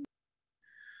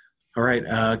 All right.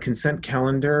 Consent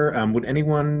calendar. Would any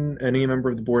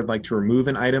member of the board like to remove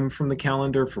an item from the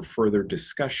calendar for further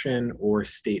discussion or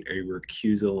state a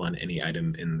recusal on any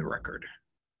item in the record?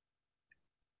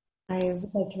 I would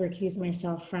like to recuse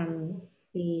myself from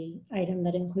the item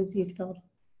that includes Youth Build.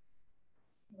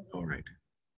 All right.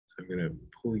 So I'm going to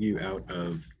pull you out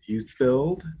of Youth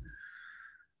Build.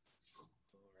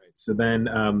 All right, so then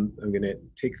I'm going to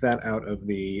take that out of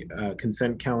the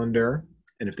consent calendar.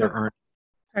 And if there aren't...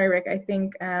 Sorry, Rick, I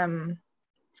think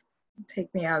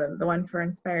take me out of the one for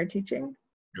Inspired Teaching.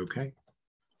 Okay.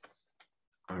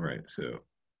 All right, so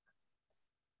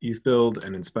Youth Build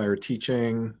and Inspired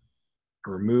Teaching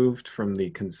are removed from the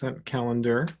consent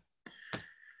calendar.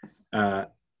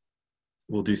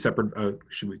 We'll do separate.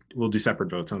 We'll do separate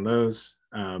votes on those.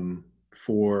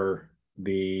 For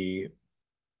the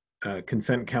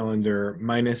consent calendar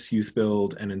minus youth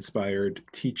build and inspired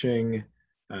teaching,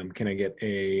 can I get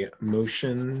a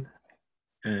motion?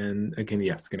 And again,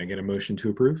 yes, can I get a motion to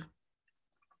approve?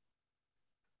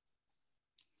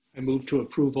 I move to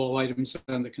approve all items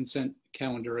on the consent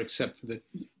calendar except for the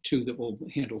 2 that we'll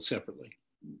handle separately.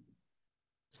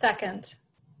 Second.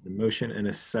 A motion and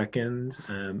a second.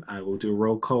 I will do a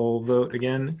roll call vote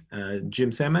again.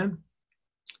 Jim Sandman?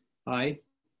 Aye.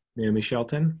 Naomi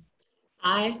Shelton?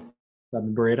 Aye.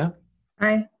 Sabin Beretta?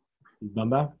 Aye.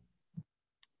 Bumba?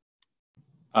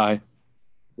 Aye.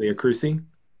 Leah Crucy?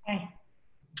 Aye.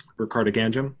 Ricardo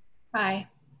Ganjum? Aye.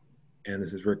 And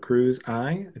this is Rick Cruz.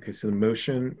 Aye. Okay, so the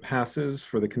motion passes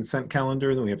for the consent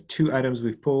calendar. Then we have 2 items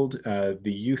we've pulled. The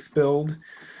youth build.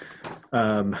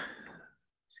 Let's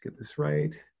get this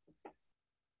right.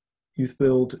 Youth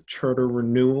build charter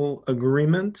renewal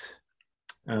agreement.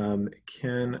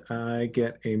 Can I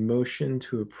get a motion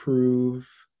to approve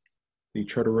the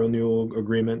charter renewal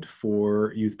agreement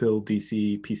for youth build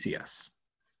DC PCS?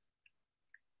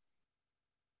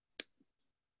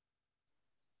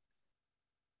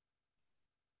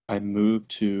 I move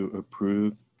to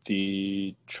approve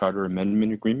the charter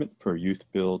amendment agreement for Youth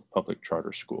Build Public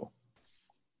Charter School.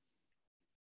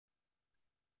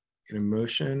 Get a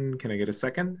motion. Can I get a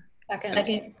second?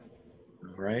 Second.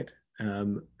 All right.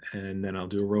 And then I'll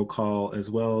do a roll call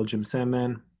as well. Jim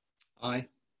Sandman? Aye.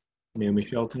 Naomi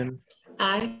Shelton?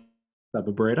 Aye.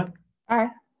 Sabin Beretta? Aye.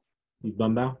 Steve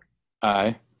Bumbaugh?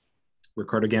 Aye.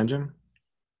 Ricardo Ganjum?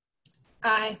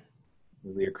 Aye.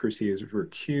 Leah Crucy is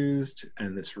recused,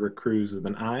 and this Rick Cruz with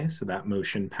an aye, so that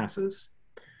motion passes.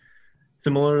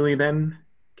 Similarly then,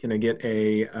 can I get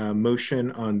a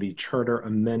motion on the charter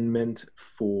amendment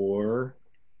for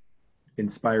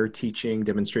Inspire Teaching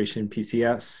Demonstration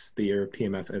PCS, the year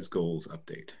PMF as goals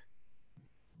update?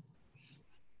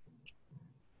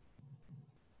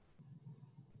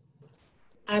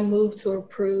 I move to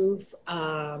approve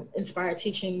Inspired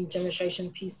Teaching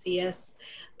Demonstration PCS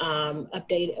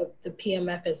update of the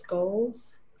PMFS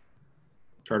goals.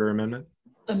 Charter amendment?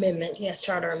 Amendment, yes,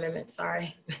 charter amendment,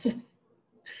 sorry.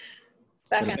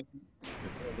 Second.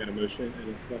 Got a motion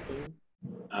and a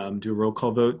second. Do a roll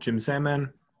call vote. Jim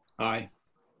Sandman? Aye.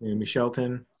 Naomi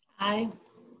Shelton? Aye.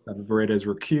 Sabin Beretta is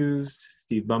recused.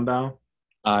 Steve Bumbaugh?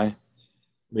 Aye.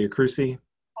 Leah Crucy?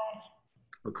 Aye.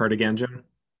 Ricardo Ganjum?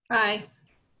 Aye.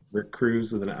 Rick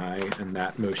Cruz with an aye, and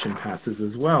that motion passes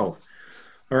as well.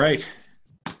 All right.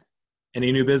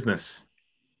 Any new business?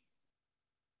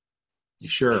 You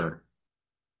sure?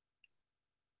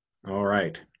 All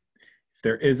right. If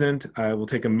there isn't, I will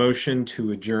take a motion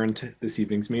to adjourn to this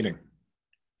evening's meeting.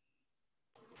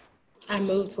 I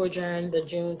move to adjourn the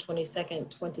June 22nd,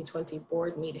 2020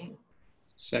 board meeting.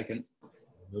 Second.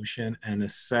 Motion and a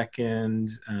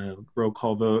second. Roll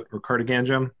call vote. Ricardo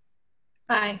Ganjum?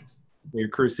 Aye. Leah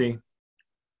Crucy?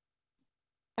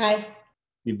 Aye.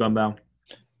 Steve Bumbaugh?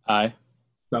 Aye.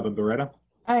 Sabin Beretta?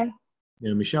 Aye.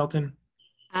 Naomi Shelton?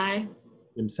 Aye.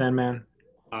 Jim Sandman?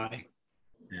 Aye.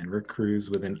 And Rick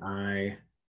Cruz with an aye.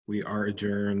 We are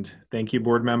adjourned. Thank you,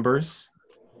 board members.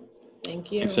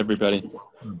 Thank you. Thanks, everybody.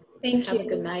 Thank you. Have a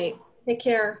good night. Take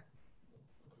care.